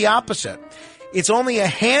anti-inmate, just the opposite. It's only a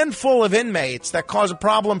handful of inmates that cause a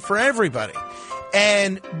problem for everybody.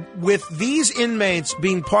 And with these inmates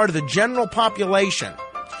being part of the general population,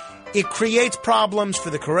 it creates problems for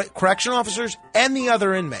the correction officers and the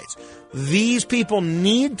other inmates. These people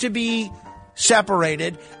need to be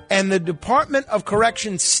separated, and the Department of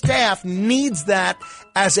Corrections staff needs that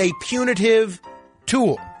as a punitive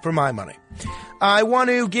tool, for my money. I want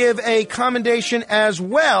to give a commendation as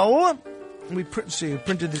well. We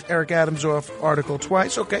printed this Eric Adams off article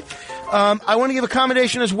twice. Okay. I want to give a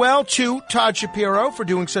commendation as well to Todd Shapiro for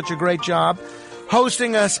doing such a great job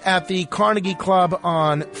hosting us at the Carnegie Club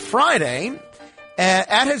on Friday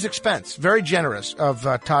at his expense. Very generous of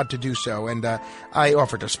Todd to do so. And I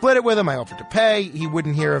offered to split it with him. I offered to pay. He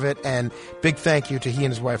wouldn't hear of it. And big thank you to he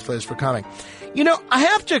and his wife Liz for coming. You know, I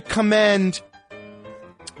have to commend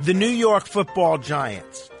the New York Football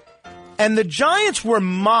Giants. And the Giants were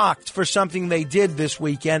mocked for something they did this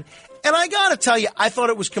weekend. And I got to tell you, I thought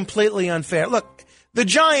it was completely unfair. Look, the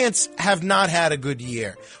Giants have not had a good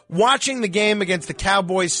year. Watching the game against the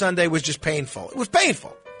Cowboys Sunday was just painful. It was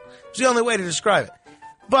painful. It's the only way to describe it.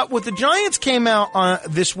 But what the Giants came out on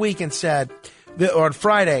this week and said, or on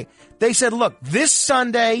Friday, they said, look, this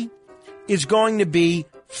Sunday is going to be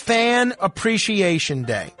Fan Appreciation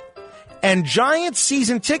Day. And Giants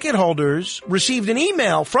season ticket holders received an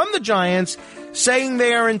email from the Giants saying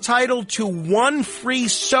they are entitled to one free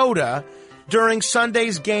soda during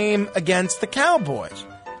Sunday's game against the Cowboys.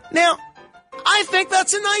 Now, I think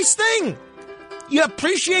that's a nice thing. You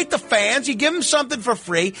appreciate the fans. You give them something for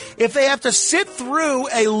free. If they have to sit through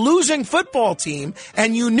a losing football team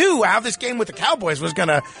and you knew how this game with the Cowboys was going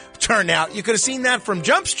to turn out, you could have seen that from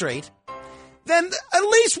Jump Street. Then at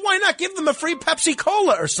least why not give them a free Pepsi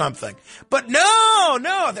Cola or something? But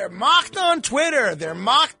no, they're mocked on Twitter. They're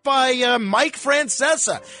mocked by Mike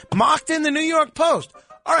Francesa, mocked in the New York Post.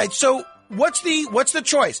 All right, so what's the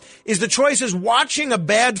choice? Is the choice is watching a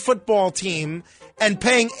bad football team and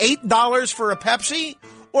paying $8 for a Pepsi?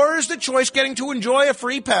 Or is the choice getting to enjoy a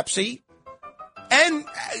free Pepsi and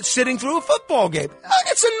sitting through a football game?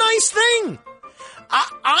 It's a nice thing.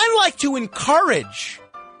 I like to encourage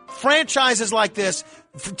franchises like this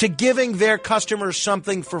to giving their customers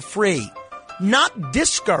something for free, not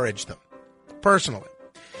discourage them, personally.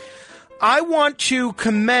 I want to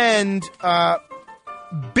commend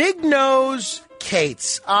Big Nose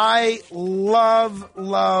Kates. I love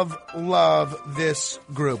this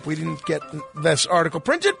group. We didn't get this article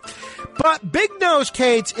printed, but Big Nose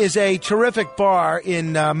Kates is a terrific bar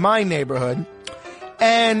in my neighborhood,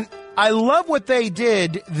 and I love what they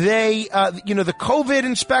did. They, the COVID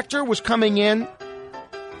inspector was coming in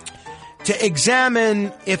to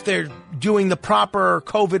examine if they're doing the proper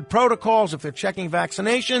COVID protocols, if they're checking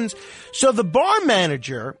vaccinations. So the bar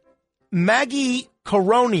manager, Maggie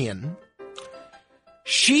Coronian,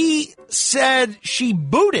 she said she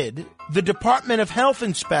booted the Department of Health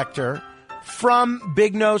inspector from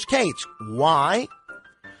Big Nose Kates. Why?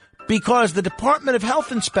 Because the Department of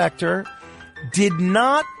Health inspector did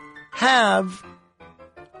not have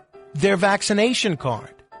their vaccination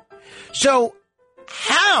card. So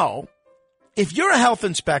how, if you're a health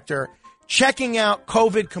inspector checking out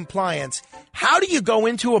COVID compliance, how do you go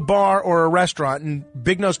into a bar or a restaurant? And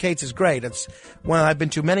Big Nose Kates is great. It's one I've been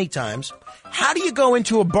to many times. How do you go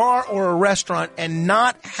into a bar or a restaurant and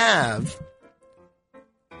not have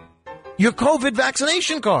your COVID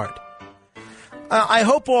vaccination card? I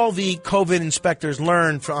hope all the COVID inspectors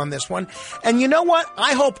learn on this one. And you know what?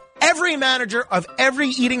 I hope every manager of every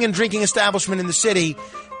eating and drinking establishment in the city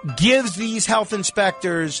gives these health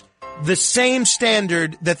inspectors the same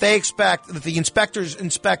standard that they expect, that the inspectors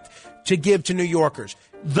inspect to give to New Yorkers.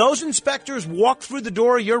 Those inspectors walk through the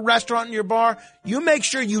door of your restaurant and your bar. You make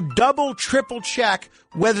sure you double, triple check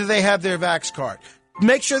whether they have their Vax card.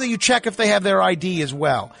 Make sure that you check if they have their ID as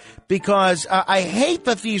well. because I hate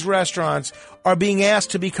that these restaurants are being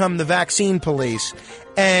asked to become the vaccine police,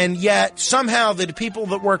 and yet somehow the people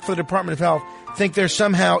that work for the Department of Health think they're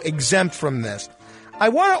somehow exempt from this. I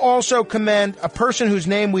want to also commend a person whose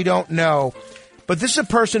name we don't know, but this is a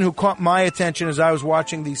person who caught my attention as I was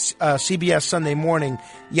watching the CBS Sunday Morning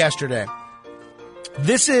yesterday.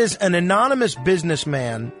 This is an anonymous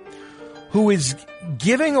businessman who is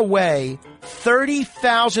giving away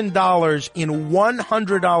 $30,000 in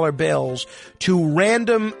 $100 bills to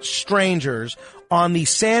random strangers on the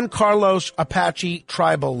San Carlos Apache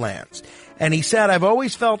tribal lands. And he said, I've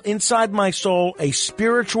always felt inside my soul a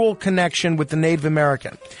spiritual connection with the Native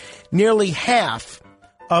American. Nearly half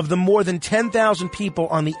of the more than 10,000 people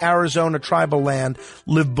on the Arizona tribal land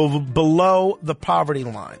live below the poverty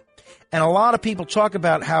line. And a lot of people talk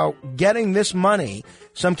about how getting this money,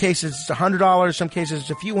 some cases it's $100, some cases it's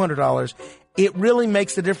a few $100s, it really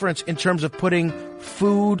makes the difference in terms of putting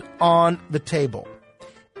food on the table.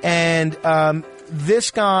 And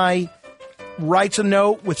this guy writes a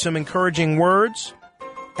note with some encouraging words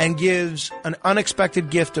and gives an unexpected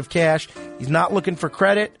gift of cash. He's not looking for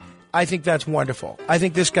credit. I think that's wonderful. I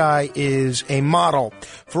think this guy is a model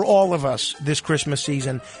for all of us this Christmas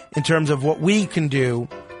season in terms of what we can do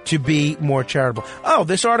to be more charitable. Oh,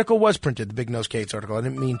 this article was printed, the Big Nose Kate's article. I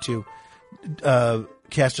didn't mean to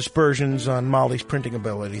cast aspersions on Molly's printing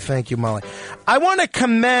ability. Thank you, Molly. I want to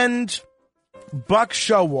commend Buck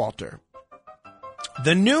Showalter,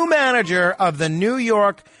 the new manager of the New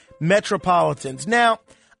York Metropolitans. Now,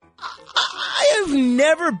 I have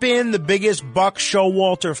never been the biggest Buck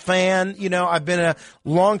Showalter fan. You know, I've been a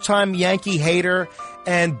longtime Yankee hater,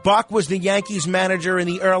 and Buck was the Yankees manager in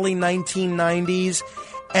the early 1990s.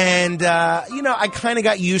 And, you know, I kind of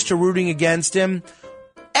got used to rooting against him.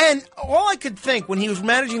 And all I could think when he was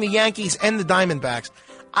managing the Yankees and the Diamondbacks,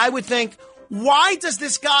 I would think, why does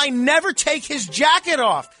this guy never take his jacket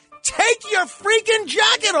off? Take your freaking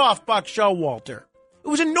jacket off, Buck Showalter. It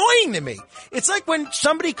was annoying to me. It's like when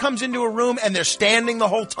somebody comes into a room and they're standing the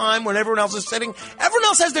whole time when everyone else is sitting. Everyone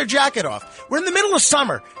else has their jacket off. We're in the middle of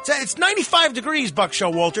summer. It's 95 degrees, Buck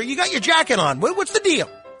Showalter. You got your jacket on. What's the deal?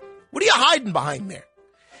 What are you hiding behind there?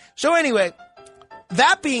 So anyway,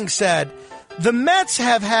 that being said, the Mets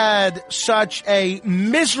have had such a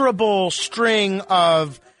miserable string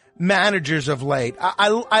of managers of late.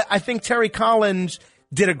 I think Terry Collins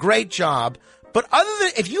did a great job. But other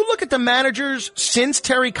than, if you look at the managers since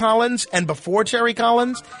Terry Collins and before Terry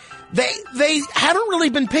Collins, they haven't really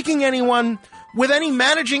been picking anyone with any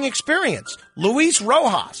managing experience. Luis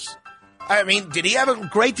Rojas. I mean, did he have a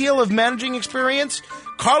great deal of managing experience?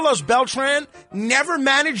 Carlos Beltran never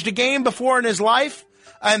managed a game before in his life.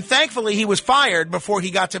 And thankfully, he was fired before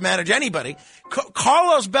he got to manage anybody.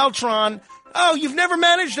 Carlos Beltran, oh, you've never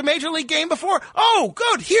managed a major league game before? Oh,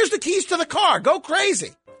 good. Here's the keys to the car. Go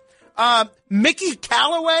crazy. Mickey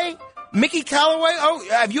Callaway. Oh,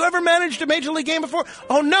 have you ever managed a major league game before?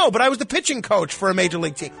 Oh, no, but I was the pitching coach for a major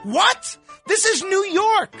league team. What? This is New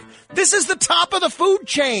York. This is the top of the food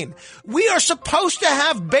chain. We are supposed to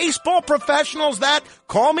have baseball professionals that,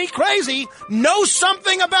 call me crazy, know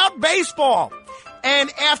something about baseball. And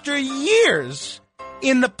after years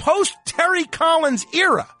in the post-Terry Collins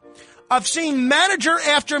era of seeing manager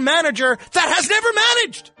after manager that has never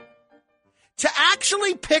managed, to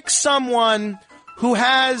actually pick someone who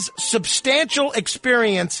has substantial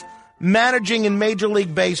experience managing in Major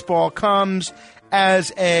League Baseball comes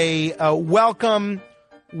as a welcome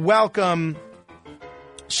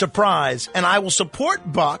surprise. And I will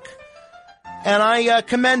support Buck, and I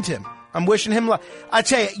commend him. I'm wishing him luck. I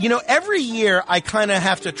tell you, every year I kind of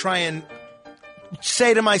have to try and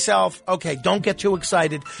say to myself, okay, don't get too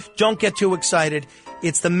excited. Don't get too excited.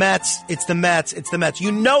 It's the Mets. It's the Mets. It's the Mets.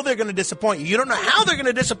 You know they're going to disappoint you. You don't know how they're going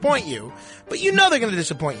to disappoint you, but you know they're going to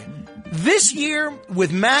disappoint you. This year,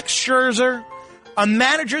 with Max Scherzer, a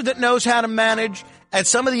manager that knows how to manage, and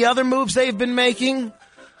some of the other moves they've been making,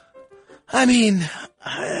 I mean,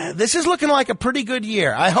 this is looking like a pretty good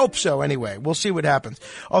year. I hope so anyway. We'll see what happens.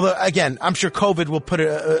 Although, again, I'm sure COVID will put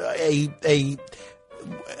an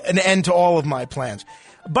end to all of my plans.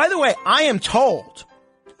 By the way, I am told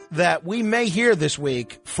that we may hear this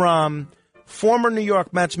week from former New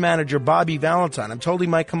York Mets manager Bobby Valentine. I'm told he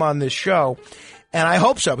might come on this show, and I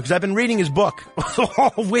hope so, because I've been reading his book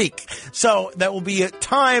all week. So that will be a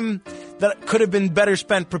time that could have been better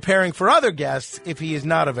spent preparing for other guests if he is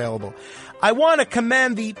not available. I want to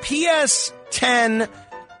commend the PS10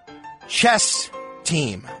 chess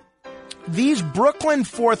team. These Brooklyn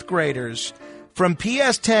fourth graders from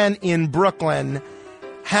PS10 in Brooklyn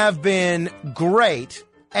have been great.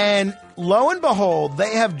 And lo and behold,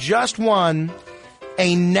 they have just won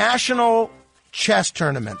a national chess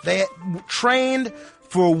tournament. They trained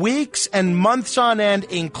for weeks and months on end,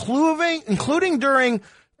 including during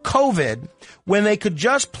COVID, when they could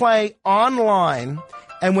just play online.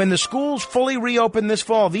 And when the schools fully reopened this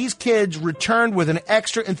fall, these kids returned with an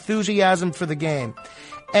extra enthusiasm for the game.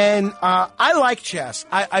 And I like chess.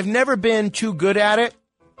 I've never been too good at it.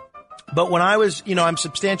 But when I was, I'm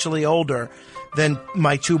substantially older than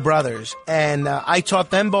my two brothers. And I taught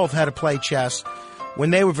them both how to play chess when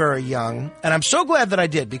they were very young. And I'm so glad that I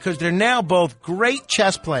did, because they're now both great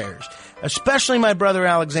chess players, especially my brother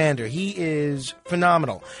Alexander. He is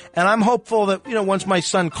phenomenal. And I'm hopeful that, once my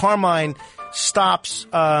son Carmine stops,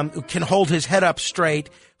 can hold his head up straight,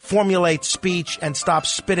 formulate speech, and stop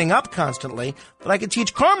spitting up constantly, that I can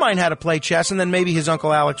teach Carmine how to play chess, and then maybe his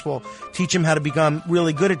Uncle Alex will teach him how to become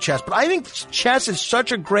really good at chess. But I think chess is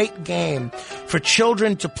such a great game for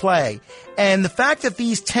children to play. And the fact that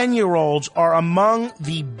these 10-year-olds are among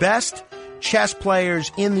the best chess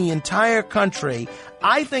players in the entire country,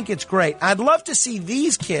 I think it's great. I'd love to see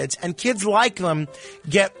these kids and kids like them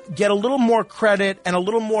get a little more credit and a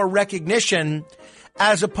little more recognition,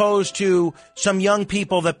 as opposed to some young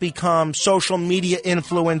people that become social media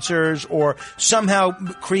influencers or somehow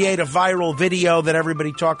create a viral video that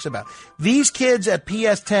everybody talks about. These kids at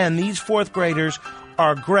PS10, these fourth graders,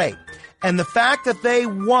 are great. And the fact that they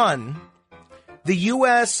won the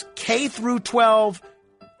U.S. K-12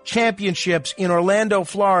 championships in Orlando,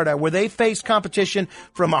 Florida, where they faced competition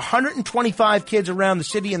from 125 kids around the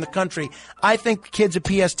city and the country, I think the kids at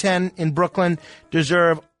PS10 in Brooklyn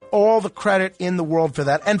deserve all the credit in the world for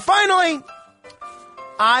that. And finally,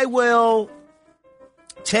 I will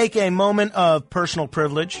take a moment of personal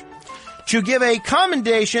privilege to give a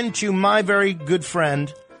commendation to my very good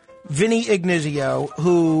friend, Vinny Ignizio,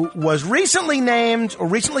 who was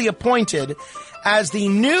recently appointed as the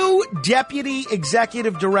new Deputy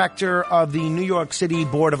Executive Director of the New York City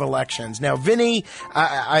Board of Elections. Now, Vinny,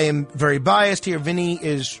 I am very biased here. Vinny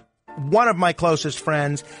is one of my closest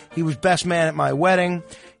friends. He was best man at my wedding.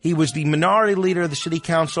 He was the minority leader of the city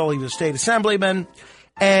council. He was a state assemblyman.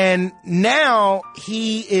 And now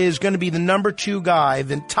he is going to be the number 2 guy,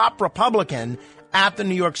 the top Republican at the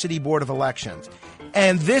New York City Board of Elections.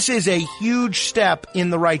 And this is a huge step in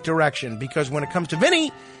the right direction, because when it comes to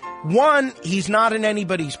Vinny, 1, he's not in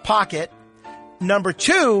anybody's pocket. Number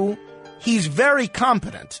 2, he's very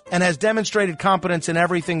competent and has demonstrated competence in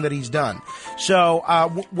everything that he's done. So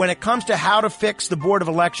when it comes to how to fix the Board of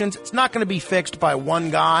Elections, it's not going to be fixed by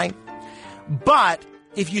one guy. But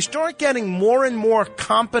if you start getting more and more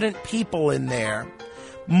competent people in there,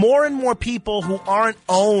 more and more people who aren't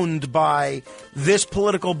owned by this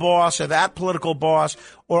political boss or that political boss,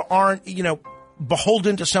 or aren't,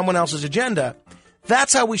 beholden to someone else's agenda,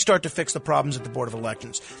 that's how we start to fix the problems at the Board of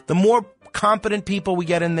Elections. The more competent people we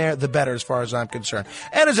get in there, the better, as far as I'm concerned.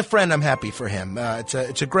 And as a friend, I'm happy for him.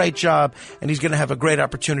 It's a great job, and he's going to have a great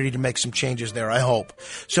opportunity to make some changes there, I hope.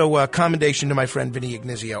 So commendation to my friend Vinny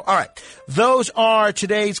Ignizio. All right, those are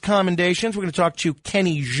today's commendations. We're going to talk to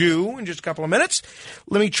Kenny Zhu in just a couple of minutes.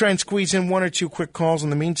 Let me try and squeeze in 1 or 2 quick calls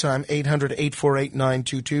in the meantime.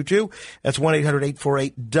 800-848-9222. That's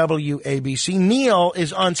 1-800-848-WABC. Neil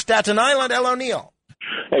is on Staten Island. Hello, Neil.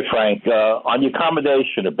 Hey, Frank, on your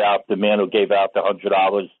commendation about the man who gave out the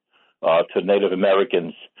 $100 to Native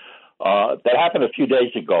Americans, that happened a few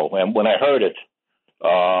days ago, and when I heard it,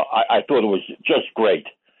 I thought it was just great.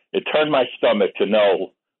 It turned my stomach to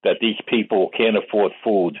know that these people can't afford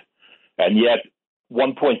food, and yet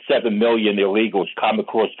 1.7 million illegals come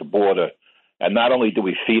across the border, and not only do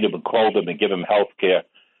we feed them and clothe them and give them health care,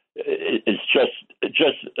 it's just an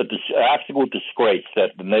absolute disgrace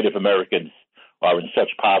that the Native Americans are in such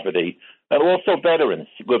poverty, and also veterans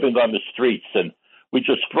living on the streets. And we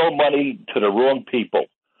just throw money to the wrong people.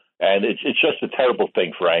 And it's just a terrible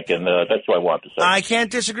thing, Frank, and that's what I want to say. I can't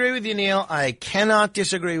disagree with you, Neil. I cannot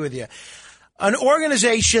disagree with you. An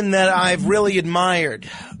organization that I've really admired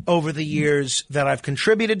over the years, that I've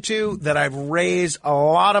contributed to, that I've raised a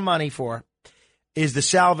lot of money for, is the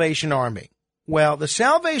Salvation Army. Well, the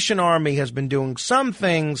Salvation Army has been doing some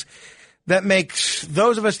things that makes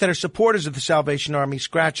those of us that are supporters of the Salvation Army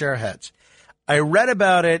scratch our heads. I read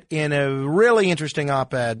about it in a really interesting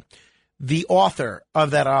op-ed. The author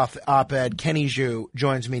of that op-ed, Kenny Zhu,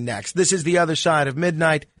 joins me next. This is The Other Side of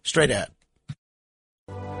Midnight. Straight ahead.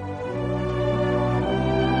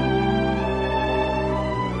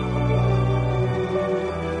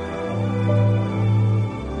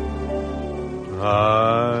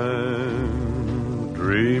 I'm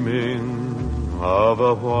dreaming of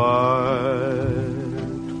a white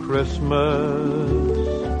Christmas,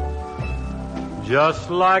 just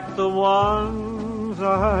like the one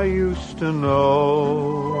I used to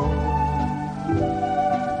know,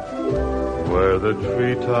 where the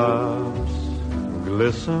treetops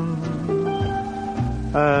glisten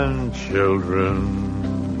and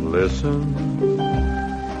children listen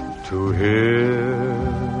to hear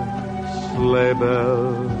sleigh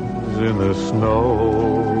bells in the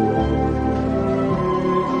snow.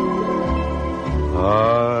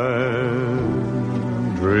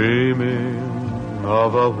 I'm dreaming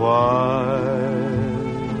of a white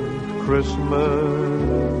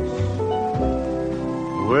Christmas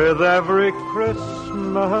with every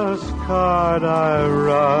Christmas card I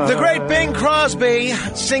write. The great Bing Crosby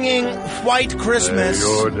singing White Christmas.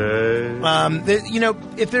 Your day.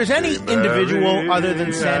 If there's any individual other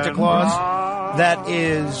than Santa Claus that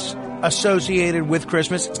is associated with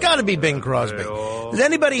Christmas, it's got to be Bing Crosby. Does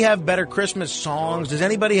anybody have better Christmas songs? Does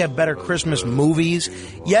anybody have better Christmas movies?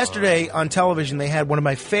 Yesterday on television, they had one of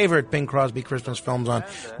my favorite Bing Crosby Christmas films on,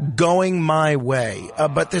 Going My Way.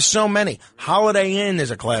 But there's so many. Holiday Inn is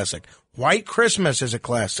a classic. White Christmas is a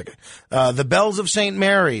classic. The Bells of St.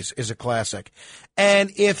 Mary's is a classic.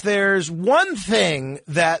 And if there's one thing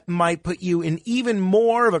that might put you in even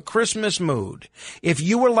more of a Christmas mood, if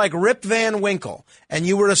you were like Rip Van Winkle and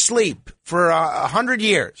you were asleep for 100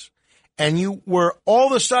 years and you were all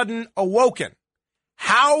of a sudden awoken,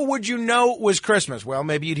 how would you know it was Christmas? Well,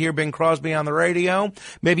 maybe you'd hear Bing Crosby on the radio.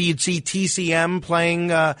 Maybe you'd see TCM playing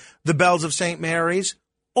The Bells of St. Mary's.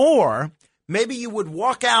 Or maybe you would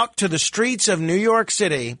walk out to the streets of New York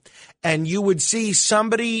City and you would see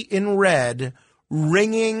somebody in red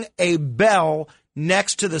ringing a bell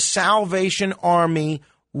next to the Salvation Army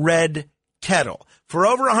red kettle. For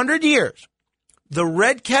over 100 years, the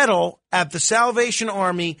red kettle at the Salvation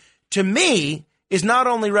Army, to me, is not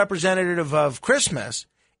only representative of Christmas,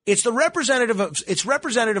 it's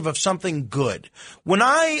representative of something good. When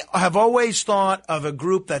I have always thought of a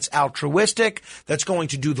group that's altruistic, that's going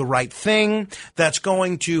to do the right thing, that's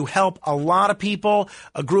going to help a lot of people,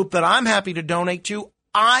 a group that I'm happy to donate to,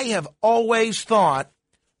 I have always thought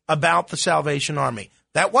about the Salvation Army.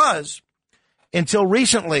 That was until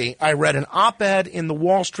recently I read an op-ed in the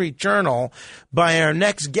Wall Street Journal by our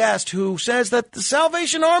next guest who says that the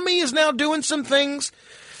Salvation Army is now doing some things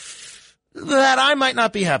that I might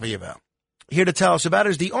not be happy about. Here to tell us about it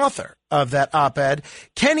is the author of that op-ed,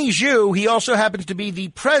 Kenny Xu. He also happens to be the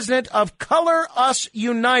president of Color Us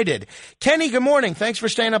United. Kenny, good morning. Thanks for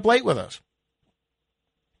staying up late with us.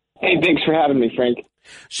 Hey, thanks for having me, Frank.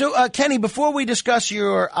 So, Kenny, before we discuss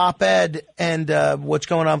your op-ed and what's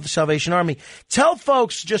going on with the Salvation Army, tell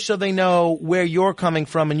folks, just so they know where you're coming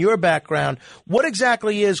from and your background, what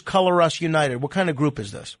exactly is Color Us United? What kind of group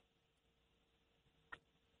is this?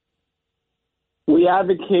 We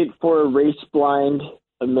advocate for a race-blind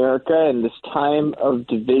America in this time of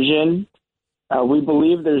division. We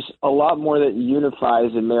believe there's a lot more that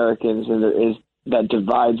unifies Americans than there is that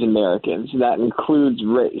divides Americans. That includes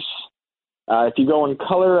race. If you go on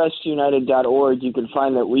colorusunited.org, you can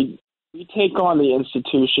find that we take on the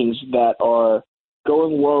institutions that are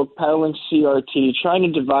going woke, peddling CRT, trying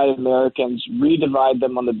to divide Americans, redivide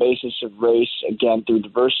them on the basis of race, again, through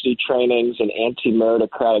diversity trainings and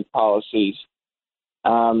anti-meritocratic policies.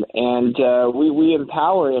 We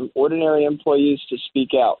empower ordinary employees to speak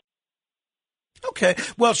out. Okay.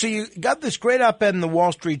 Well, so you got this great op-ed in the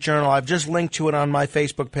Wall Street Journal. I've just linked to it on my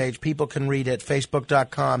Facebook page. People can read it,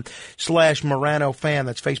 facebook.com/Morano fan.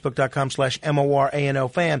 That's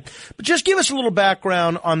facebook.com/MORANO fan. But just give us a little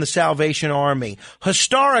background on the Salvation Army.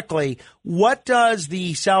 Historically, what does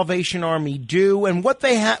the Salvation Army do, and what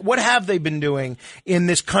have they been doing in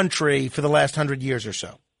this country for the last 100 years or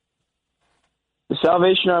so? The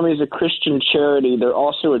Salvation Army is a Christian charity. They're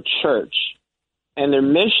also a church. And their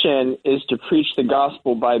mission is to preach the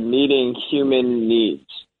gospel by meeting human needs.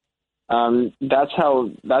 That's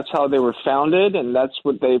how they were founded, and that's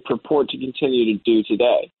what they purport to continue to do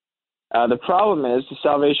today. The problem is the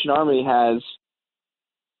Salvation Army has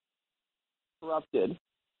corrupted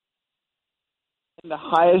in the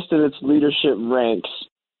highest of its leadership ranks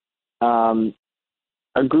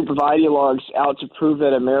a group of ideologues out to prove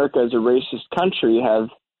that America is a racist country have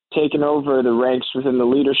taken over the ranks within the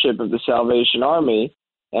leadership of the Salvation Army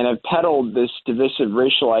and have peddled this divisive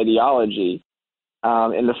racial ideology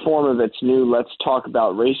in the form of its new Let's Talk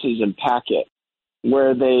About Racism packet,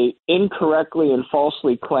 where they incorrectly and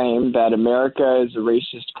falsely claim that America is a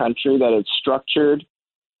racist country, that it's structured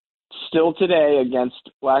still today against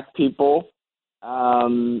black people,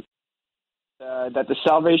 that the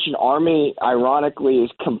Salvation Army, ironically,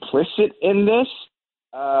 is complicit in this.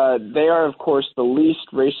 They are, of course, the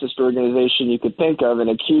least racist organization you could think of, and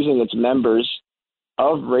accusing its members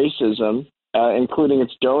of racism including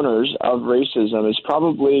its donors, of racism is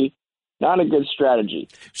probably not a good strategy.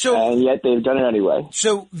 And yet they've done it anyway.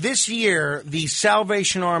 So this year, the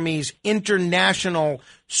Salvation Army's International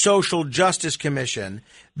Social Justice Commission,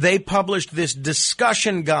 they published this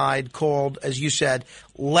discussion guide called, as you said,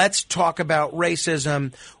 Let's Talk About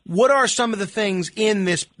Racism. What are some of the things in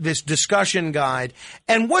this discussion guide?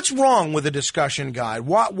 And what's wrong with a discussion guide?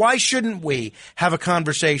 Why shouldn't we have a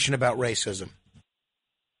conversation about racism?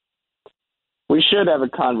 We should have a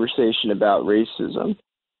conversation about racism.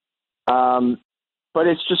 But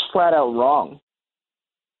it's just flat out wrong.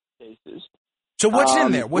 Cases. So what's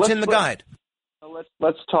in there? What's in the guide?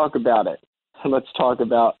 Let's talk about it. Let's talk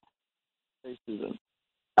about racism.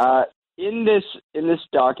 In this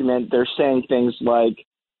document, they're saying things like,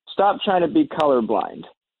 "Stop trying to be colorblind."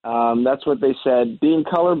 That's what they said. Being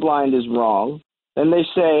colorblind is wrong. Then they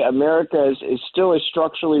say America is still a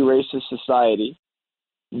structurally racist society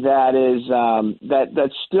that is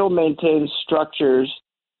that still maintains structures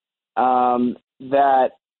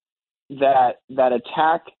that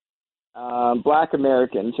attack Black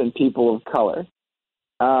Americans and people of color,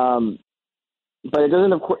 but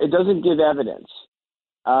it doesn't give evidence.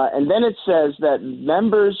 And then it says that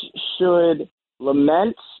members should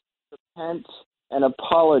lament, repent, and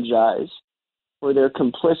apologize for their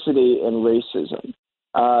complicity in racism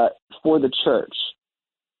for the church.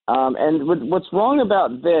 And what's wrong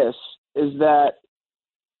about this is that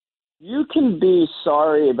you can be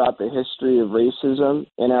sorry about the history of racism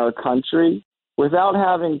in our country without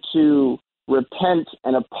having to repent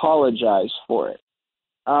and apologize for it.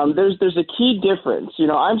 There's a key difference.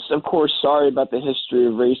 I'm, of course, sorry about the history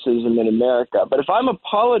of racism in America, but if I'm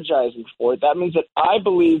apologizing for it, that means that I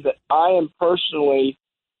believe that I am personally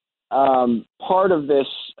part of this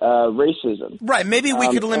racism. Right. Maybe we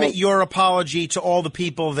could limit your apology to all the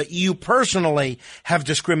people that you personally have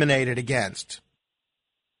discriminated against.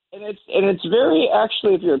 And it's very,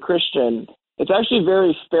 actually, if you're a Christian, it's actually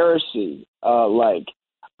very Pharisee like.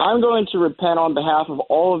 I'm going to repent on behalf of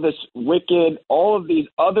all of these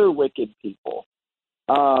other wicked people.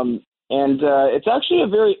 And it's actually a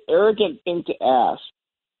very arrogant thing to ask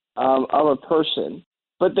of a person.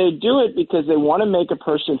 But they do it because they want to make a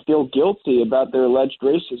person feel guilty about their alleged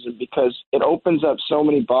racism, because it opens up so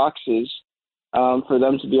many boxes for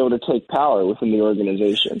them to be able to take power within the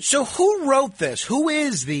organization. So who wrote this? Who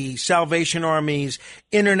is the Salvation Army's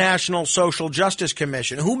International Social Justice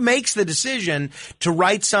Commission? Who makes the decision to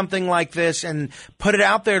write something like this and put it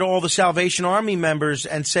out there to all the Salvation Army members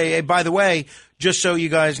and say, hey, by the way, just so you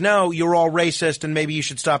guys know, you're all racist and maybe you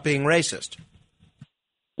should stop being racist?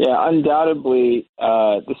 Yeah, undoubtedly,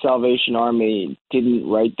 the Salvation Army didn't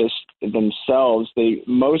write this themselves. They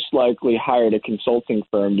most likely hired a consulting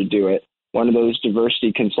firm to do it, one of those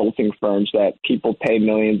diversity consulting firms that people pay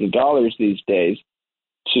millions of dollars these days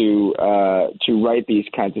to write these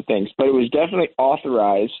kinds of things. But it was definitely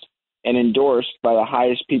authorized and endorsed by the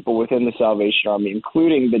highest people within the Salvation Army,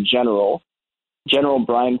 including the General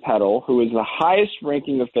Brian Peddle, who is the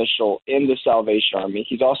highest-ranking official in the Salvation Army.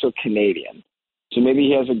 He's also Canadian, so maybe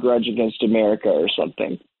he has a grudge against America or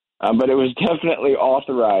something. But it was definitely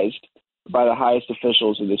authorized by the highest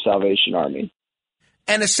officials of the Salvation Army.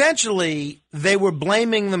 And essentially, they were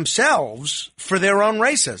blaming themselves for their own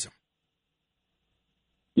racism.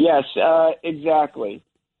 Yes, exactly.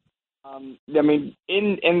 And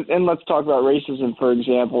let's talk about racism, for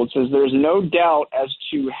example. It says there's no doubt as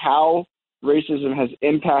to how racism has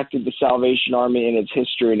impacted the Salvation Army in its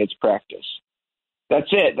history and its practice.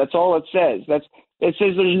 That's it. That's all it says. It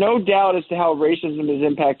says there's no doubt as to how racism has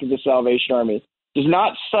impacted the Salvation Army. It does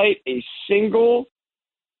not cite a single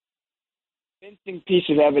convincing piece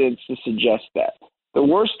of evidence to suggest that. The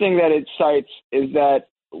worst thing that it cites is that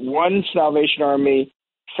one Salvation Army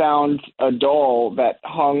found a doll that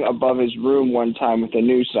hung above his room one time with a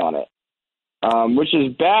noose on it, which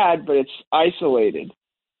is bad, but it's isolated.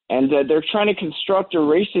 And they're trying to construct a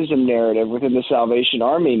racism narrative within the Salvation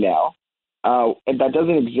Army now, and that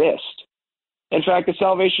doesn't exist. In fact, the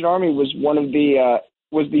Salvation Army was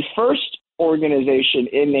was the first organization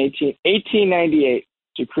in 1898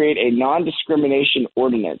 to create a non-discrimination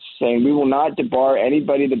ordinance saying we will not debar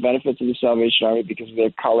anybody the benefits of the Salvation Army because of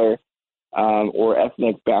their color or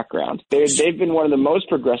ethnic background. They've been one of the most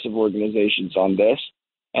progressive organizations on this,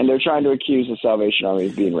 and they're trying to accuse the Salvation Army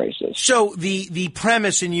of being racist. So the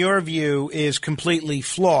premise, in your view, is completely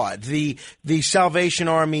flawed. The Salvation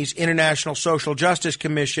Army's International Social Justice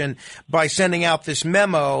Commission, by sending out this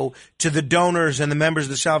memo to the donors and the members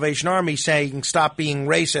of the Salvation Army saying stop being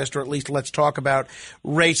racist, or at least let's talk about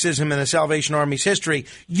racism in the Salvation Army's history,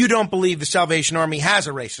 you don't believe the Salvation Army has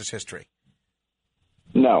a racist history?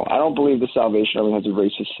 No, I don't believe the Salvation Army has a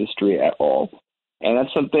racist history at all. And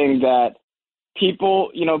that's something that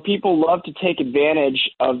people love to take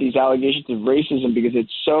advantage of these allegations of racism because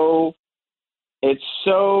it's so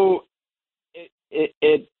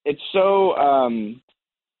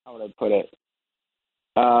how would I put it?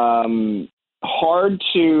 Hard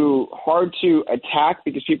to attack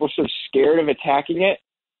because people are so scared of attacking it.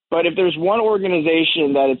 But if there's one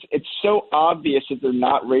organization that it's so obvious that they're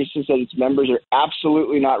not racist, that its members are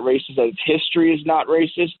absolutely not racist, that its history is not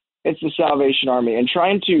racist, it's the Salvation Army. And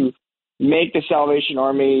trying to make the Salvation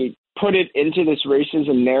Army put it into this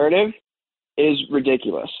racism narrative is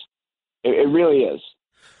ridiculous. It really is.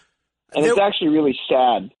 And it's actually really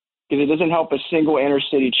sad because it doesn't help a single inner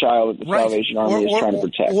city child that the Salvation Army is trying to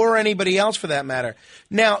protect. Or anybody else for that matter.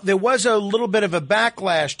 Now, there was a little bit of a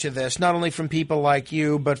backlash to this, not only from people like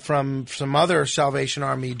you, but from some other Salvation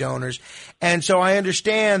Army donors. And so I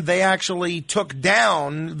understand they actually took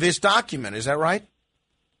down this document. Is that right?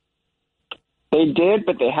 They did,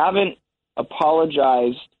 but they haven't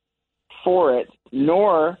apologized for it,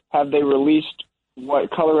 nor have they released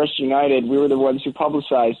what Color Us United, we were the ones who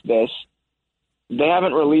publicized this. They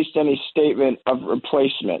haven't released any statement of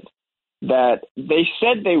replacement that they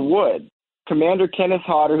said they would. Commander Kenneth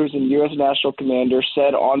Hodder, who's a U.S. National Commander,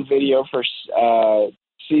 said on video for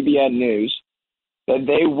CBN News that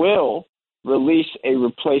they will release a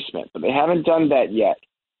replacement, but they haven't done that yet.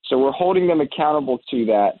 So we're holding them accountable to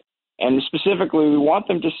that. And specifically, we want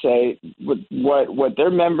them to say what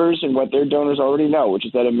their members and what their donors already know, which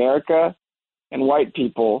is that America and white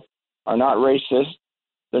people are not racist.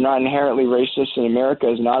 They're not inherently racist, and America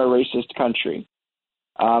is not a racist country.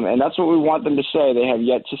 And that's what we want them to say. They have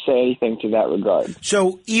yet to say anything to that regard.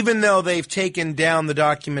 So even though they've taken down the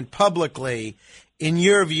document publicly, in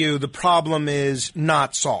your view, the problem is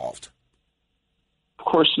not solved? Of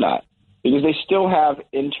course not, because they still have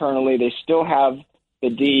internally, they still have the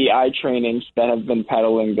DEI trainings that have been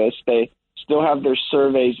peddling this. They still have their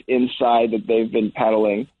surveys inside that they've been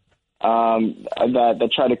peddling that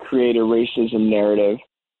try to create a racism narrative.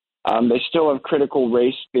 They still have critical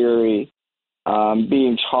race theory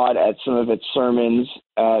being taught at some of its sermons.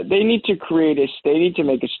 They need to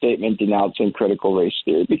make a statement denouncing critical race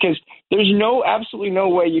theory because there's absolutely no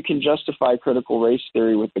way you can justify critical race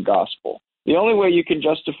theory with the gospel. The only way you can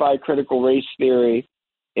justify critical race theory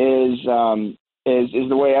is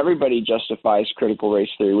the way everybody justifies critical race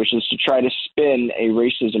theory, which is to try to spin a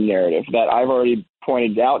racism narrative that I've already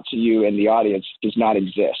pointed out to you and the audience does not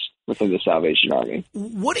exist within the Salvation Army.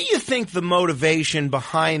 What do you think the motivation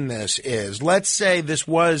behind this is? Let's say this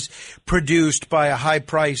was produced by a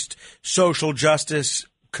high-priced social justice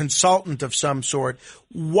consultant of some sort.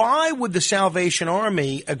 Why would the Salvation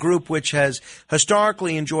Army, a group which has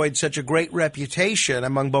historically enjoyed such a great reputation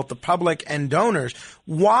among both the public and donors,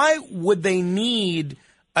 why would they need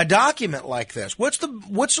a document like this? What's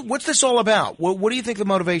this all about? What do you think the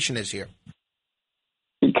motivation is here?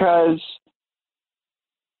 Because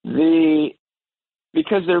they're,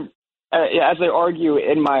 as I argue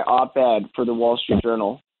in my op-ed for the Wall Street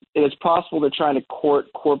Journal, it is possible they're trying to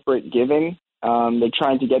court corporate giving. They're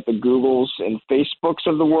trying to get the Googles and Facebooks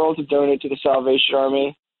of the world to donate to the Salvation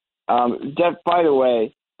Army. By the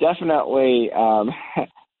way, definitely a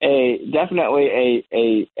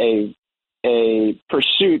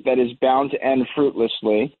pursuit that is bound to end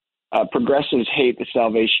fruitlessly. Progressives hate the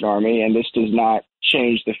Salvation Army, and this does not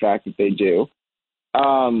change the fact that they do.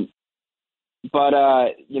 They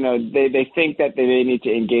think that they need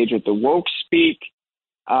to engage with the woke speak.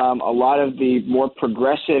 A lot of the more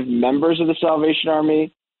progressive members of the Salvation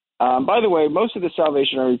Army. By the way, most of the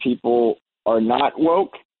Salvation Army people are not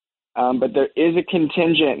woke, but there is a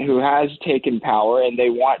contingent who has taken power, and they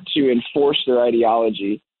want to enforce their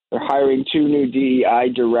ideology. They're hiring 2 new DEI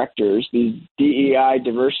directors. These DEI,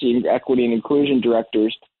 diversity, equity, and inclusion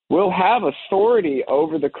directors will have authority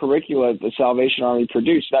over the curricula that the Salvation Army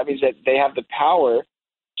produce. That means that they have the power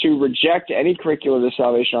to reject any curricula the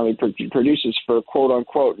Salvation Army produces for,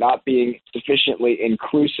 quote-unquote, not being sufficiently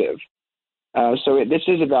inclusive. So this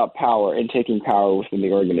is about power and taking power within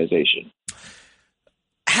the organization.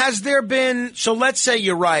 Has there been, so let's say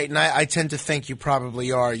you're right, and I tend to think you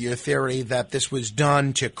probably are, your theory that this was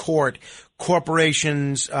done to court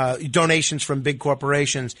corporations, donations from big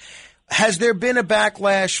corporations. Has there been a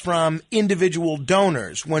backlash from individual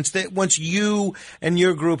donors once you and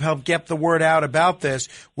your group helped get the word out about this?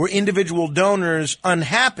 Were individual donors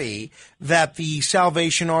unhappy that the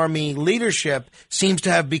Salvation Army leadership seems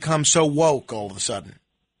to have become so woke all of a sudden?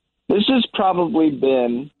 This has probably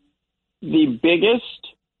been the biggest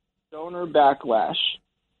donor backlash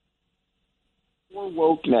for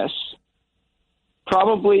wokeness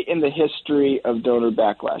probably in the history of donor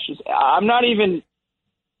backlashes. I'm not even,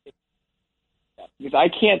 because I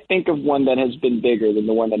can't think of one that has been bigger than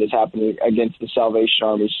the one that has happened against the Salvation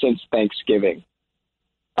Army since Thanksgiving.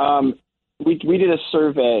 We did a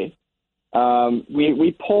survey.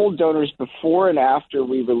 We polled donors before and after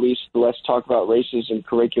we released the Let's Talk About Racism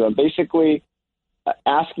curriculum, basically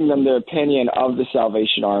asking them their opinion of the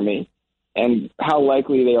Salvation Army and how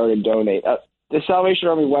likely they are to donate. The Salvation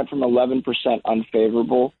Army went from 11%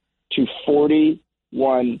 unfavorable to 41%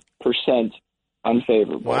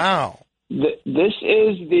 unfavorable. Wow. This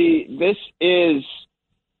is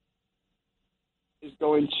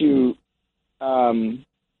going to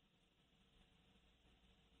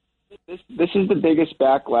this is the biggest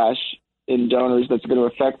backlash in donors that's going to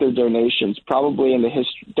affect their donations, probably in the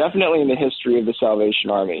definitely in the history of the Salvation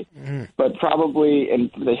Army, but probably in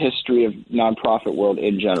the history of nonprofit world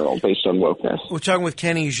in general, based on wokeness. We're talking with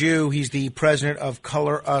Kenny Xu. He's the president of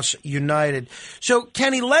Color Us United. So,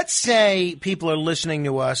 Kenny, let's say people are listening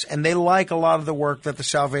to us and they like a lot of the work that the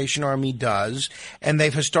Salvation Army does, and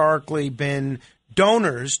they've historically been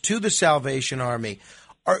donors to the Salvation Army.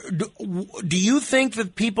 Do you think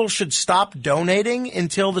that people should stop donating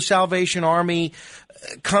until the Salvation Army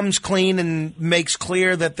comes clean and makes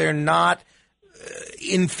clear that they're not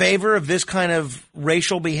in favor of this kind of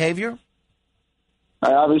racial behavior?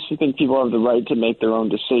 I obviously think people have the right to make their own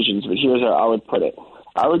decisions, but here's how I would put it.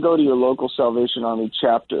 I would go to your local Salvation Army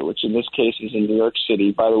chapter, which in this case is in New York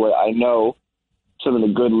City. By the way, I know some of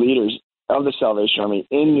the good leaders of the Salvation Army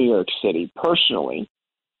in New York City personally.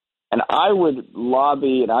 And I would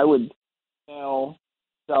lobby and I would email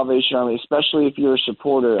Salvation Army, especially if you're a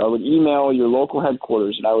supporter. I would email your local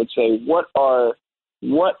headquarters and I would say, what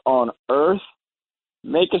on earth?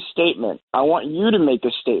 Make a statement. I want you to make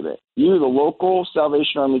a statement. You, the local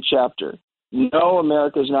Salvation Army chapter. No,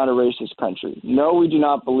 America is not a racist country. No, we do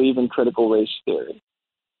not believe in critical race theory.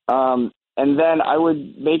 And then I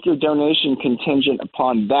would make your donation contingent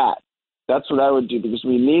upon that. That's what I would do, because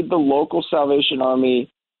we need the local Salvation Army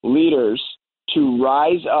leaders to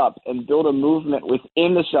rise up and build a movement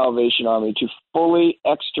within the Salvation Army to fully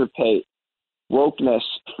extirpate wokeness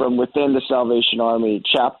from within the Salvation Army,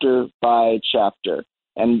 chapter by chapter.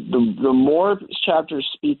 And the more chapters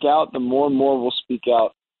speak out, the more and more will speak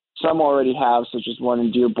out. Some already have, such as one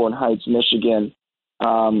in Dearborn Heights, Michigan,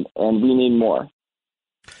 and we need more.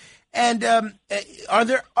 And are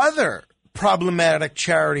there other problematic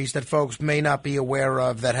charities that folks may not be aware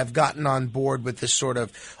of that have gotten on board with this sort of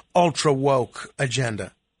ultra woke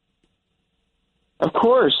agenda? Of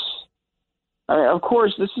course. Of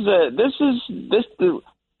course, this is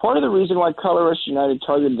part of the reason why Color Us United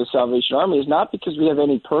targeted the Salvation Army is not because we have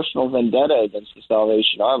any personal vendetta against the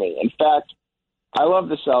Salvation Army. In fact, I love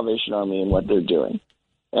the Salvation Army and what they're doing.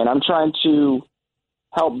 And I'm trying to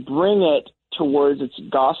help bring it towards its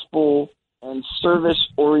gospel and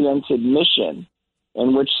service-oriented mission,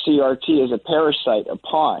 in which CRT is a parasite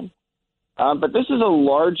upon. But this is a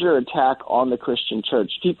larger attack on the Christian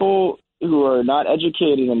church. People who are not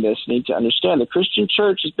educated in this need to understand the Christian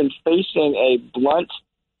church has been facing a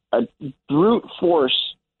brute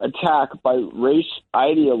force attack by race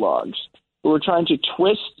ideologues who are trying to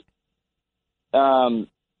twist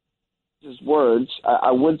Jesus' words.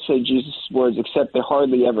 I would say Jesus' words, except they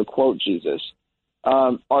hardly ever quote Jesus.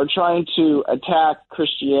 Are trying to attack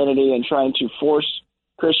Christianity and trying to force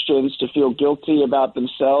Christians to feel guilty about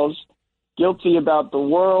themselves, guilty about the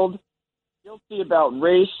world, guilty about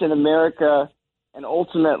race in America, and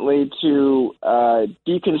ultimately to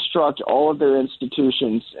deconstruct all of their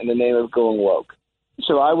institutions in the name of going woke.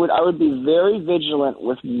 So I would be very vigilant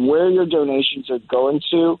with where your donations are going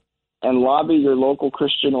to, and lobby your local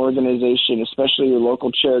Christian organization, especially your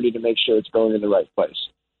local charity, to make sure it's going in the right place.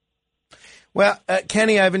 Well,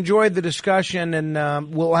 Kenny, I've enjoyed the discussion,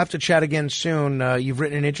 and we'll have to chat again soon. You've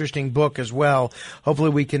written an interesting book as well. Hopefully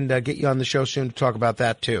we can get you on the show soon to talk about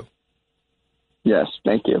that, too. Yes,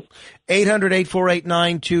 thank you.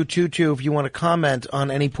 800-848-9222 if you want to comment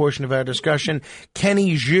on any portion of our discussion.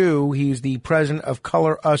 Kenny Xu, he's the president of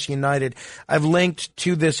Color Us United. I've linked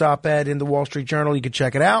to this op-ed in the Wall Street Journal. You can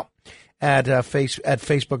check it out at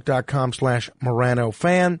facebook.com/Morano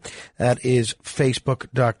fan. That is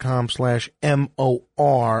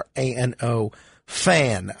facebook.com/MORANO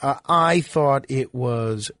fan. I thought it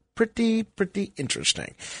was pretty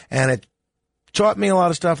interesting, and it taught me a lot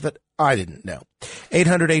of stuff that I didn't know.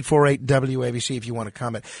 800-848-WABC if you want to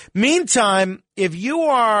comment. Meantime, if you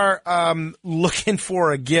are looking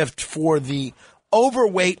for a gift for the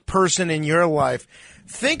overweight person in your life,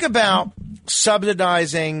 think about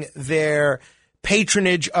subsidizing their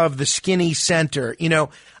patronage of the Skinny Center. You know,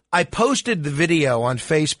 I posted the video on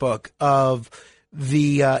Facebook of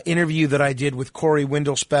the interview that I did with Corey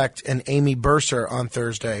Windelspecht and Amy Burser on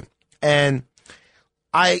Thursday. And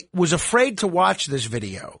I was afraid to watch this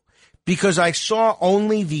video because I saw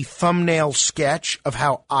only the thumbnail sketch of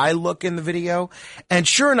how I look in the video. And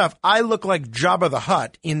sure enough, I look like Jabba the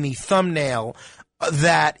Hutt in the thumbnail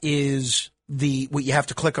that is what you have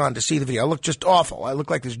to click on to see the video. I look just awful. I look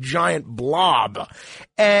like this giant blob.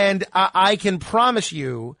 And I can promise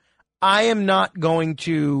you, I am not going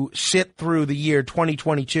to sit through the year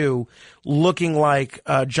 2022 looking like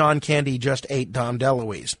John Candy just ate Dom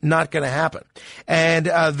DeLuise. Not going to happen. And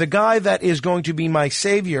the guy that is going to be my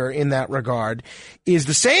savior in that regard is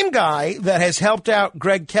the same guy that has helped out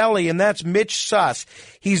Greg Kelly, and that's Mitch Suss.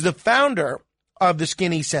 He's the founder of the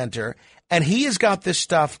Skinny Center, and he has got this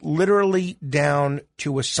stuff literally down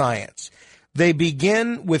to a science. They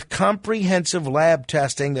begin with comprehensive lab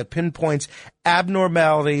testing that pinpoints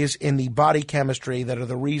abnormalities in the body chemistry that are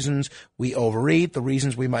the reasons we overeat, the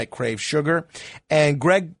reasons we might crave sugar. And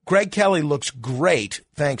Greg Kelly looks great,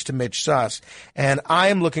 thanks to Mitch Suss. And I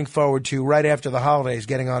am looking forward to, right after the holidays,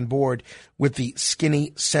 getting on board with the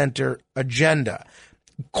Skinny Center agenda.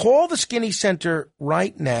 Call the Skinny Center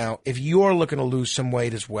right now if you're looking to lose some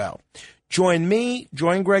weight as well. Join me,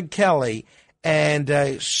 join Greg Kelly,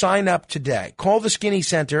 and sign up today. Call the Skinny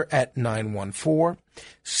Center at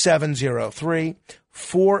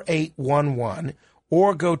 914-703-4811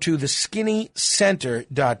 or go to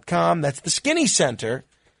theskinnycenter.com. That's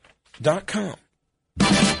theskinnycenter.com.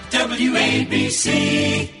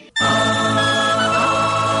 WABC.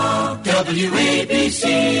 WABC.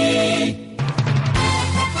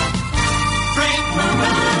 Frank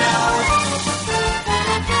Morano.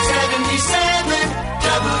 77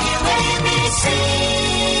 WABC.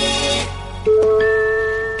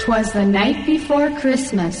 'Twas the night before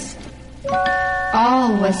Christmas.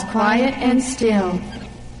 All was quiet and still,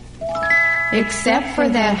 except for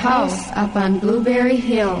that house up on Blueberry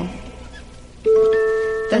Hill.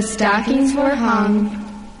 The stockings were hung.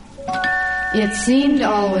 It seemed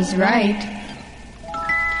all was right.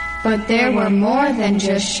 But there were more than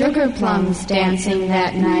just sugar plums dancing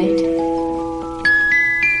that night.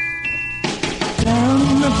 Down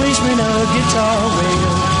in the basement, a guitar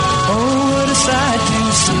wail. Oh, what a sight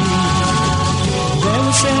to see. There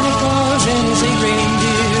was Santa Claus and his 8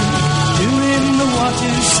 reindeer doing the what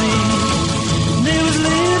to see. There was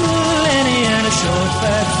little Annie and a short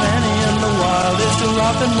fat Fanny and the wildest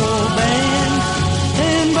rock and roll band.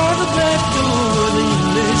 And by the back door were the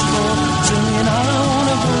English folk singing, I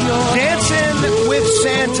wanna hold your Dancing with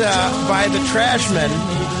Santa by the Trashmen.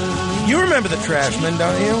 You remember the Trashmen,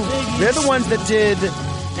 don't you? They're the ones that did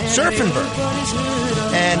Surfin' Bird.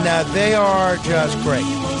 And they are just great.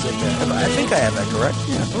 I think I have that correct.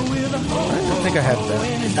 Yeah. I think I have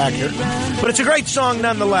that accurate. But it's a great song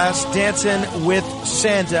nonetheless, Dancing with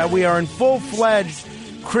Santa. We are in full-fledged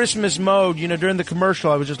Christmas mode. You know, during the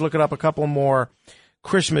commercial, I was just looking up a couple more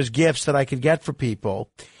Christmas gifts that I could get for people.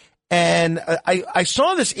 And I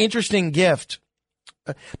saw this interesting gift.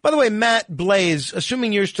 By the way, Matt Blaze,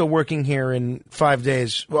 assuming you're still working here in 5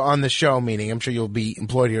 days on the show, meaning I'm sure you'll be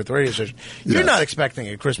employed here at the radio station, you're not expecting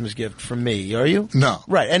a Christmas gift from me, are you? No.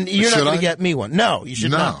 Right, and you're not going to get me one. No, you should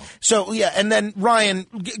No. not. So, yeah, and then Ryan,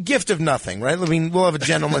 gift of nothing, right? I mean, we'll have a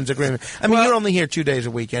gentleman's agreement. I mean, you're only here 2 days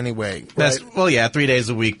a week anyway, right? Well, yeah, 3 days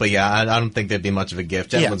a week, but yeah, I don't think there'd be much of a gift.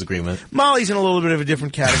 Gentleman's agreement. Molly's in a little bit of a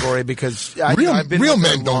different category because I've been real with her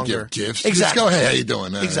men don't longer. give gifts. Exactly. Just go, hey, how you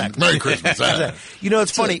doing? Exactly. Merry Christmas. Exactly. You know,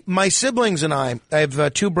 it's funny. My siblings and I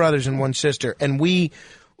have 2 brothers and 1 sister, and we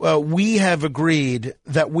have agreed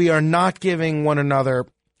that we are not giving one another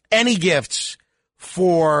any gifts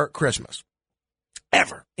for Christmas,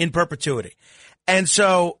 ever, in perpetuity. And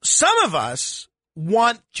so some of us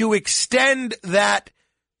want to extend that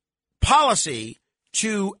policy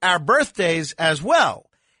to our birthdays as well.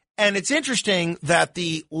 And it's interesting that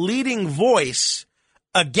the leading voice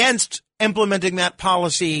against implementing that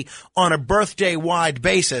policy on a birthday-wide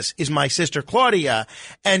basis is my sister Claudia,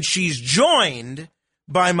 and she's joined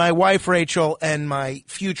by my wife Rachel and my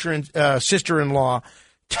future sister-in-law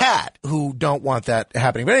Kat, who don't want that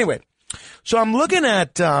happening. But anyway, so I'm looking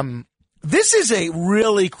at this is a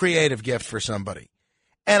really creative gift for somebody,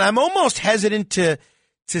 and I'm almost hesitant to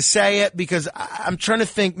say it because I'm trying to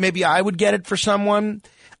think maybe I would get it for someone.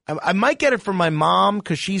 I might get it for my mom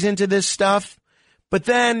because she's into this stuff. But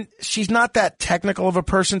then she's not that technical of a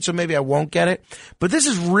person, so maybe I won't get it. But this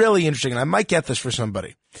is really interesting, and I might get this for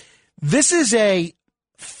somebody. This is a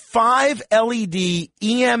 5 LED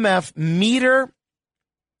EMF meter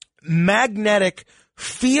magnetic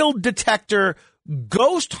field detector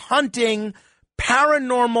ghost hunting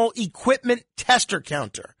paranormal equipment tester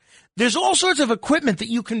counter. There's all sorts of equipment that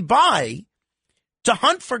you can buy to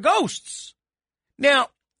hunt for ghosts. Now,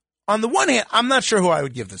 on the one hand, I'm not sure who I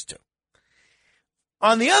would give this to.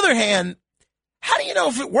 On the other hand, how do you know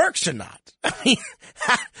if it works or not?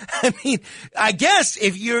 I mean, I guess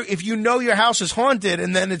if you know your house is haunted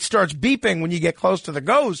and then it starts beeping when you get close to the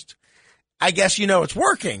ghost, I guess you know it's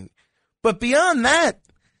working. But beyond that,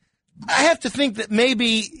 I have to think that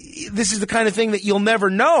maybe this is the kind of thing that you'll never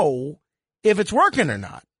know if it's working or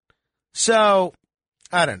not. So,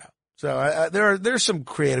 I don't know. So there's some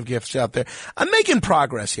creative gifts out there. I'm making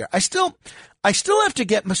progress here. I still have to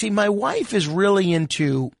get, see, my wife is really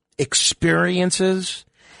into experiences,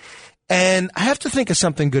 and I have to think of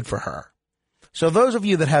something good for her. So those of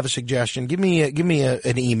you that have a suggestion, give me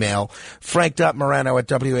an email,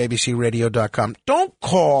 frank.morano@wabcradio.com. Don't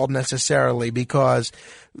call necessarily, because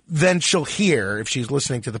then she'll hear if she's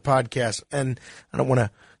listening to the podcast, and I don't want to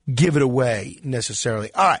give it away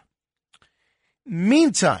necessarily. All right.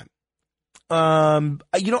 Meantime, I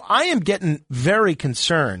am getting very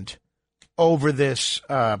concerned over this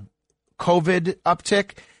COVID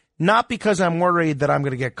uptick, not because I'm worried that I'm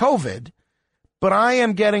going to get COVID, but I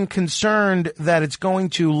am getting concerned that it's going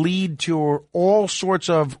to lead to all sorts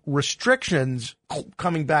of restrictions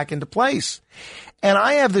coming back into place. And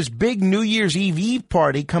I have this big New Year's Eve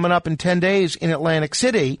party coming up in 10 days in Atlantic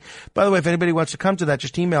City. By the way, if anybody wants to come to that,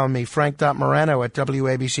 just email me,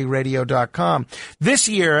 frank.morano@wabcradio.com. This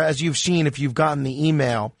year, as you've seen, if you've gotten the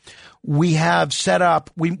email, we have set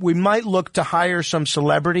up, we might look to hire some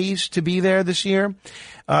celebrities to be there this year,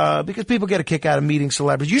 because people get a kick out of meeting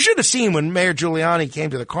celebrities. You should have seen when Mayor Giuliani came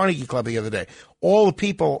to the Carnegie Club the other day. All the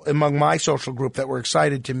people among my social group that were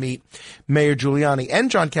excited to meet Mayor Giuliani, and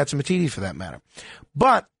John Catsimatidis for that matter.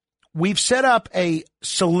 But we've set up a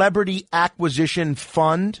celebrity acquisition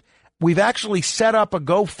fund. We've actually set up a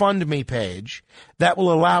GoFundMe page that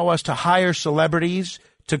will allow us to hire celebrities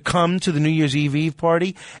to come to the New Year's Eve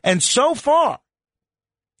party. And so far,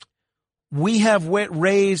 we have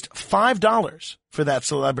raised $5 for that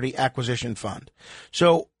celebrity acquisition fund.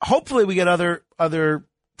 So hopefully we get other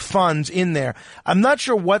funds in there. I'm not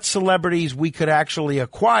sure what celebrities we could actually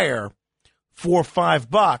acquire for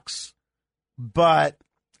 $5, but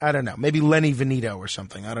I don't know. Maybe Lenny Venito or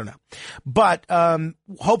something. I don't know. But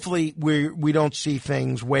hopefully we don't see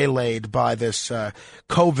things waylaid by this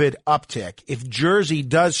COVID uptick. If Jersey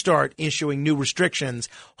does start issuing new restrictions,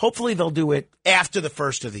 hopefully they'll do it after the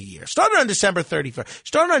first of the year. Started on December 31st.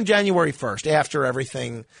 Started on January 1st, after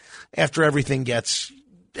everything gets,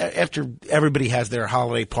 after everybody has their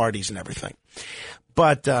holiday parties and everything.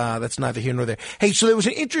 But that's neither here nor there. Hey, so there was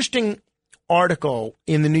an interesting article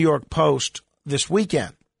in the New York Post this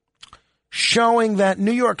weekend showing that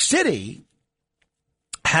New York City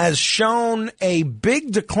has shown a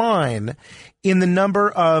big decline in the number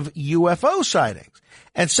of UFO sightings.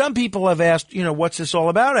 And some people have asked, what's this all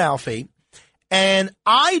about, Alfie? And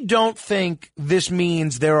I don't think this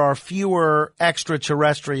means there are fewer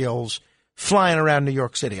extraterrestrials flying around New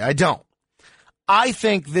York City. I don't. I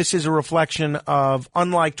think this is a reflection of,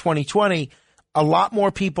 unlike 2020, a lot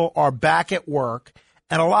more people are back at work,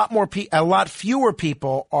 and a lot fewer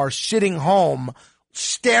people are sitting home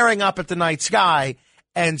staring up at the night sky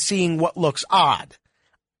and seeing what looks odd.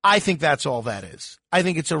 I think that's all that is. I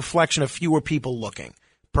think it's a reflection of fewer people looking,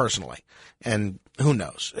 personally. And who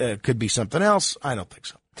knows? It could be something else. I don't think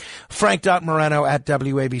so.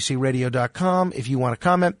 Frank.Morano@WABCRadio.com if you want to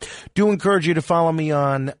comment. Do encourage you to follow me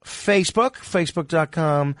on Facebook,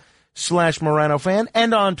 Facebook.com/MoranoFan,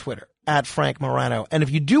 and on Twitter @FrankMorano. And if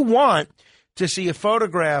you do want to see a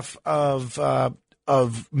photograph of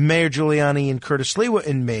Mayor Giuliani and Curtis Sliwa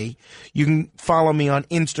and me, you can follow me on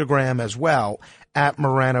Instagram as well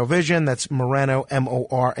 @Morano Vision. That's Morano,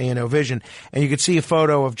 Morano Vision. And you can see a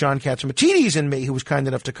photo of John Catsimatidis and me, who was kind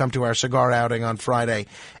enough to come to our cigar outing on Friday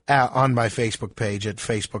on my Facebook page at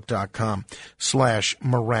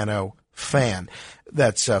Facebook.com/MoranoFan.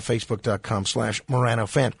 That's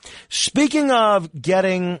Facebook.com/MoranoFan. Speaking of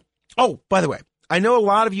getting, by the way, I know a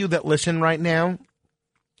lot of you that listen right now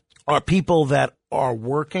are people that are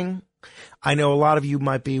working. I know a lot of you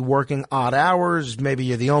might be working odd hours. Maybe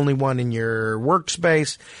you're the only one in your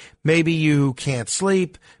workspace. Maybe you can't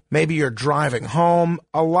sleep. Maybe you're driving home.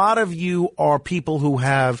 A lot of you are people who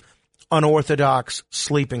have unorthodox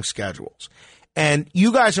sleeping schedules. And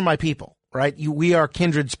you guys are my people, right? We are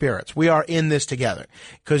kindred spirits. We are in this together.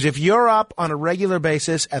 Because if you're up on a regular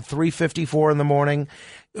basis at 3:54 in the morning,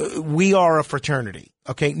 we are a fraternity,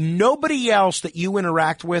 okay? Nobody else that you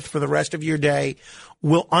interact with for the rest of your day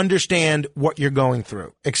will understand what you're going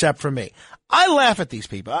through, except for me. I laugh at these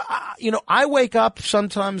people. I wake up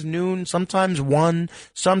sometimes noon, sometimes 1,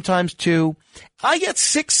 sometimes 2. I get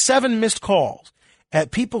 6, 7 missed calls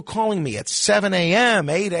at people calling me at 7 a.m.,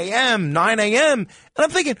 8 a.m., 9 a.m. And I'm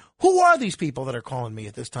thinking, who are these people that are calling me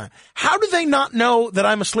at this time? How do they not know that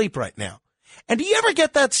I'm asleep right now? And do you ever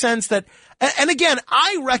get that sense that, and again,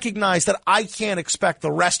 I recognize that I can't expect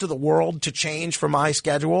the rest of the world to change for my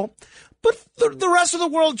schedule, but the rest of the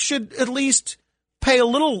world should at least pay a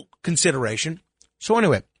little consideration. So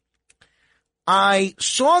anyway, I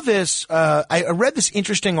saw this, I read this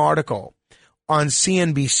interesting article on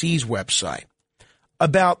CNBC's website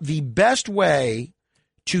about the best way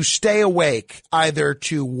to stay awake, either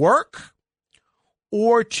to work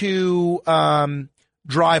or to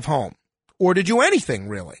drive home or to do anything,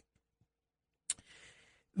 really.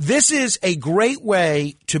 This is a great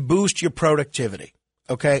way to boost your productivity,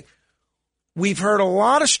 okay? We've heard a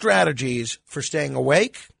lot of strategies for staying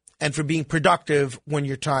awake and for being productive when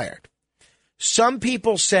you're tired. Some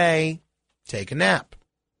people say, take a nap.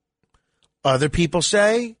 Other people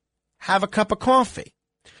say, have a cup of coffee.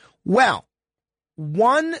 Well,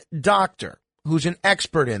 one doctor who's an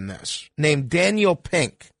expert in this, named Daniel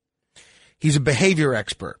Pink, he's a behavior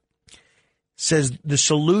expert, says the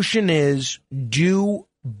solution is do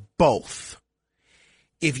both.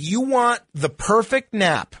 If you want the perfect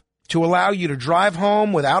nap to allow you to drive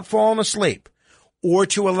home without falling asleep, or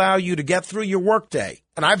to allow you to get through your workday,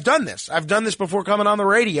 and I've done this before coming on the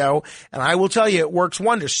radio, and I will tell you it works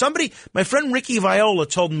wonders. My friend Ricky Viola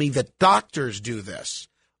told me that doctors do this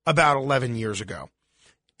about 11 years ago.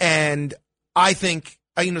 And I think,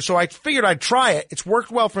 so I figured I'd try it. It's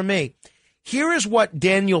worked well for me. Here is what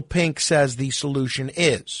Daniel Pink says the solution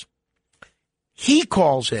is. He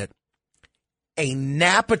calls it a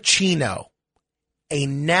nappuccino. A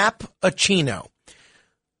nappuccino.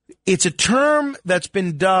 It's a term that's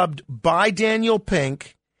been dubbed by Daniel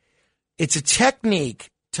Pink. It's a technique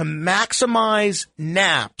to maximize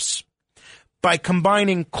naps by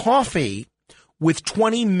combining coffee with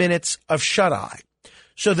 20 minutes of shut-eye.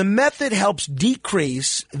 So the method helps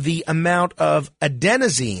decrease the amount of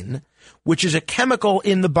adenosine, which is a chemical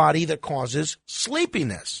in the body that causes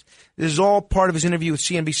sleepiness. This is all part of his interview with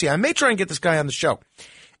CNBC. I may try and get this guy on the show.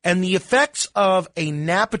 And the effects of a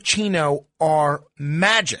nappuccino are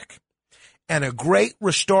magic and a great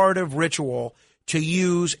restorative ritual to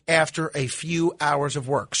use after a few hours of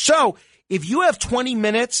work. So if you have 20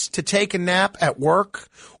 minutes to take a nap at work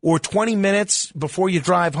or 20 minutes before you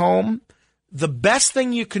drive home, the best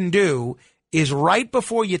thing you can do is right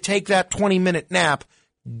before you take that 20-minute nap,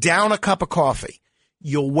 down a cup of coffee.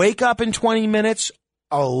 You'll wake up in 20 minutes,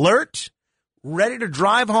 alert, ready to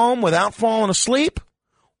drive home without falling asleep,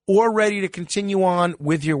 or ready to continue on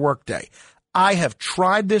with your workday. I have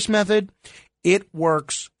tried this method. It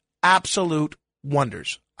works absolute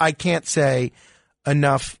wonders. I can't say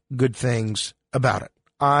enough good things about it.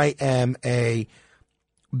 I am a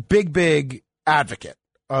big advocate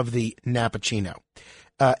of the nappuccino.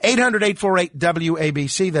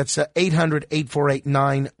 800-848-WABC. That's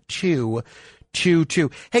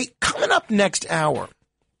 800-848-9222. Hey, coming up next hour,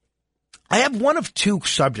 I have one of two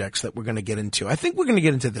subjects that we're going to get into. I think we're going to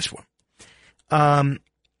get into this one.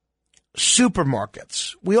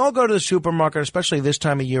 Supermarkets. We all go to the supermarket, especially this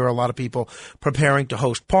time of year. A lot of people preparing to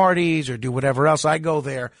host parties or do whatever else. I go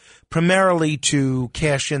there primarily to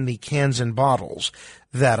cash in the cans and bottles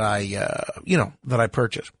that I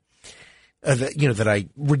purchase, that I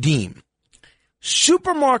redeem.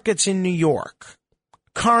 Supermarkets in New York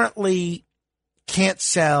currently can't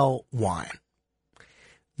sell wine.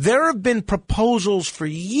 There have been proposals for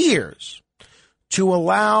years to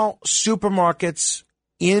allow supermarkets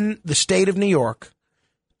in the state of New York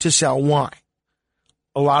to sell wine.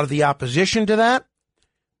 A lot of the opposition to that,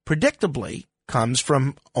 predictably, comes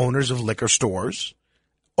from owners of liquor stores,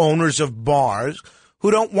 owners of bars, who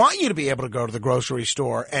don't want you to be able to go to the grocery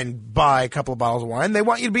store and buy a couple of bottles of wine. They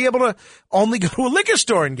want you to be able to only go to a liquor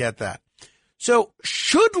store and get that. So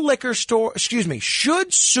should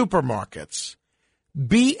supermarkets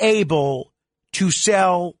be able to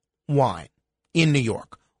sell wine in New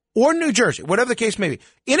York or New Jersey, whatever the case may be,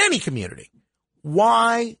 in any community?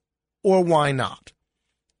 Why or why not?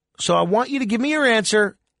 So I want you to give me your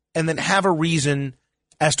answer and then have a reason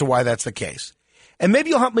as to why that's the case. And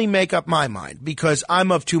maybe you'll help me make up my mind, because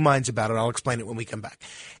I'm of two minds about it. I'll explain it when we come back.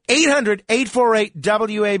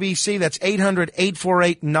 800-848-WABC. That's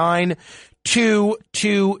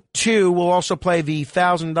 800-848-9222. We'll also play the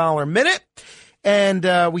 $1,000 minute.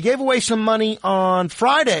 And we gave away some money on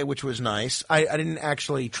Friday, which was nice. I didn't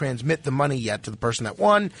actually transmit the money yet to the person that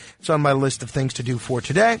won. It's on my list of things to do for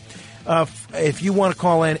today. If you want to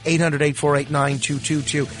call in,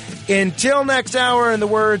 800-848-9222. Until next hour, in the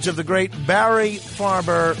words of the great Barry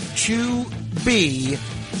Farber, to be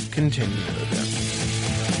continued.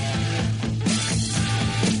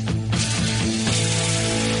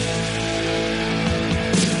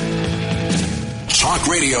 Talk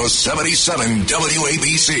Radio 77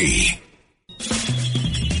 WABC.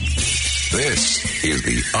 This is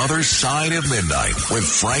The Other Side of Midnight with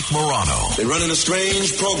Frank Morano. They're running a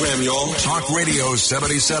strange program, y'all. Talk Radio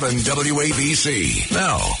 77 WABC.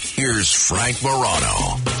 Now, here's Frank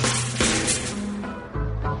Morano.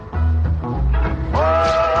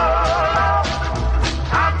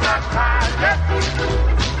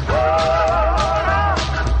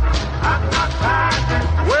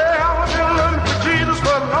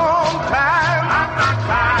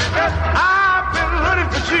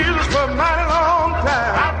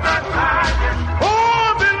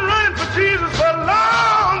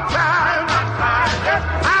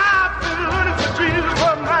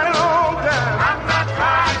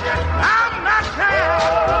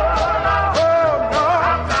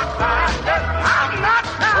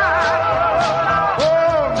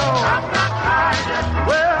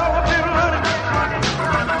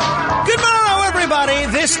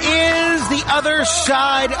 Other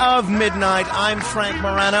Side of Midnight. I'm Frank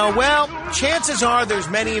Morano. Well, chances are there's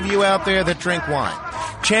many of you out there that drink wine.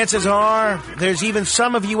 Chances are there's even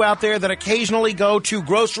some of you out there that occasionally go to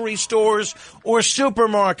grocery stores or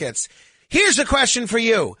supermarkets. Here's a question for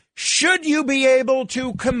you. Should you be able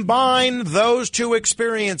to combine those two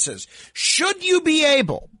experiences? Should you be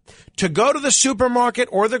able to go to the supermarket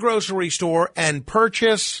or the grocery store and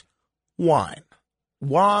purchase wine?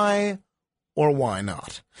 Why or why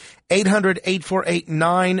not?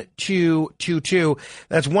 800-848-9222.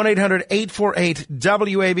 That's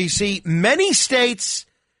 1-800-848-WABC. Many states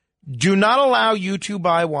do not allow you to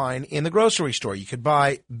buy wine in the grocery store. You could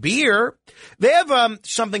buy beer. They have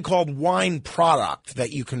something called wine product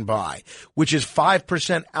that you can buy, which is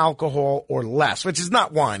 5% alcohol or less, which is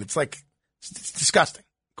not wine. It's disgusting,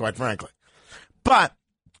 quite frankly. But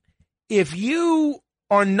if you're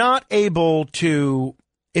not able to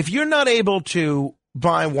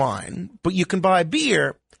buy wine, but you can buy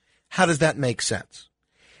beer, how does that make sense?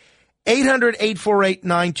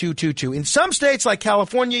 800-848-9222. In some states like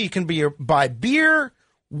California, you can buy beer,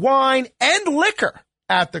 wine, and liquor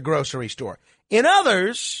at the grocery store. In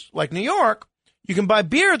others, like New York, you can buy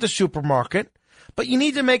beer at the supermarket, but you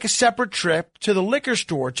need to make a separate trip to the liquor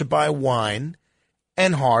store to buy wine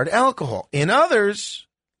and hard alcohol. In others,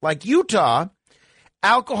 like Utah,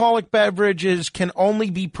 alcoholic beverages can only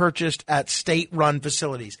be purchased at state-run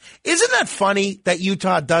facilities. Isn't that funny that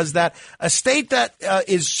Utah does that? A state that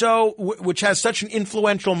which has such an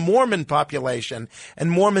influential Mormon population, and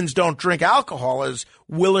Mormons don't drink alcohol, as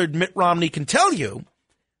Willard Mitt Romney can tell you.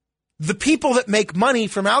 The people that make money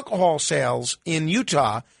from alcohol sales in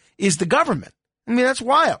Utah is the government. I mean, that's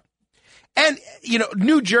wild. And,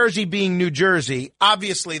 New Jersey being New Jersey,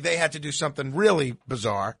 obviously they had to do something really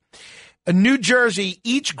bizarre. In New Jersey,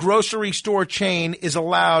 each grocery store chain is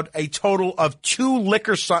allowed a total of 2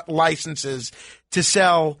 liquor licenses to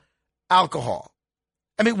sell alcohol.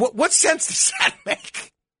 I mean, what sense does that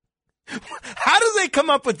make? How do they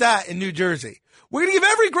come up with that in New Jersey? We're going to give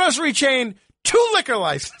every grocery chain 2 liquor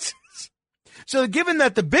licenses. So given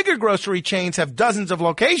that the bigger grocery chains have dozens of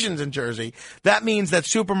locations in Jersey, that means that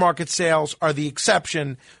supermarket sales are the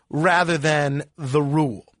exception rather than the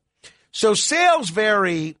rule. So sales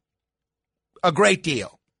vary a great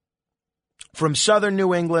deal from southern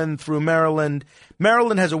New England through Maryland.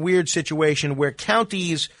 Maryland has a weird situation where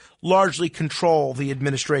counties largely control the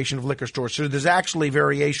administration of liquor stores. So there's actually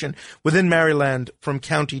variation within Maryland from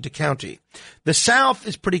county to county. The South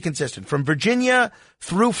is pretty consistent. From Virginia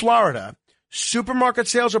through Florida, supermarket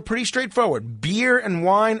sales are pretty straightforward. Beer and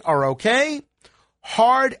wine are okay.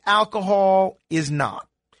 Hard alcohol is not.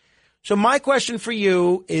 So my question for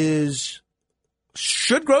you is,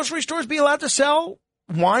 should grocery stores be allowed to sell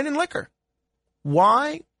wine and liquor?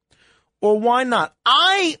 Why or why not?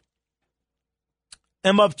 I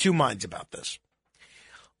am of two minds about this.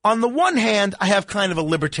 On the one hand, I have kind of a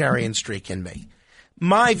libertarian streak in me.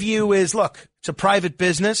 My view is, look, it's a private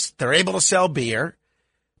business. They're able to sell beer.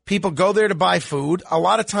 People go there to buy food. A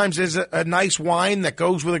lot of times there's a nice wine that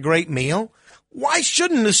goes with a great meal. Why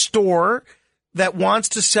shouldn't a store that wants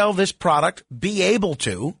to sell this product be able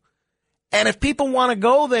to? And if people want to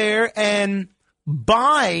go there and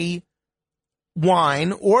buy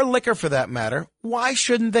wine or liquor for that matter, why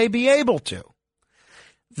shouldn't they be able to?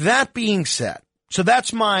 That being said, so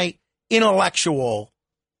that's my intellectual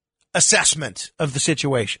assessment of the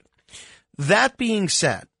situation. That being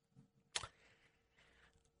said,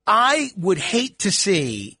 I would hate to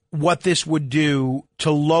see what this would do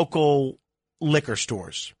to local liquor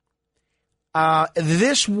stores.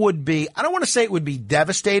 This would be, I don't want to say it would be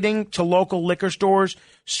devastating to local liquor stores,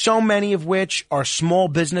 so many of which are small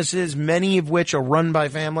businesses, many of which are run by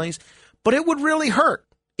families, but it would really hurt.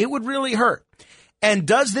 It would really hurt. And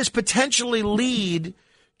does this potentially lead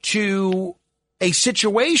to a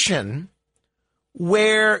situation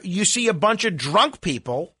where you see a bunch of drunk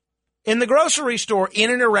people in the grocery store,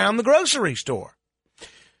 in and around the grocery store?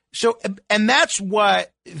 So, and that's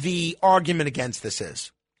what the argument against this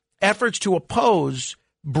is. Efforts to oppose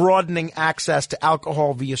broadening access to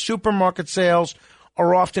alcohol via supermarket sales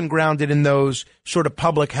are often grounded in those sort of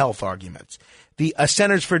public health arguments. The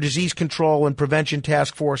Centers for Disease Control and Prevention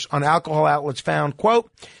Task Force on Alcohol Outlets found,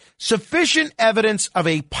 quote, sufficient evidence of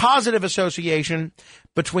a positive association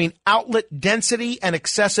between outlet density and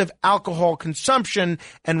excessive alcohol consumption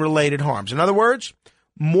and related harms. In other words,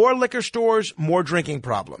 more liquor stores, more drinking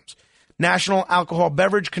problems. National Alcohol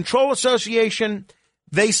Beverage Control Association,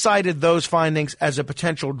 they cited those findings as a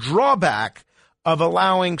potential drawback of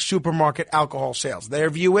allowing supermarket alcohol sales. Their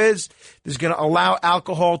view is this is going to allow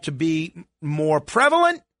alcohol to be more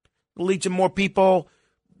prevalent, lead to more people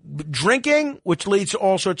drinking, which leads to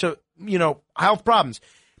all sorts of, health problems.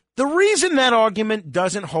 The reason that argument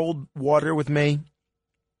doesn't hold water with me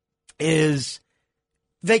is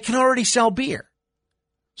they can already sell beer.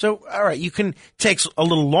 So, all right, you can take a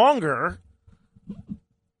little longer,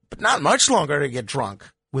 but not much longer to get drunk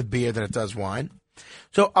with beer than it does wine.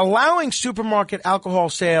 So allowing supermarket alcohol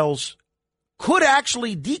sales could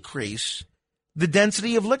actually decrease the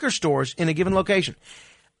density of liquor stores in a given location.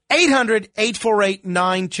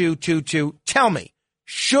 800-848-9222. Tell me,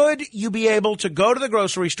 should you be able to go to the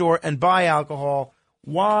grocery store and buy alcohol?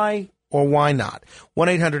 Why or why not?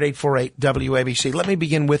 1-800-848-WABC. Let me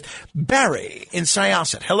begin with Barry in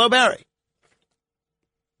Syosset. Hello, Barry.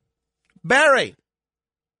 Barry.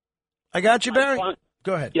 I got you, Barry.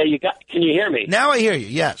 Go ahead. Yeah, can you hear me? Now I hear you,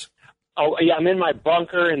 yes. Oh, yeah, I'm in my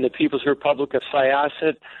bunker in the People's Republic of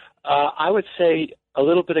Syosset. I would say a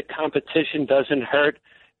little bit of competition doesn't hurt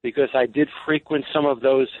because I did frequent some of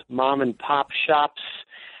those mom and pop shops,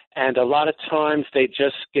 and a lot of times they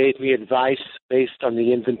just gave me advice based on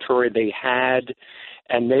the inventory they had,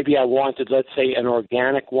 and maybe I wanted, let's say, an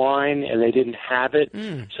organic wine, and they didn't have it,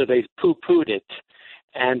 so they poo-pooed it.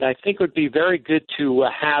 And I think it would be very good to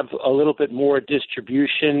have a little bit more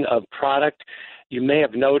distribution of product. You may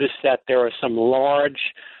have noticed that there are some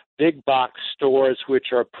large, big box stores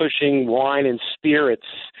which are pushing wine and spirits,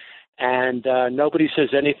 and nobody says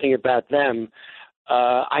anything about them.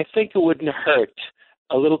 I think it wouldn't hurt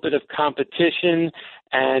a little bit of competition,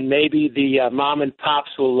 and maybe the mom and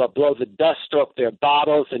pops will blow the dust off their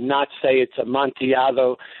bottles and not say it's a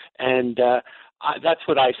Amontillado, and that's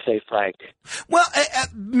what I say, Frank. Well,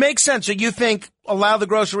 makes sense. So you think allow the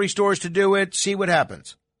grocery stores to do it, see what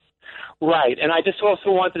happens. Right. And I just also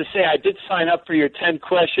wanted to say I did sign up for your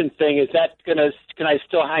 10-question thing. Is that can I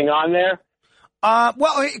still hang on there?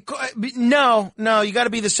 Well, no. You got to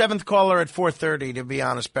be the seventh caller at 4:30, to be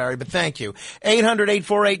honest, Barry. But thank you.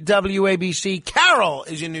 800-848-WABC. Carol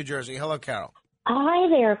is in New Jersey. Hello, Carol. Hi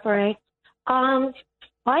there, Frank. I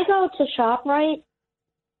go to ShopRite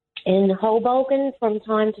in Hoboken from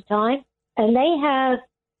time to time, and they have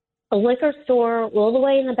a liquor store all the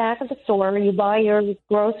way in the back of the store. You buy your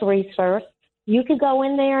groceries first. You could go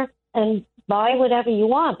in there and buy whatever you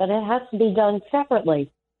want, but it has to be done separately.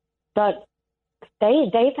 But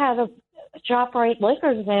they've had a ShopRite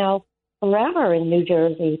Liquors now forever in New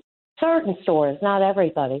Jersey. Certain stores, not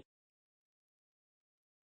everybody.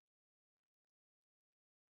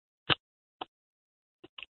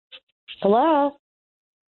 Hello?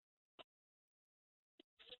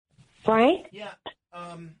 Frank? Yeah.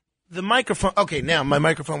 The microphone. Okay, now my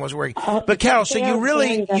microphone wasn't working. But Carol, so you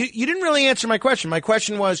didn't really answer my question. My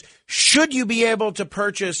question was, should you be able to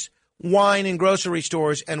purchase wine in grocery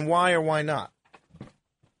stores, and why or why not?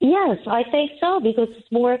 Yes, I think so, because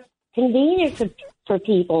it's more convenient for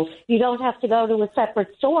people. You don't have to go to a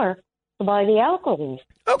separate store to buy the alcohol.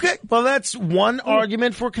 Okay, well, that's one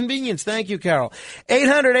argument for convenience. Thank you, Carol.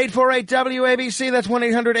 800-848-WABC. That's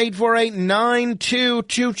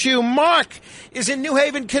 1-800-848-9222. Mark is in New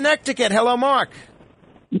Haven, Connecticut. Hello, Mark.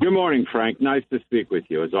 Good morning, Frank. Nice to speak with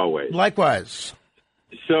you, as always. Likewise.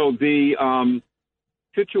 So the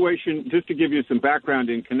situation, just to give you some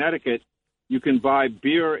background, in Connecticut, you can buy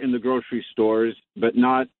beer in the grocery stores, but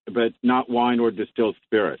not wine or distilled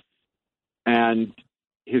spirits. And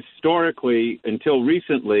historically, until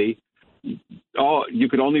recently, you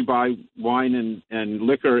could only buy wine and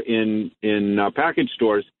liquor in package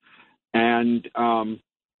stores, and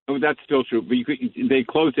that's still true. But they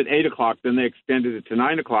closed at 8:00, then they extended it to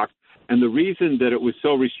 9:00. And the reason that it was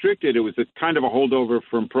so restricted, it was a kind of a holdover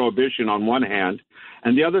from Prohibition on one hand.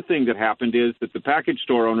 And the other thing that happened is that the package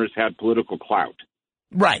store owners had political clout.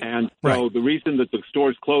 Right. And so the reason that the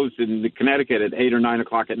stores closed in Connecticut at 8 or 9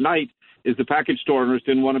 o'clock at night is the package store owners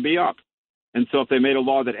didn't want to be up. And so if they made a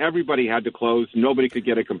law that everybody had to close, nobody could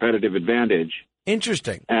get a competitive advantage.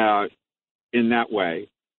 Interesting. In that way.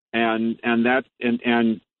 And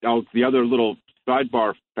the other little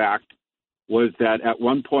sidebar fact was that at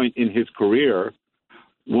one point in his career,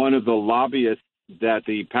 one of the lobbyists that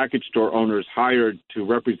the package store owners hired to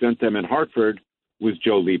represent them in Hartford was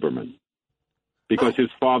Joe Lieberman, because his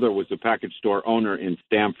father was a package store owner in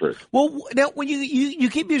Stamford. Well, now, when you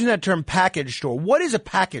keep using that term package store, what is a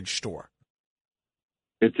package store?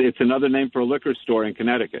 It's another name for a liquor store in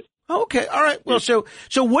Connecticut. Okay, all right. Well, so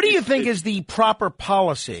what do you think is the proper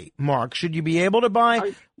policy, Mark? Should you be able to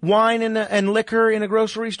buy wine and liquor in a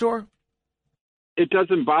grocery store? It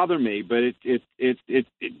doesn't bother me, but it's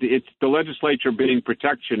the legislature being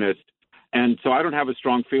protectionist, and so I don't have a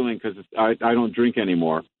strong feeling because I don't drink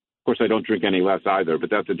anymore. Of course, I don't drink any less either, but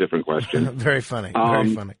that's a different question. Very funny.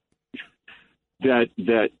 Very funny.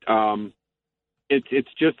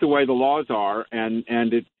 It's just the way the laws are, and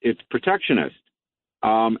it's protectionist,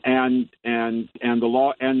 and the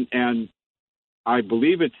law and I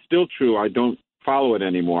believe it's still true. I don't follow it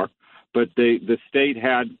anymore, but the state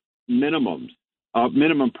had minimum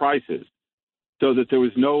prices, so that there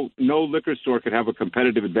was no liquor store could have a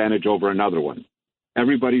competitive advantage over another one.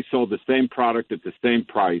 Everybody sold the same product at the same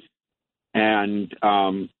price, and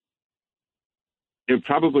it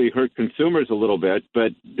probably hurt consumers a little bit,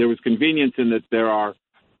 but there was convenience in that there are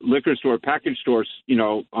liquor store package stores,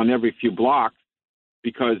 on every few blocks,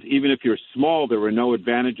 because even if you're small, there were no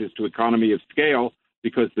advantages to economy of scale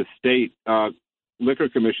because the state liquor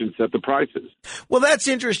commission set the prices. Well, that's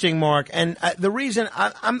interesting, Mark. And the reason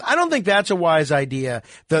I don't think that's a wise idea,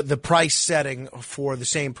 the price setting for the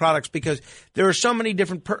same products, because there are so many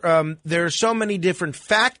different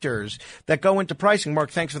factors that go into pricing.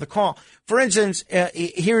 Mark, thanks for the call. For instance,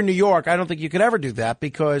 here in New York, I don't think you could ever do that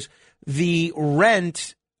because the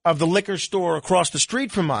rent of the liquor store across the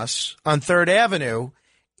street from us on 3rd Avenue,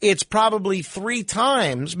 it's probably 3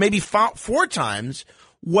 times, maybe 4 times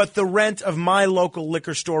what the rent of my local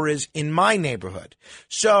liquor store is in my neighborhood.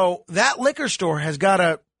 So that liquor store has got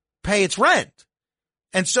to pay its rent.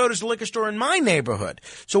 And so does the liquor store in my neighborhood.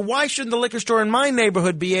 So why shouldn't the liquor store in my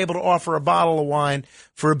neighborhood be able to offer a bottle of wine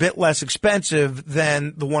for a bit less expensive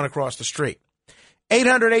than the one across the street?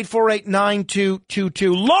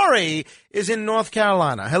 800-848-9222. Lori is in North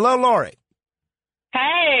Carolina. Hello, Lori.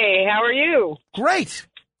 Hey, how are you? Great.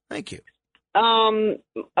 Thank you.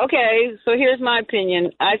 Okay, so here's my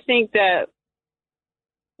opinion. I think that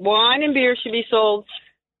wine and beer should be sold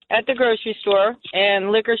at the grocery store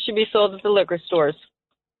and liquor should be sold at the liquor stores.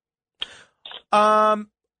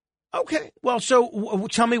 Okay. Well, so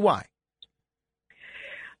tell me why.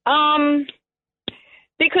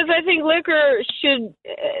 Because I think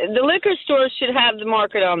the liquor stores should have the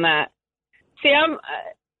market on that. See,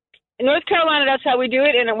 in North Carolina, that's how we do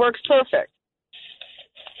it, and it works perfect.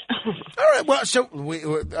 All right. Well, so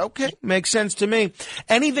okay, makes sense to me.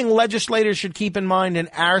 Anything legislators should keep in mind in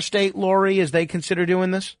our state, Lori, as they consider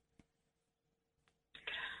doing this?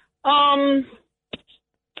 Well,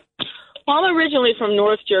 I'm originally from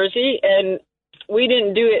North Jersey, and we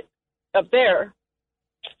didn't do it up there.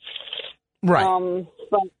 Right.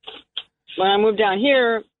 But when I moved down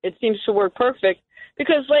here, it seems to work perfect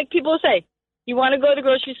because, like people say, you want to go to the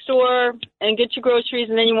grocery store and get your groceries,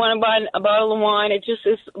 and then you want to buy a bottle of wine. It just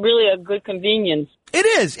is really a good convenience. It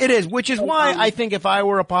is, which is why I think if I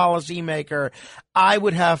were a policymaker, I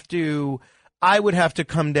would have to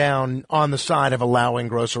come down on the side of allowing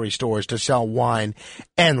grocery stores to sell wine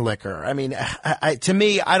and liquor. I mean, to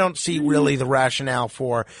me, I don't see really the rationale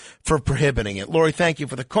for prohibiting it. Lori, thank you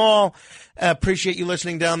for the call. Appreciate you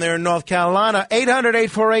listening down there in North Carolina.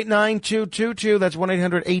 800-848-9222. That's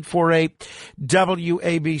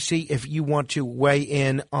 1-800-848-WABC if you want to weigh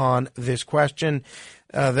in on this question.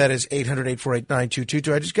 That is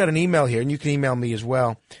 800-848-9222. I just got an email here, and you can email me as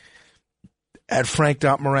well at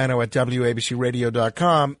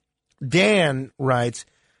frank.morano@wabcradio.com. Dan writes,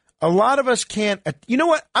 a lot of us can't, you know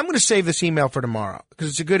what? I'm going to save this email for tomorrow because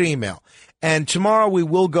it's a good email. And tomorrow we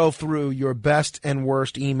will go through your best and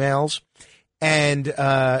worst emails. And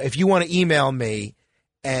if you want to email me,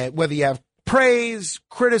 whether you have praise,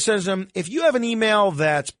 criticism. If you have an email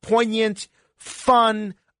that's poignant,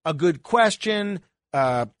 fun, a good question,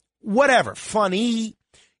 whatever, funny,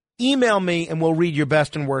 email me and we'll read your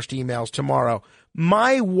best and worst emails tomorrow.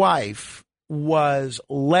 My wife was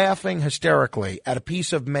laughing hysterically at a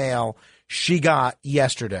piece of mail she got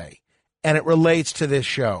yesterday, and it relates to this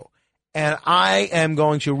show. And I am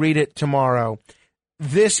going to read it tomorrow.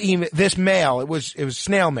 This mail, it was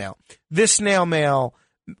snail mail. This snail mail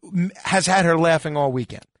has had her laughing all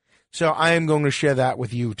weekend. So I am going to share that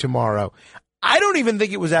with you tomorrow. I don't even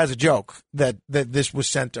think it was as a joke that this was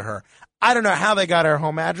sent to her. I don't know how they got her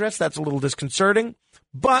home address. That's a little disconcerting,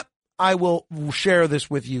 but I will share this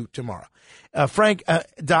with you tomorrow.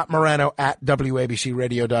 Frank.Morano at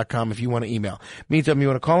WABCRadio.com if you want to email. Meantime, you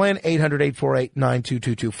want to call in,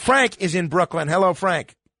 800-848-9222. Frank is in Brooklyn. Hello,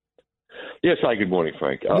 Frank. Yes, hi, good morning,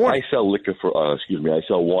 Frank. Morning. I sell I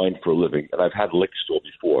sell wine for a living, and I've had a liquor store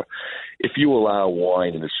before. If you allow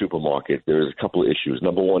wine in the supermarket, there's a couple of issues.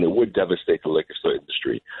 Number one, it would devastate the liquor store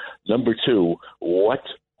industry. Number two, what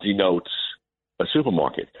denotes a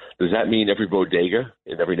supermarket? Does that mean every bodega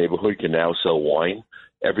in every neighborhood can now sell wine?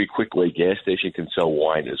 Every Quickway gas station can sell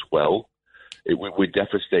wine as well? It would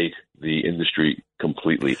devastate the industry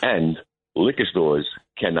completely. And liquor stores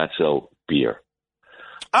cannot sell beer.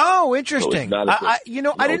 Oh, interesting. So I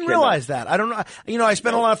didn't realize that. I don't know. I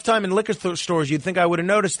spent a lot of time in liquor stores. You'd think I would have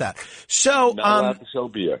noticed that. So, not allowed to sell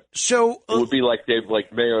beer. So it would be like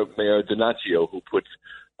Mayor Donaggio, who put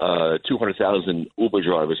 200,000 Uber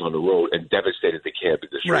drivers on the road and devastated the cab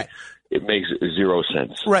industry. Right. It makes zero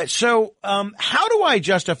sense. Right. So, how do I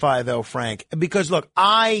justify, though, Frank? Because, look,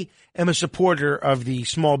 I am a supporter of the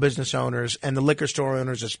small business owners and the liquor store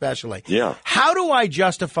owners especially. Yeah. How do I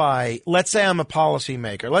justify, let's say I'm a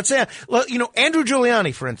policymaker. Let's say, Andrew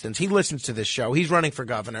Giuliani, for instance, he listens to this show. He's running for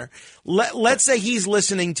governor. Let's say he's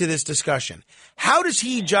listening to this discussion. How does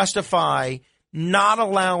he justify not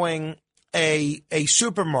allowing a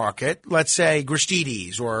supermarket, let's say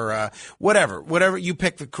Gristedes or whatever you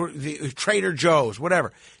pick, the Trader Joe's,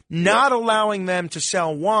 whatever, not allowing them to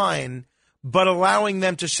sell wine, but allowing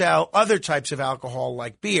them to sell other types of alcohol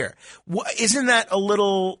like beer? Isn't that a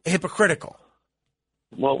little hypocritical?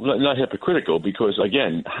 Well, not hypocritical, because,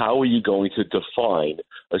 again, how are you going to define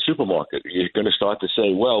a supermarket? You're going to start to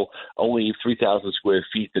say, well, only 3,000 square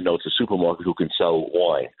feet denotes a supermarket who can sell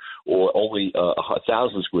wine, or only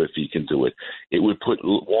 1,000 square feet can do it. It would put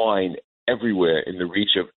wine everywhere in the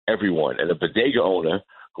reach of everyone. And a bodega owner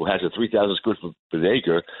who has a 3,000 square foot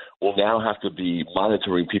bodega will now have to be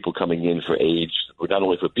monitoring people coming in for age, not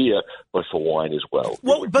only for beer, but for wine as well.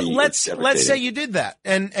 Well, but let's say you did that.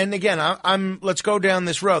 And again, let's go down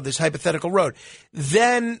this road, this hypothetical road.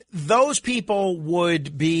 Then those people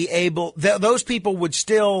would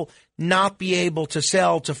still not be able to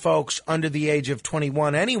sell to folks under the age of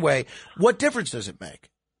 21 anyway. What difference does it make?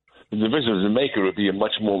 The difference it would make, it would be a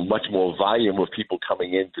much more volume of people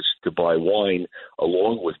coming in to buy wine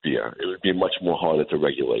along with beer. It would be much more harder to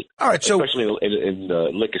regulate. All right, so especially in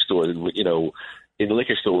liquor stores. In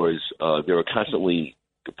liquor stores, there are constantly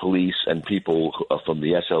police and people from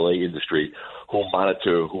the SLA industry who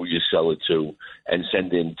monitor who you sell it to and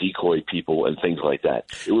send in decoy people and things like that.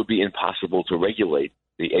 It would be impossible to regulate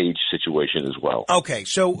the age situation as well. Okay,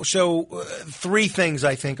 so three things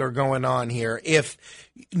I think are going on here. If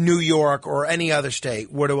New York or any other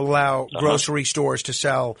state were to allow grocery stores to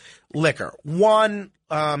sell liquor, one,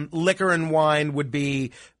 liquor and wine would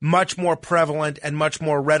be much more prevalent and much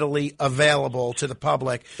more readily available to the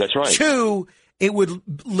public. That's right. Two, it would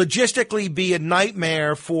logistically be a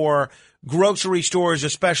nightmare for grocery stores,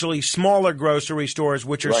 especially smaller grocery stores,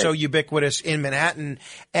 which are so ubiquitous in Manhattan.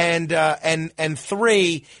 And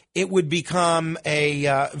three, it would become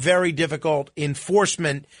a very difficult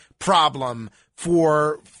enforcement problem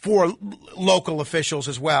for local officials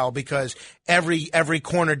as well, because every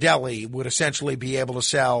corner deli would essentially be able to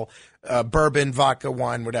sell bourbon, vodka,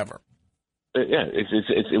 wine, whatever. Yeah,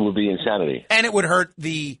 it would be insanity, and it would hurt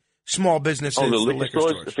the small businesses. Oh, the liquor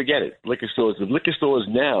stores, forget it. The liquor stores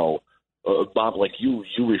now. Bob, like you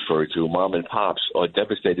refer to, mom and pops are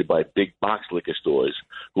devastated by big box liquor stores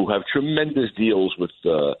who have tremendous deals with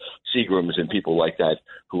Seagrams and people like that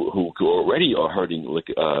who already are hurting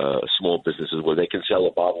small businesses where they can sell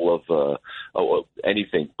a bottle of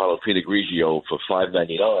anything, bottle of Pinot Grigio for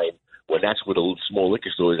 $5.99. When that's what a small liquor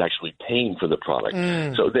store is actually paying for the product.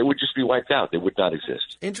 So they would just be wiped out. They would not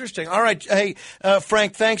exist. Interesting. All right. Hey,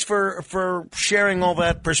 Frank, thanks for sharing all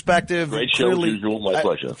that perspective. Great show, as usual. My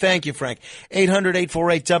pleasure. Thank you, Frank.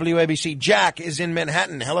 800-848-WABC. Jack is in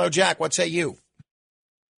Manhattan. Hello, Jack. What say you?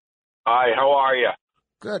 Hi, how are you?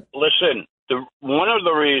 Good. Listen, one of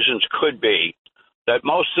the reasons could be that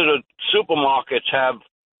most of the supermarkets have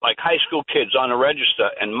like high school kids on the register,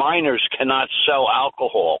 and minors cannot sell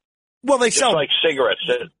alcohol. Well, they just sell like cigarettes.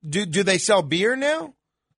 Do they sell beer now?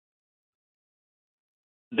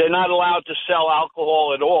 They're not allowed to sell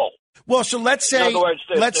alcohol at all. Well, so let's say In other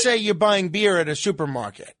words, say you're buying beer at a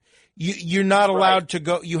supermarket. You're not allowed to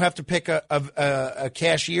go. You have to pick a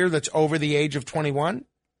cashier that's over the age of 21.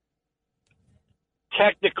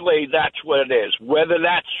 Technically, that's what it is. Whether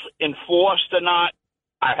that's enforced or not,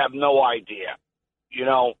 I have no idea. You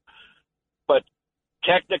know, but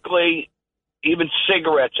technically, even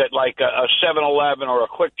cigarettes at like a 7-Eleven or a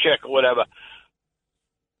Quick Check or whatever,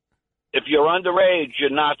 if you're underage, you're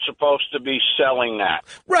not supposed to be selling that.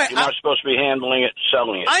 Right. You're not supposed to be handling it,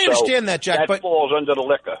 selling it. I understand that, Jack, That but falls under the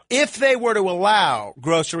liquor. if they were to allow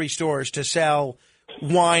grocery stores to sell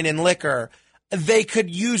wine and liquor, they could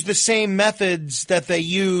use the same methods that they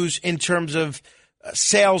use in terms of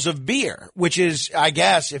sales of beer, which is, I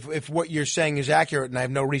guess, if what you're saying is accurate, and I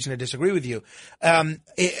have no reason to disagree with you,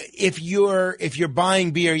 if you're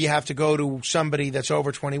buying beer, you have to go to somebody that's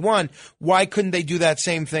over 21. Why couldn't they do that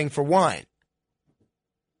same thing for wine?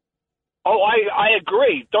 Oh, I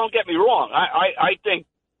agree. Don't get me wrong. I think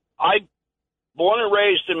I born and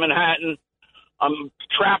raised in Manhattan. I'm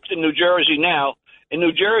trapped in New Jersey now. In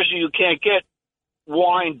New Jersey, you can't get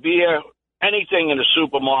wine, beer, anything in a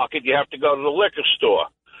supermarket. You have to go to the liquor store.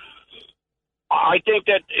 I think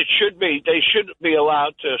that they should be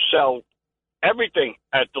allowed to sell everything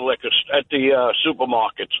at the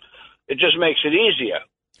supermarkets. It just makes it easier.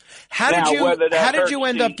 How did you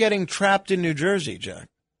end up getting trapped in New Jersey, Jack?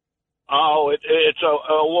 Oh, it's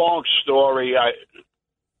a long story.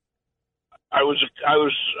 I'm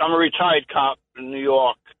a retired cop in New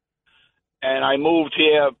York, and I moved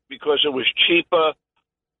here because it was cheaper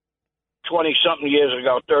 20-something years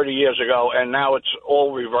ago, 30 years ago, and now it's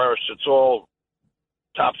all reversed. It's all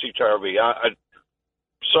topsy-turvy.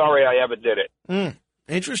 Sorry I ever did it.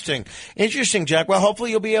 Interesting, Jack. Well,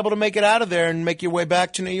 hopefully you'll be able to make it out of there and make your way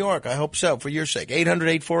back to New York. I hope so, for your sake.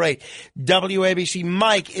 800-848-WABC.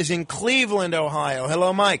 Mike is in Cleveland, Ohio.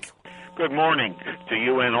 Hello, Mike. Good morning to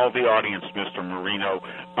you and all the audience, Mr. Marino.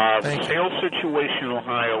 The sales situation in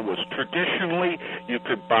Ohio was traditionally you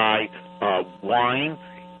could buy wine,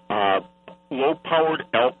 low-powered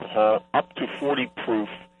alcohol up to 40 proof,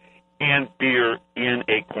 and beer in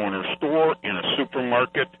a corner store, in a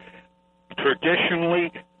supermarket.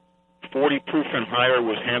 Traditionally, 40 proof and higher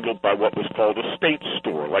was handled by what was called a state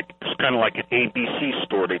store. It's kind of like an ABC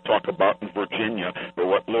store they talk about in Virginia, or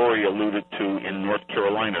what Lori alluded to in North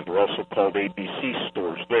Carolina. They're also called ABC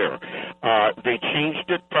stores there. They changed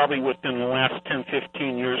it probably within the last 10,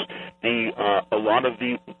 15 years. A lot of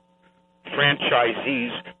the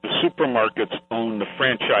franchisees, the supermarkets own the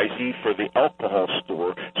franchisee for the alcohol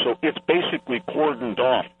store, so it's basically cordoned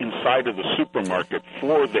off inside of the supermarket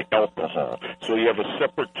for the alcohol. So you have a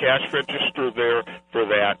separate cash register there for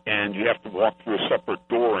that, and you have to walk through a separate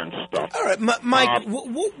door and stuff. All right, Mike,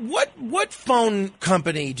 what phone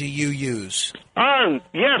company do you use?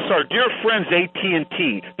 Yes, our dear friends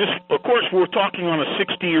AT&T. This, of course, we're talking on a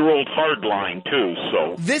 60-year-old hard line, too.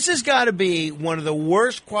 So this has got to be one of the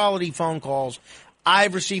worst quality phone calls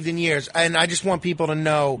I've received in years, and I just want people to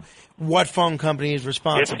know what phone company is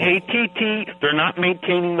responsible. It's AT&T. They're not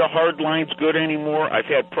maintaining the hard lines good anymore. I've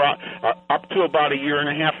had up to about a year and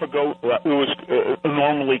a half ago, it was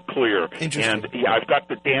normally clear. Interesting. And yeah, I've got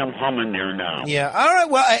the damn hum in there now. Yeah. All right.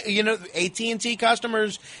 Well, AT&T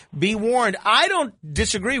customers, be warned. I don't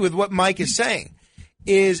disagree with what Mike is saying.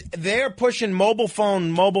 Is they're pushing mobile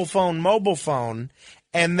phone,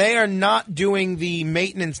 and they are not doing the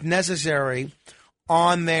maintenance necessary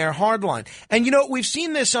on their hard line. And, we've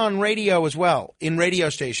seen this on radio as well, in radio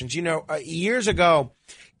stations. Years ago,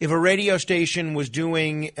 if a radio station was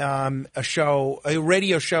doing a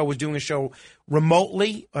radio show was doing a show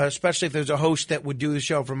remotely, especially if there's a host that would do the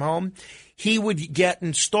show from home, he would get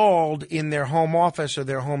installed in their home office or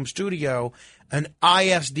their home studio an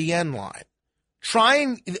ISDN line.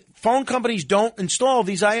 Phone companies don't install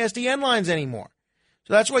these ISDN lines anymore.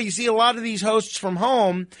 So that's why you see a lot of these hosts from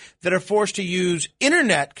home that are forced to use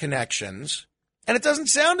internet connections, and it doesn't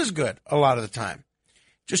sound as good a lot of the time.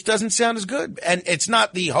 Just doesn't sound as good. And it's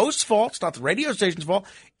not the host's fault. It's not the radio station's fault.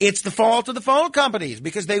 It's the fault of the phone companies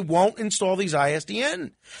because they won't install these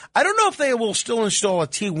ISDN. I don't know if they will still install a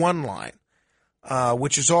T1 line,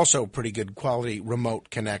 which is also a pretty good quality remote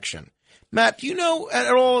connection. Matt, do you know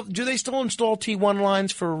at all, do they still install T1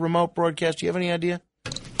 lines for remote broadcast? Do you have any idea?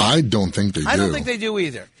 I don't think they do. I don't think they do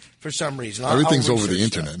either, for some reason. Everything's I'll over the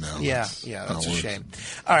research internet that. now. Yeah, that's a shame.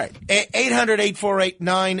 All right,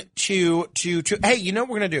 800-848-9222. Hey, you know what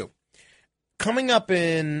we're going to do? Coming up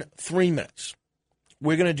in 3 minutes,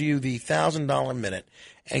 we're going to do the $1,000 minute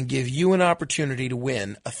and give you an opportunity to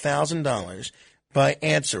win $1,000 by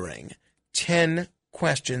answering 10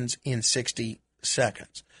 questions in 60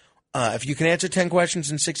 seconds. If you can answer 10 questions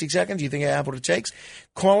in 60 seconds, you think I have what it takes?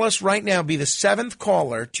 Call us right now. Be the 7th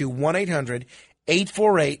caller to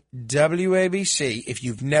 1-800-848-WABC. If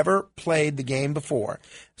you've never played the game before,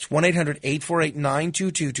 it's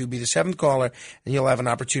 1-800-848-9222. Be the 7th caller, and you'll have an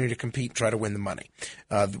opportunity to compete and try to win the money.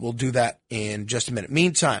 We'll do that in just a minute.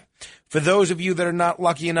 Meantime, for those of you that are not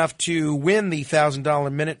lucky enough to win the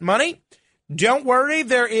 $1,000 minute money, don't worry,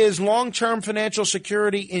 there is long-term financial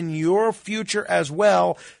security in your future as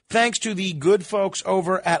well, thanks to the good folks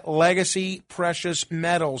over at Legacy Precious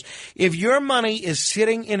Metals. If your money is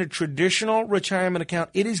sitting in a traditional retirement account,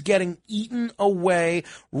 it is getting eaten away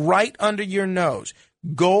right under your nose.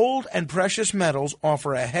 Gold and precious metals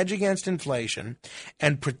offer a hedge against inflation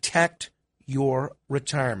and protect your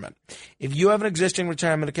retirement. If you have an existing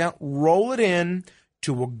retirement account, roll it in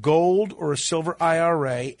to a gold or a silver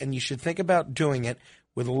IRA, and you should think about doing it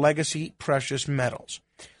with Legacy Precious Metals.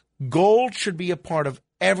 Gold should be a part of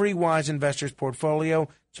every wise investor's portfolio.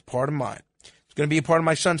 It's a part of mine. It's going to be a part of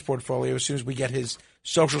my son's portfolio as soon as we get his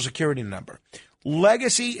Social Security number.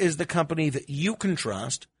 Legacy is the company that you can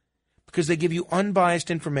trust because they give you unbiased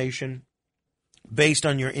information based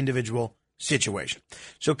on your individual situation.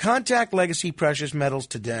 So contact Legacy Precious Metals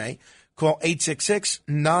today. Call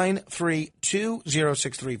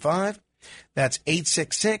 866-932-0635. That's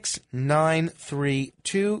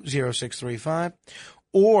 866-932-0635.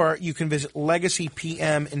 Or you can visit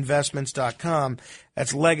LegacyPMInvestments.com.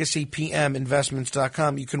 That's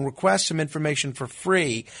LegacyPMInvestments.com. You can request some information for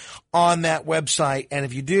free on that website. And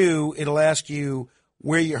if you do, it'll ask you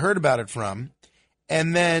where you heard about it from.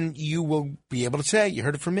 And then you will be able to say, you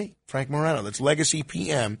heard it from me, Frank Morano. That's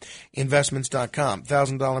LegacyPMInvestments.com.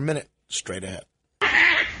 $1,000 minute. Straight ahead.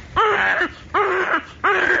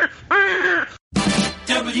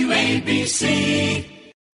 WABC.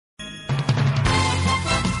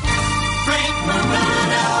 Frank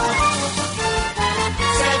Morano.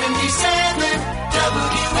 77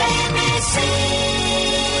 WABC.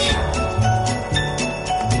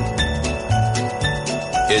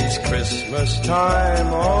 It's Christmas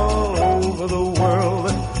time all over the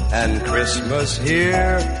world, and Christmas here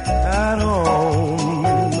at home.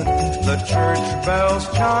 The church bells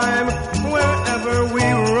chime wherever we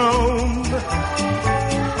roam.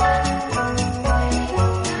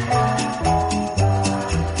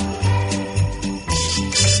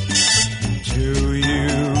 To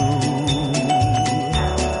you,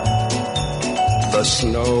 the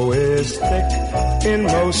snow is thick in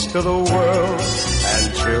most of the world,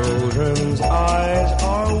 and children's eyes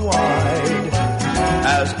are wide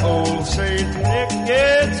as old Saint Nick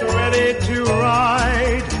gets ready to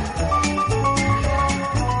ride.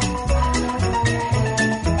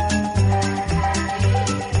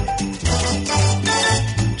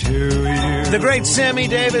 The great Sammy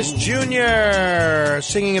Davis Jr.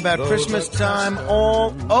 singing about Christmas time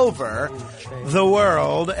all over the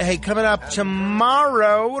world. Hey, coming up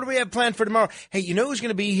tomorrow, what do we have planned for tomorrow? Hey, you know who's going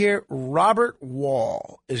to be here? Robert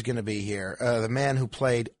Wall is going to be here, the man who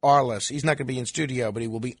played Arliss. He's not going to be in studio, but he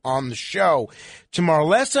will be on the show tomorrow.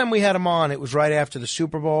 Last time we had him on, it was right after the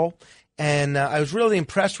Super Bowl, and I was really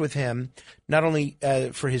impressed with him, not only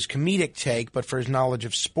for his comedic take, but for his knowledge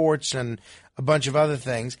of sports and a bunch of other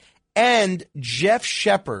things. And Jeff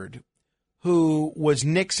Shepard, who was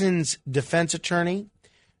Nixon's defense attorney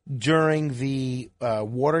during the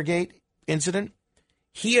Watergate incident,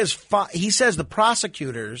 he says the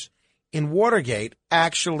prosecutors in Watergate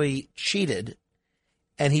actually cheated,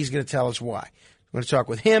 and he's going to tell us why. We're going to talk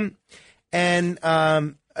with him, and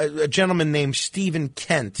a gentleman named Stephen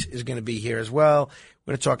Kent is going to be here as well.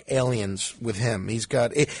 We're going to talk aliens with him. He's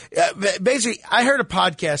got basically, I heard a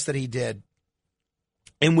podcast that he did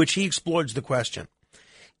in which he explores the question,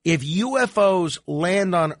 if UFOs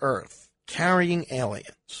land on Earth carrying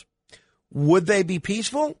aliens, would they be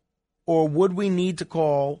peaceful, or would we need to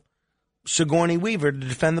call Sigourney Weaver to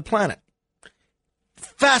defend the planet?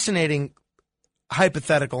 Fascinating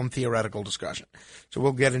hypothetical and theoretical discussion. So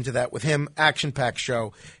we'll get into that with him. Action-packed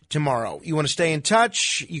show tomorrow. You want to stay in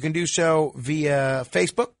touch? You can do so via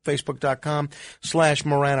Facebook,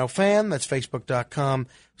 facebook.com/MoranoFan. That's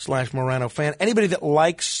facebook.com/MoranoFan. Anybody that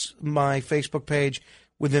likes my Facebook page,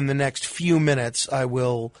 within the next few minutes, I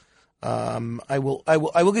will I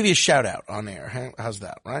will give you a shout out on air. How's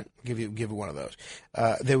that? Right? Give you one of those.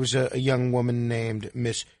 There was a young woman named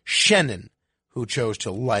Miss Shannon who chose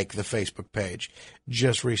to like the Facebook page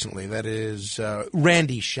just recently. That is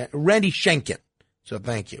Randy Schenken. So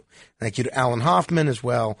thank you. Thank you to Alan Hoffman as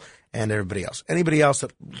well and everybody else. Anybody else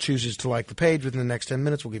that chooses to like the page within the next 10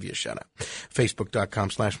 minutes, we'll give you a shout out.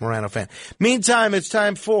 Facebook.com/Morano fan. Meantime, it's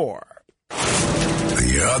time for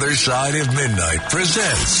The Other Side of Midnight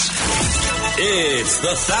presents It's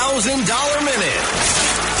the $1,000 Minute.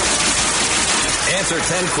 Answer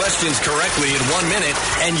 10 questions correctly in 1 minute,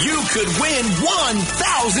 and you could win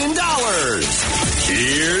 $1,000.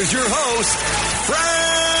 Here's your host,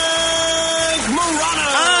 Frank Morano.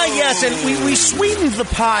 Yes, and we sweetened the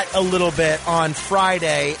pot a little bit on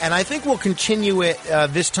Friday, and I think we'll continue it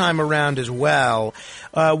this time around as well,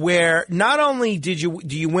 where not only do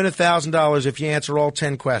you win $1,000 if you answer all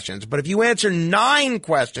 10 questions, but if you answer 9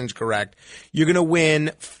 questions correct, you're going to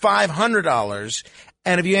win $500.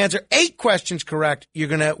 And if you answer 8 questions correct, you're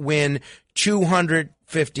going to win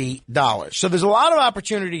 $250. So there's a lot of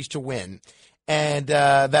opportunities to win. And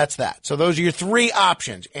that's that. So those are your 3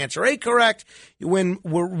 options. Answer 8 correct, you win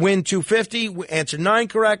 $250. Answer 9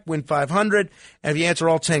 correct, win $500. And if you answer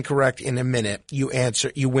all 10 correct in a minute, you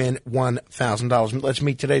win $1,000. Let's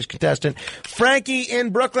meet today's contestant, Frankie in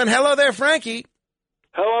Brooklyn. Hello there, Frankie.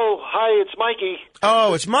 Hello. Hi, it's Mikey.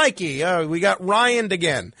 Oh, it's Mikey. We got Ryan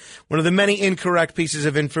again. One of the many incorrect pieces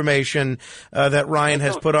of information that Ryan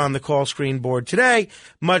has put on the call screen board today,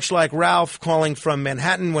 much like Ralph calling from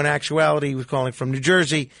Manhattan when actuality he was calling from New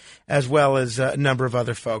Jersey, as well as a number of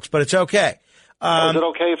other folks. But it's okay. Is it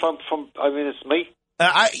okay if I'm from, it's me?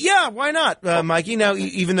 Yeah, why not, Mikey? Now,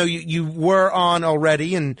 even though you were on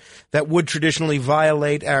already, and that would traditionally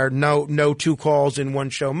violate our no 2 calls in 1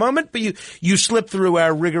 show moment, but you slipped through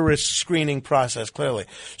our rigorous screening process, clearly.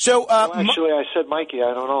 So, actually, I said Mikey.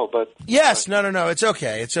 I don't know, but yes, no, it's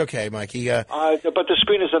okay, Mikey. But the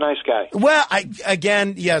screener's a nice guy. Well,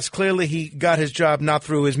 yes, clearly he got his job not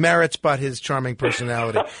through his merits, but his charming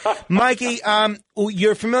personality. Mikey,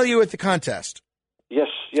 you're familiar with the contest.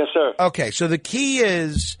 Yes, sir. Okay, so the key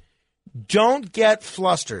is don't get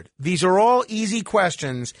flustered. These are all easy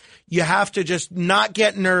questions. You have to just not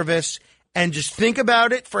get nervous and just think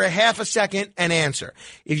about it for a half a second and answer.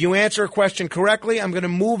 If you answer a question correctly, I'm going to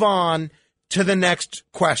move on to the next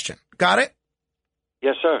question. Got it?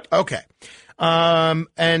 Yes, sir. Okay.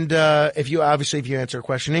 If you answer a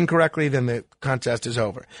question incorrectly, then the contest is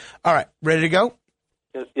over. All right, ready to go?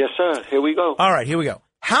 Yes, sir. Here we go. All right, here we go.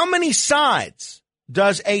 How many sides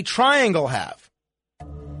does a triangle have?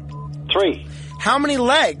 3. How many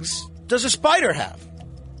legs does a spider have?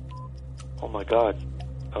 Oh, my God.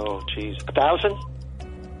 Oh, geez. 1,000?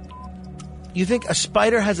 You think a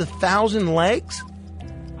spider has 1,000 legs?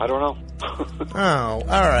 I don't know. Oh, all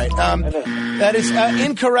right. That is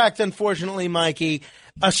incorrect, unfortunately, Mikey.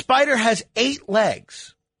 A spider has 8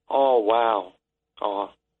 legs. Oh, wow. Oh.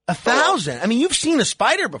 1,000? I mean, you've seen a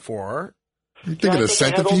spider before. You thinking a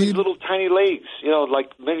centipede? Had all these little tiny legs,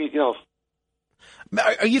 like many,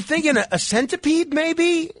 Are you thinking a centipede,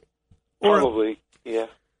 maybe? Probably, yeah.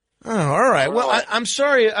 Oh, all right. Well, I'm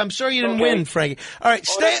sorry. I'm sorry you didn't win, Frankie. All right,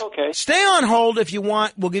 stay on hold if you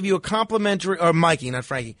want. We'll give you a complimentary, or Mikey, not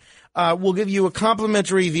Frankie. We'll give you a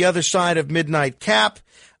complimentary The Other Side of Midnight cap.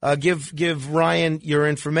 Give Ryan your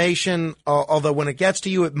information, although when it gets to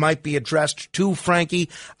you, it might be addressed to Frankie.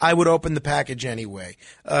 I would open the package anyway.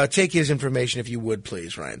 Take his information if you would,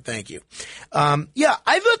 please, Ryan. Thank you. I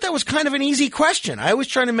thought that was kind of an easy question. I was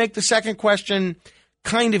trying to make the second question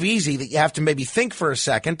kind of easy, that you have to maybe think for a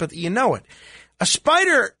second, but you know it. A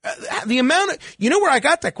spider, the amount of, where I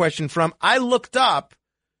got that question from? I looked up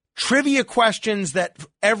trivia questions that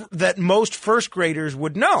most first graders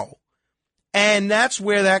would know. And that's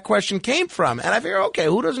where that question came from. And I figure, okay,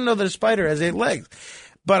 who doesn't know that a spider has 8 legs?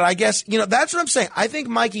 But I guess, that's what I'm saying. I think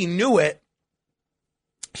Mikey knew it.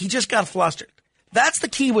 He just got flustered. That's the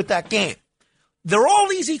key with that game. They're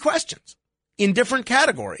all easy questions in different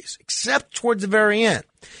categories, except towards the very end.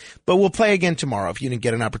 But we'll play again tomorrow if you didn't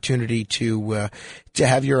get an opportunity to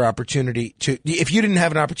have your opportunity if you didn't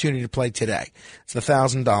have an opportunity to play today. It's the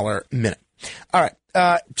 $1,000 minute. All right.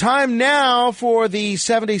 Time now for the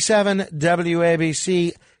 77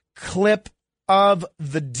 WABC clip of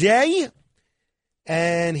the day.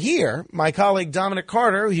 And here, my colleague Dominic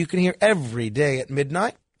Carter, who you can hear every day at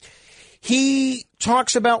midnight, he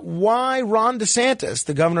talks about why Ron DeSantis,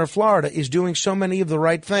 the governor of Florida, is doing so many of the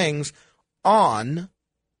right things on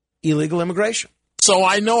illegal immigration. So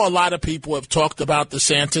I know a lot of people have talked about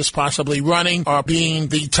DeSantis possibly running or being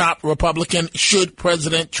the top Republican should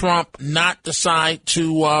President Trump not decide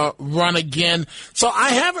to run again. So I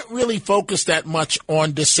haven't really focused that much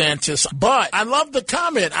on DeSantis, but I love the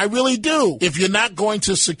comment. I really do. If you're not going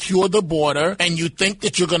to secure the border and you think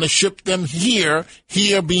that you're going to ship them here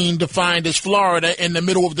being defined as Florida in the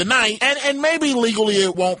middle of the night, and maybe legally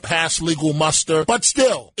it won't pass legal muster, but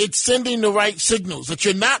still, it's sending the right signals that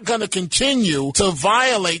you're not going to continue to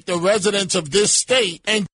violate the residents of this state.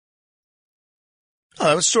 And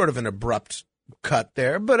that was sort of an abrupt cut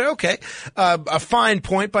there, but okay. A fine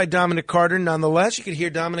point by Dominic Carter, nonetheless. You can hear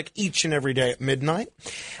Dominic each and every day at midnight.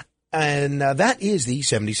 And that is the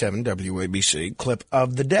 77 WABC clip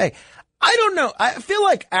of the day. I don't know. I feel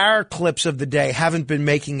like our clips of the day haven't been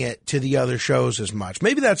making it to the other shows as much.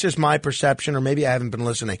 Maybe that's just my perception, or maybe I haven't been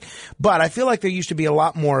listening. But I feel like there used to be a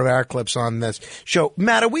lot more of our clips on this show.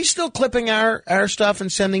 Matt, are we still clipping our stuff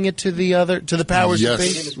and sending it to the powers that be?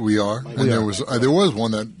 Yes, we are. There was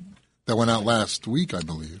one that went out last week, I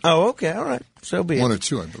believe. Oh, okay. All right. So be it. One or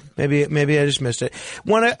two, I believe. Maybe I just missed it.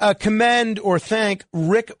 Want to commend or thank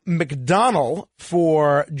Rick McDonnell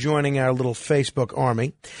for joining our little Facebook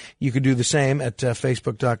army. You could do the same at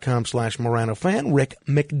facebook.com/Morano fan. Rick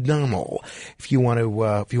McDonnell. If you want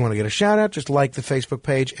to get a shout out, just like the Facebook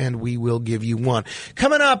page and we will give you one.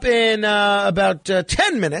 Coming up in about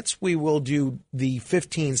 10 minutes, we will do the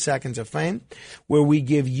 15 seconds of fame, where we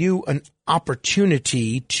give you an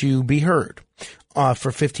opportunity to be heard.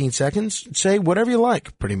 For 15 seconds, say whatever you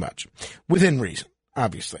like, pretty much, within reason,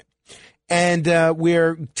 obviously. And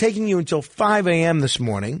we're taking you until 5 a.m. this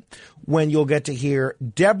morning, when you'll get to hear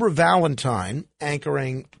Deborah Valentine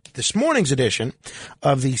anchoring this morning's edition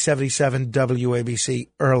of the 77 WABC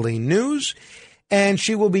Early News. And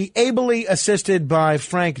she will be ably assisted by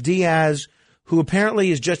Frank Diaz, who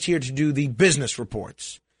apparently is just here to do the business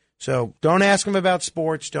reports. So don't ask him about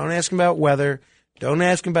sports, don't ask him about weather, don't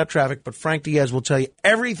ask him about traffic, but Frank Diaz will tell you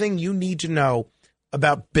everything you need to know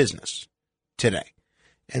about business today.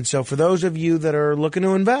 And so for those of you that are looking to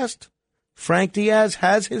invest, Frank Diaz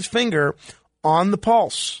has his finger on the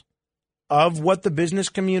pulse of what the business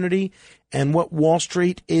community and what Wall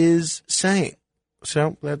Street is saying.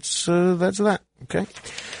 So that's that. Okay.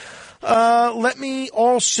 Let me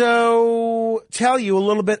also tell you a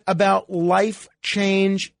little bit about Life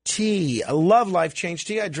Change Tea. I love Life Change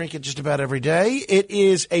Tea. I drink it just about every day. It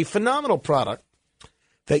is a phenomenal product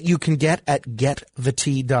that you can get at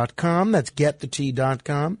getthetea.com. That's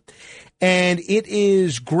getthetea.com. And it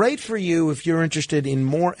is great for you if you're interested in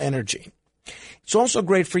more energy. It's also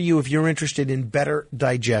great for you if you're interested in better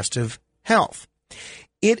digestive health.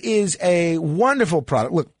 It is a wonderful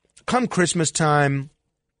product. Look, come Christmas time,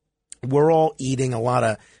 we're all eating a lot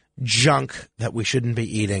of junk that we shouldn't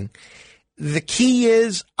be eating. The key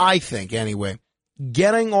is, I think anyway,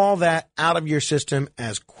 getting all that out of your system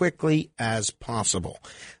as quickly as possible.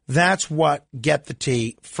 That's what Get the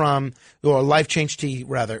Tea or Life Change Tea,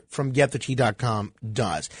 rather, from getthetea.com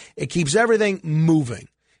does. It keeps everything moving,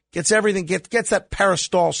 gets that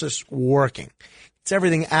peristalsis working. It's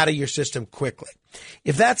everything out of your system quickly.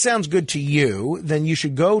 If that sounds good to you, then you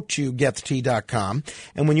should go to getthetea.com.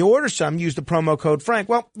 And when you order some, use the promo code Frank.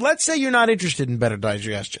 Well, let's say you're not interested in better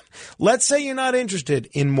digestion. Let's say you're not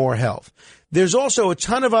interested in more health. There's also a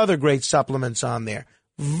ton of other great supplements on there.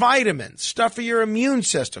 Vitamins, stuff for your immune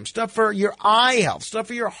system, stuff for your eye health, stuff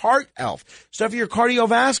for your heart health, stuff for your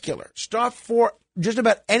cardiovascular, stuff for just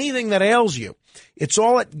about anything that ails you. It's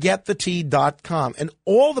all at getthetea.com. And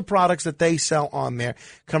all the products that they sell on there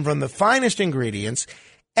come from the finest ingredients,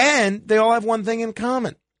 and they all have one thing in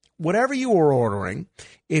common. Whatever you are ordering,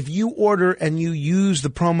 if you order and you use the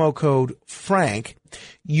promo code Frank,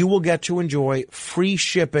 you will get to enjoy free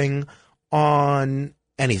shipping on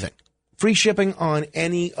anything. Free shipping on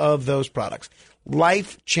any of those products.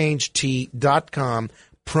 LifeChangeTea.com,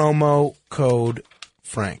 promo code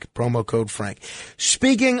Frank. Promo code Frank.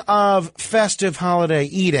 Speaking of festive holiday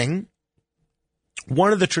eating,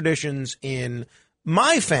 one of the traditions in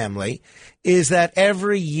my family is that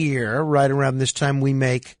every year, right around this time, we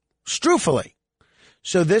make strufoli.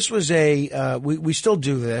 So this was we still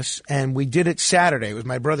do this, and we did it Saturday. It was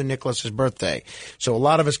my brother Nicholas's birthday. So a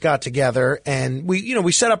lot of us got together, and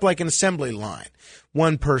we set up like an assembly line.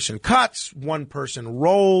 One person cuts, one person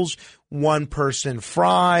rolls, one person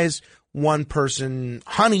fries, one person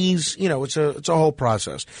honeys. It's a whole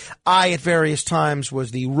process. I, at various times, was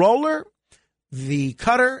the roller, the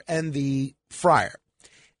cutter, and the fryer.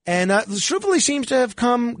 And the strufoli seems to have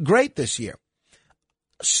come great this year.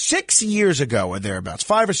 6 years ago or thereabouts,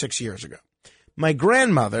 5 or 6 years ago, my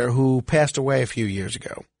grandmother, who passed away a few years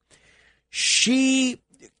ago, She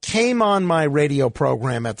came on my radio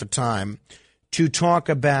program at the time to talk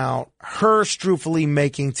about her strufoli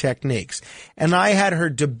making techniques. And I had her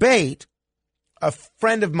debate a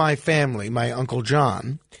friend of my family, my Uncle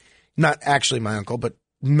John, not actually my uncle, but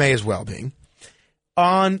may as well be,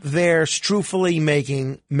 on their strufoli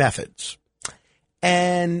making methods.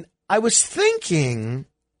 And I was thinking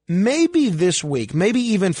maybe this week, maybe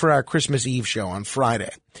even for our Christmas Eve show on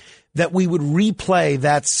Friday, that we would replay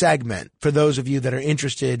that segment for those of you that are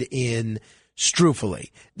interested in strufoli.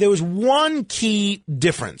 There was one key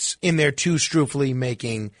difference in their two strufoli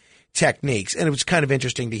making techniques, and it was kind of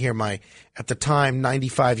interesting to hear my, at the time,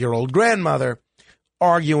 95-year-old grandmother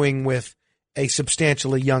arguing with a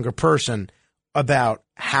substantially younger person about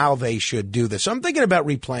how they should do this. So I'm thinking about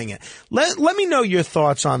replaying it. Let me know your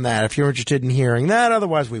thoughts on that if you're interested in hearing that.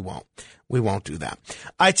 Otherwise, we won't. We won't do that.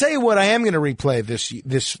 I tell you what, I am going to replay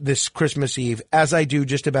this Christmas Eve, as I do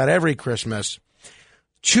just about every Christmas.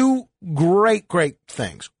 Two great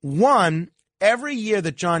things. One, every year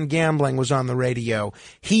that John Gambling was on the radio,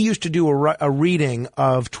 he used to do a reading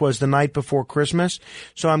of 'Twas the Night Before Christmas.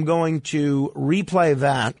 So I'm going to replay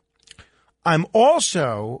that. I'm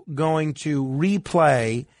also going to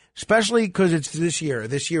replay, especially because it's this year.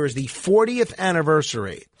 This year is the 40th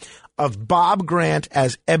anniversary of Bob Grant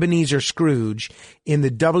as Ebenezer Scrooge in the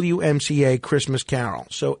WMCA Christmas Carol.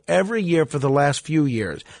 So every year for the last few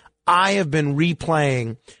years, I have been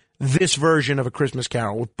replaying this version of A Christmas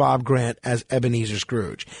Carol with Bob Grant as Ebenezer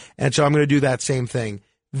Scrooge. And so I'm going to do that same thing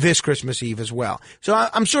this Christmas Eve as well. So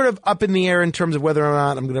I'm sort of up in the air in terms of whether or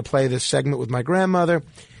not I'm going to play this segment with my grandmother,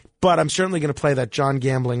 but I'm certainly going to play that John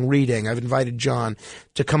Gambling reading. I've invited John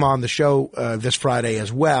to come on the show this Friday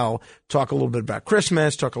as well, talk a little bit about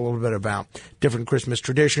Christmas, talk a little bit about different Christmas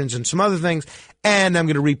traditions and some other things. And I'm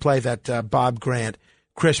going to replay that Bob Grant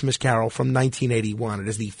Christmas Carol from 1981. It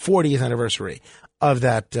is the 40th anniversary of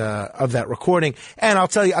that recording. And I'll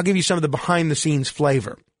tell you, I'll give you some of the behind the scenes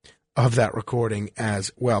flavor of that recording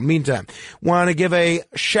as well. Meantime, want to give a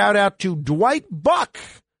shout out to Dwight Buck,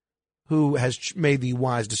 who has made the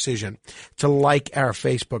wise decision to like our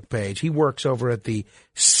Facebook page. He works over at the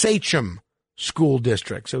Sachem School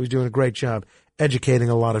District, so he's doing a great job educating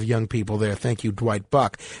a lot of young people there. Thank you, Dwight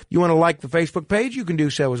Buck. If you want to like the Facebook page, you can do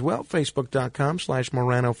so as well.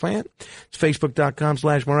 Facebook.com/MoranoFan. It's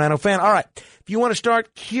Facebook.com/MoranoFan. All right. If you want to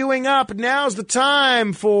start queuing up, now's the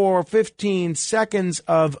time for 15 seconds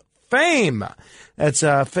of fame. That's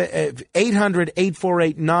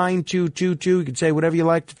 800-848-9222. You can say whatever you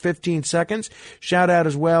like to 15 seconds. Shout out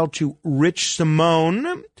as well to Rich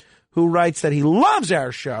Simone, who writes that he loves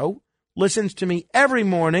our show, listens to me every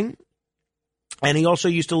morning, and he also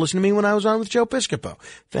used to listen to me when I was on with Joe Piscopo.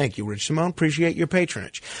 Thank you, Rich Simone. Appreciate your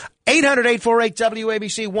patronage.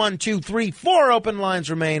 800-848-WABC 1, 2, 3, 4 open lines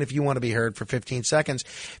remain if you want to be heard for 15 seconds.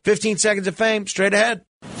 15 seconds of fame, straight ahead.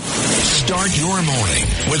 Start your morning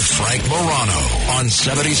with Frank Morano on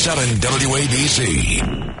 77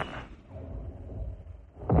 WABC.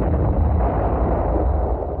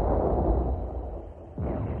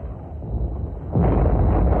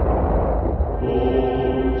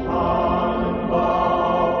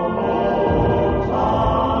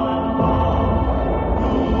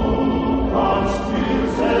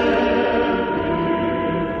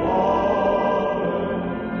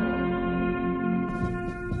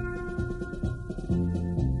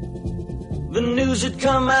 Had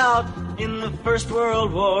come out in the First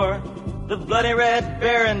World War. The bloody Red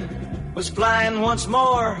Baron was flying once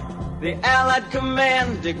more. The Allied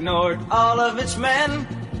command ignored all of its men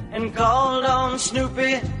and called on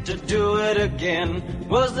Snoopy to do it again.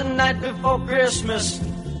 Was the night before Christmas,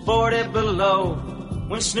 40 below,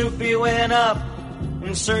 when Snoopy went up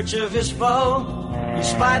in search of his foe. He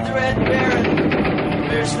spied the Red Baron,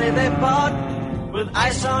 fiercely they fought. With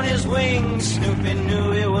ice on his wings, Snoopy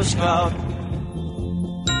knew he was caught.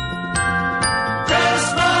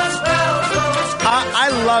 I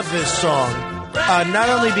love this song, not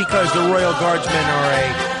only because the Royal Guardsmen are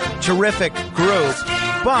a terrific group,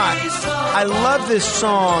 but I love this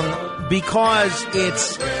song because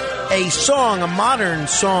it's a song, a modern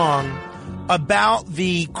song, about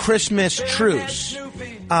the Christmas truce.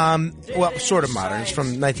 Well, sort of modern. It's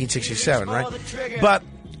from 1967, right? But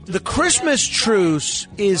the Christmas truce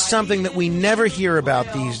is something that we never hear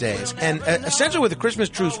about these days. And essentially what the Christmas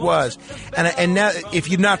truce was, and now if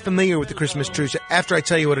you're not familiar with the Christmas truce, after I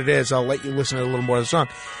tell you what it is, I'll let you listen to a little more of the song.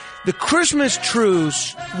 The Christmas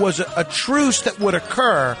truce was a truce that would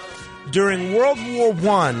occur during World War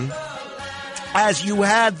I as you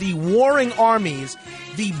had the warring armies,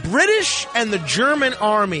 the British and the German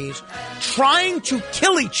armies, trying to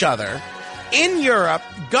kill each other in Europe,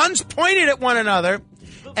 guns pointed at one another,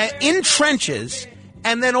 in trenches,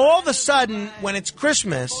 and then all of a sudden, when it's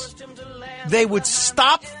Christmas, they would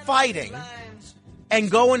stop fighting and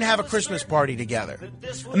go and have a Christmas party together.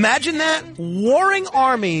 Imagine that. Warring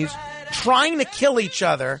armies trying to kill each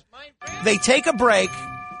other. They take a break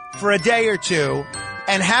for a day or two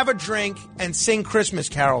and have a drink and sing Christmas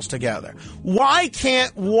carols together. Why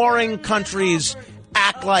can't warring countries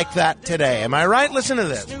act like that today? Am I right? Listen to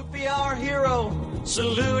this. Snoopy, our hero,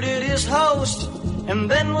 saluted his host, and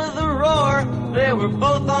then with a roar, they were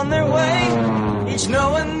both on their way, each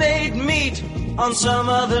knowing they'd meet on some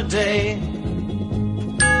other day.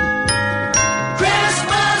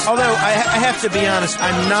 Christmas! Although I have to be honest,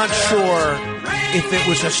 I'm not sure if it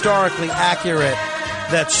was historically accurate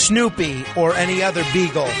that Snoopy or any other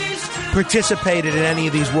beagle participated in any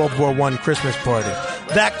of these World War I Christmas parties.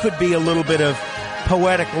 That could be a little bit of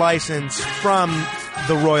poetic license from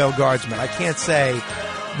the Royal Guardsmen. I can't say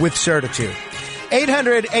with certitude.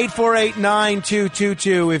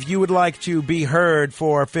 800-848-9222 if you would like to be heard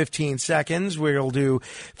for 15 seconds. We'll do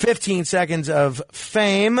 15 seconds of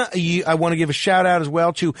fame. I want to give a shout-out as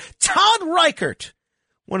well to Todd Reichert,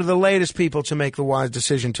 one of the latest people to make the wise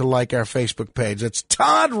decision to like our Facebook page. It's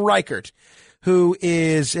Todd Reichert, who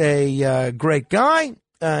is a great guy,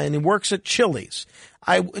 and he works at Chili's.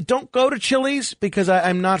 I don't go to Chili's because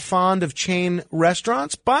I'm not fond of chain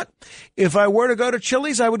restaurants, but if I were to go to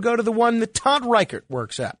Chili's, I would go to the one that Todd Reichert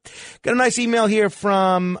works at. Got a nice email here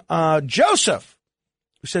from Joseph,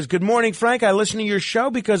 who says, "Good morning, Frank. I listen to your show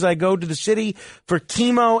because I go to the city for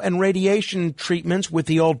chemo and radiation treatments with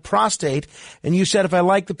the old prostate, and you said if I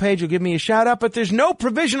like the page, you'll give me a shout-out, but there's no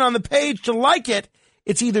provision on the page to like it.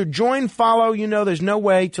 It's either join, follow, there's no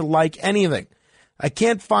way to like anything. I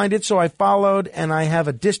can't find it, so I followed, and I have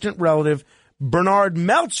a distant relative, Bernard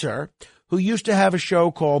Meltzer, who used to have a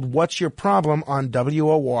show called What's Your Problem on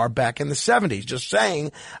WOR back in the 70s. Just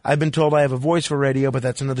saying, I've been told I have a voice for radio, but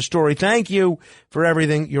that's another story. Thank you for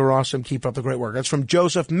everything. You're awesome. Keep up the great work." That's from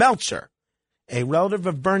Joseph Meltzer, a relative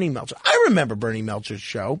of Bernie Meltzer. I remember Bernie Meltzer's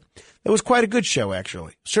show. It was quite a good show,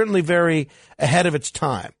 actually. Certainly very ahead of its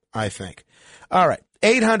time, I think. All right.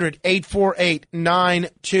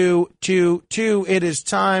 800-848-9222. It is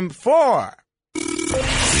time for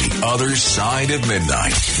The Other Side of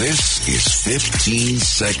Midnight. This is 15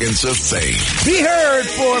 Seconds of Fame. Be heard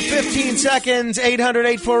for 15 seconds.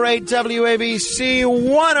 800-848-WABC.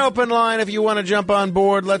 One open line if you want to jump on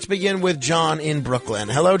board. Let's begin with John in Brooklyn.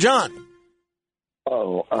 Hello, John.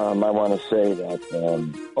 I want to say that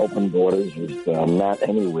open borders is not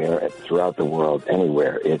anywhere throughout the world,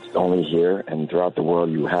 anywhere. It's only here, and throughout the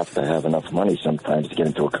world you have to have enough money sometimes to get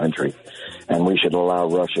into a country. And we should allow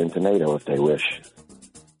Russia into NATO if they wish.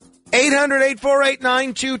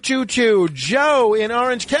 800-848-9222. Joe in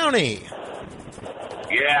Orange County.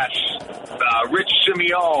 Yes. Rich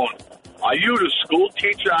Simeone. Are you the school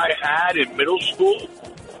teacher I had in middle school?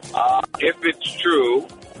 If it's true,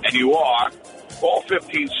 and you are, call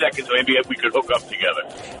 15 seconds, maybe we could hook up together.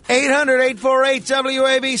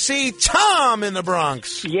 800-848-WABC. Tom in the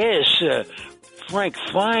Bronx. Yes, Frank,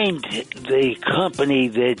 find the company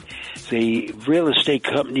the real estate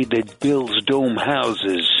company that builds dome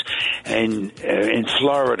houses in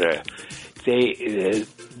Florida. The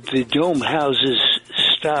dome houses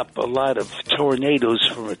stop a lot of tornadoes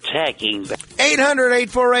from attacking.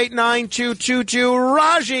 800-848-9222.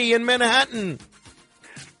 Raji in Manhattan.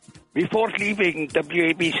 Before leaving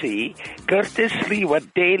WABC, Curtis Lewa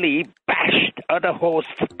daily bashed other hosts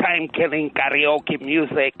for time-killing karaoke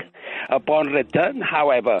music. Upon return,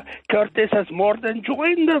 however, Curtis has more than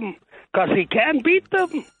joined them, because he can't beat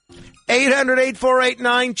them.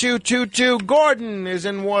 800-848-9222. Gordon is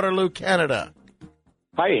in Waterloo, Canada.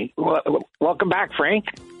 Hi. Welcome back, Frank.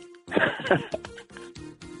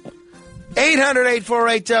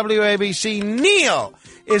 800-848-WABC. Neil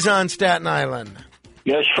is on Staten Island.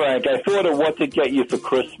 Yes, Frank, I thought of what to get you for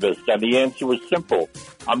Christmas, and the answer was simple.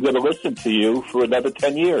 I'm going to listen to you for another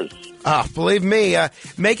 10 years. Believe me,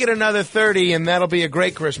 make it another 30, and that'll be a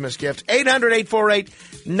great Christmas gift.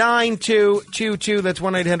 800-848-9222. That's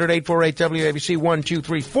 1-800-848-WABC. 1, 2,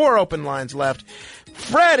 3, 4 open lines left.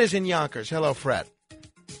 Fred is in Yonkers. Hello, Fred.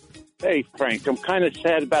 Hey, Frank, I'm kind of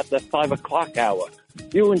sad about the 5 o'clock hour.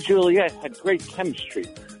 You and Juliet had great chemistry,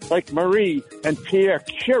 like Marie and Pierre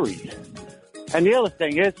Curie. And the other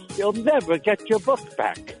thing is, you'll never get your book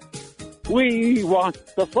back. We want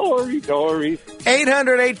the Flory-Dory.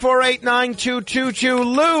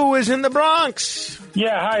 800-848-9222. Lou is in the Bronx.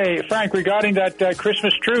 Yeah, hi, Frank. Regarding that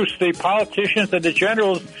Christmas truce, the politicians and the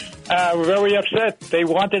generals were very upset. They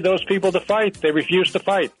wanted those people to fight. They refused to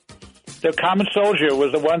fight. The common soldier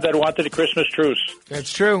was the one that wanted the Christmas truce.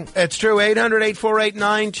 It's true. It's true.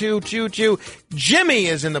 800-848-9222. Jimmy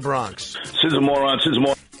is in the Bronx. She's a moron.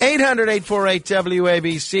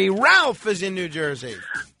 800-848-WABC. Ralph is in New Jersey.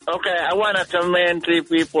 Okay, I want to commend three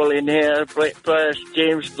people in here. First,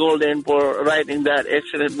 James Golden for writing that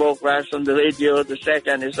excellent book, Rise on the Radio. The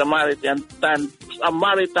second is Samaritan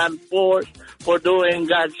Force for doing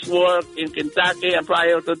God's work in Kentucky, and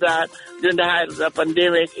prior to that, during the height of the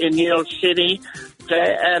pandemic in New York City.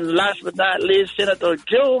 Okay, and last but not least, Senator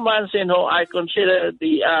Joe Manchin, who I consider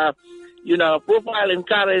the profile and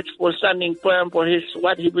courage for standing firm for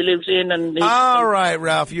what he believes in. All right,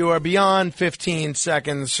 Ralph, you are beyond 15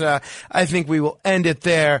 seconds. I think we will end it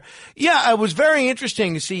there. Yeah, it was very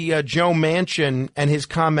interesting to see Joe Manchin and his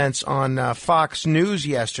comments on Fox News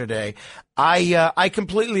yesterday. I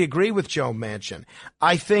completely agree with Joe Manchin.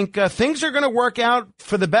 I think things are going to work out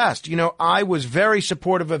for the best. I was very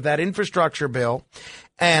supportive of that infrastructure bill.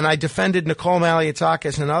 And I defended Nicole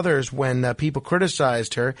Malliotakis and others when people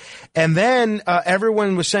criticized her. And then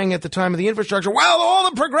everyone was saying at the time of the infrastructure, well, all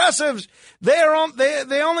the progressives, they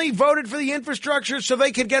only voted for the infrastructure so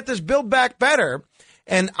they could get this Build Back Better.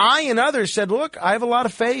 And I and others said, look, I have a lot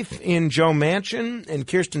of faith in Joe Manchin and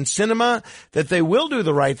Kyrsten Sinema that they will do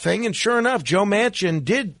the right thing. And sure enough, Joe Manchin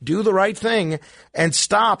did do the right thing and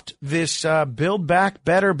stopped this Build Back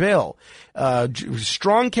Better bill.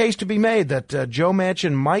 Strong case to be made that Joe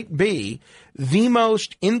Manchin might be the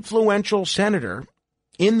most influential senator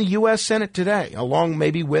in the U.S. Senate today, along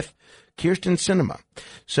maybe with Kyrsten Sinema.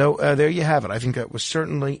 So there you have it. I think that was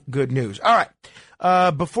certainly good news. All right.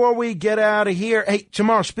 Before we get out of here, hey,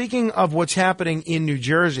 tomorrow, speaking of what's happening in New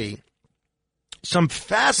Jersey, some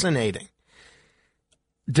fascinating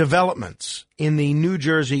developments in the New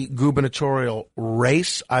Jersey gubernatorial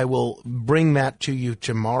race. I will bring that to you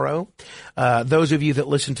tomorrow. Those of you that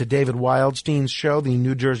listen to David Wildstein's show, the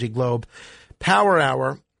New Jersey Globe Power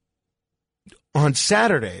Hour, on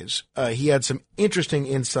Saturdays, he had some interesting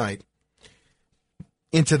insight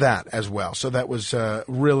into that as well. So that was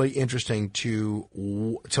really interesting to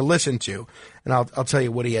listen to. And I'll tell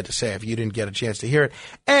you what he had to say if you didn't get a chance to hear it.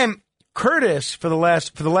 And Curtis, for the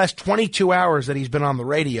last 22 hours that he's been on the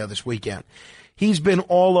radio this weekend, he's been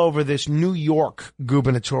all over this New York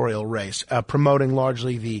gubernatorial race, promoting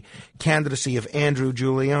largely the candidacy of Andrew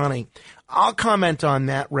Giuliani. I'll comment on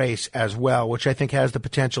that race as well, which I think has the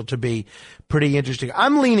potential to be pretty interesting.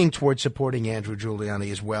 I'm leaning towards supporting Andrew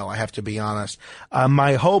Giuliani as well, I have to be honest.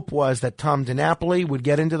 My hope was that Tom DiNapoli would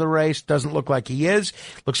get into the race. Doesn't look like he is.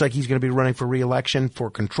 Looks like he's going to be running for re-election for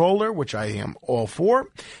controller, which I am all for.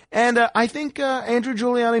 And I think Andrew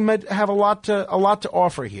Giuliani might have a lot to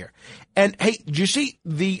offer here. And hey, did you see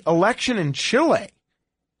the election in Chile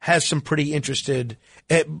has some pretty interesting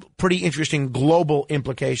global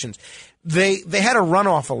implications. They had a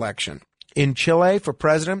runoff election in Chile for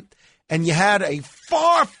president, and you had a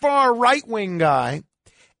far, far right-wing guy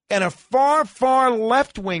and a far, far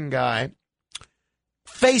left-wing guy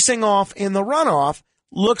facing off in the runoff.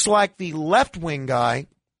 Looks like the left-wing guy,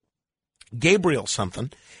 Gabriel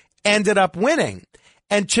something, ended up winning.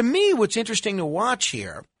 And to me, what's interesting to watch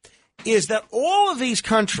here is that all of these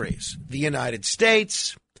countries, the United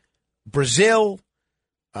States, Brazil,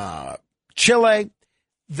 Chile,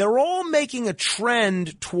 they're all making a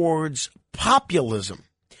trend towards populism,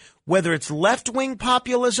 whether it's left-wing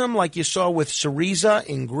populism like you saw with Syriza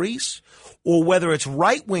in Greece, or whether it's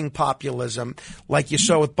right-wing populism like you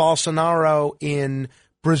saw with Bolsonaro in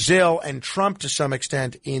Brazil and Trump to some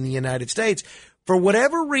extent in the United States. For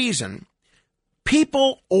whatever reason,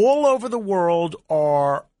 people all over the world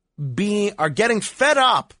are getting fed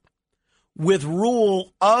up with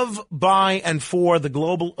rule of, by, and for the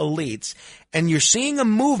global elites, and you're seeing a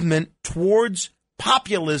movement towards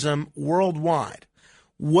populism worldwide.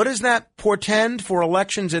 What does that portend for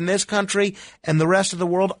elections in this country and the rest of the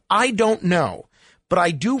world? I don't know, but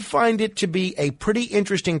I do find it to be a pretty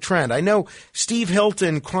interesting trend. I know Steve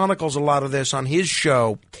Hilton chronicles a lot of this on his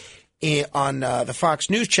show on the Fox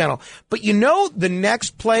News channel, but the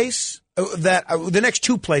next place the next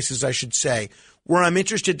two places, I should say, where I'm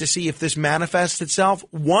interested to see if this manifests itself.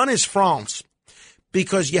 One is France,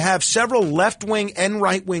 because you have several left-wing and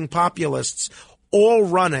right-wing populists all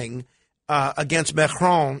running against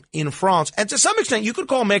Macron in France. And to some extent, you could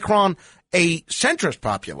call Macron a centrist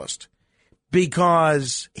populist,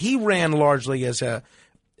 because he ran largely as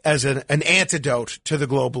an antidote to the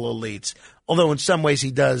global elites, although in some ways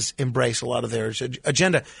he does embrace a lot of their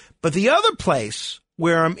agenda. But the other place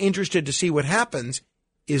where I'm interested to see what happens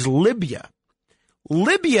is Libya.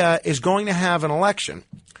 Libya is going to have an election,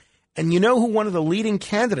 and you know who one of the leading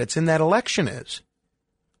candidates in that election is?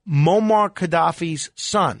 Muammar Gaddafi's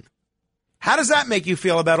son. How does that make you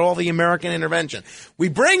feel about all the American intervention? We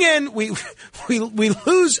bring in, we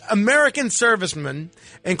lose American servicemen,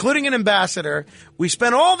 including an ambassador. We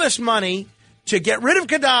spend all this money to get rid of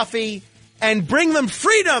Gaddafi and bring them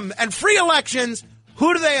freedom and free elections.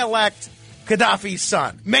 Who do they elect? Gaddafi's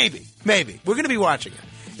son. Maybe. We're going to be watching it.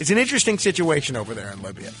 It's an interesting situation over there in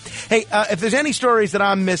Libya. Hey, if there's any stories that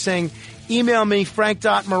I'm missing, email me,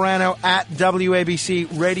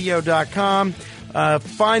 frank.morano@wabcradio.com.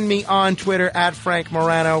 Find me on Twitter @Frank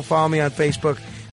Morano. Follow me on Facebook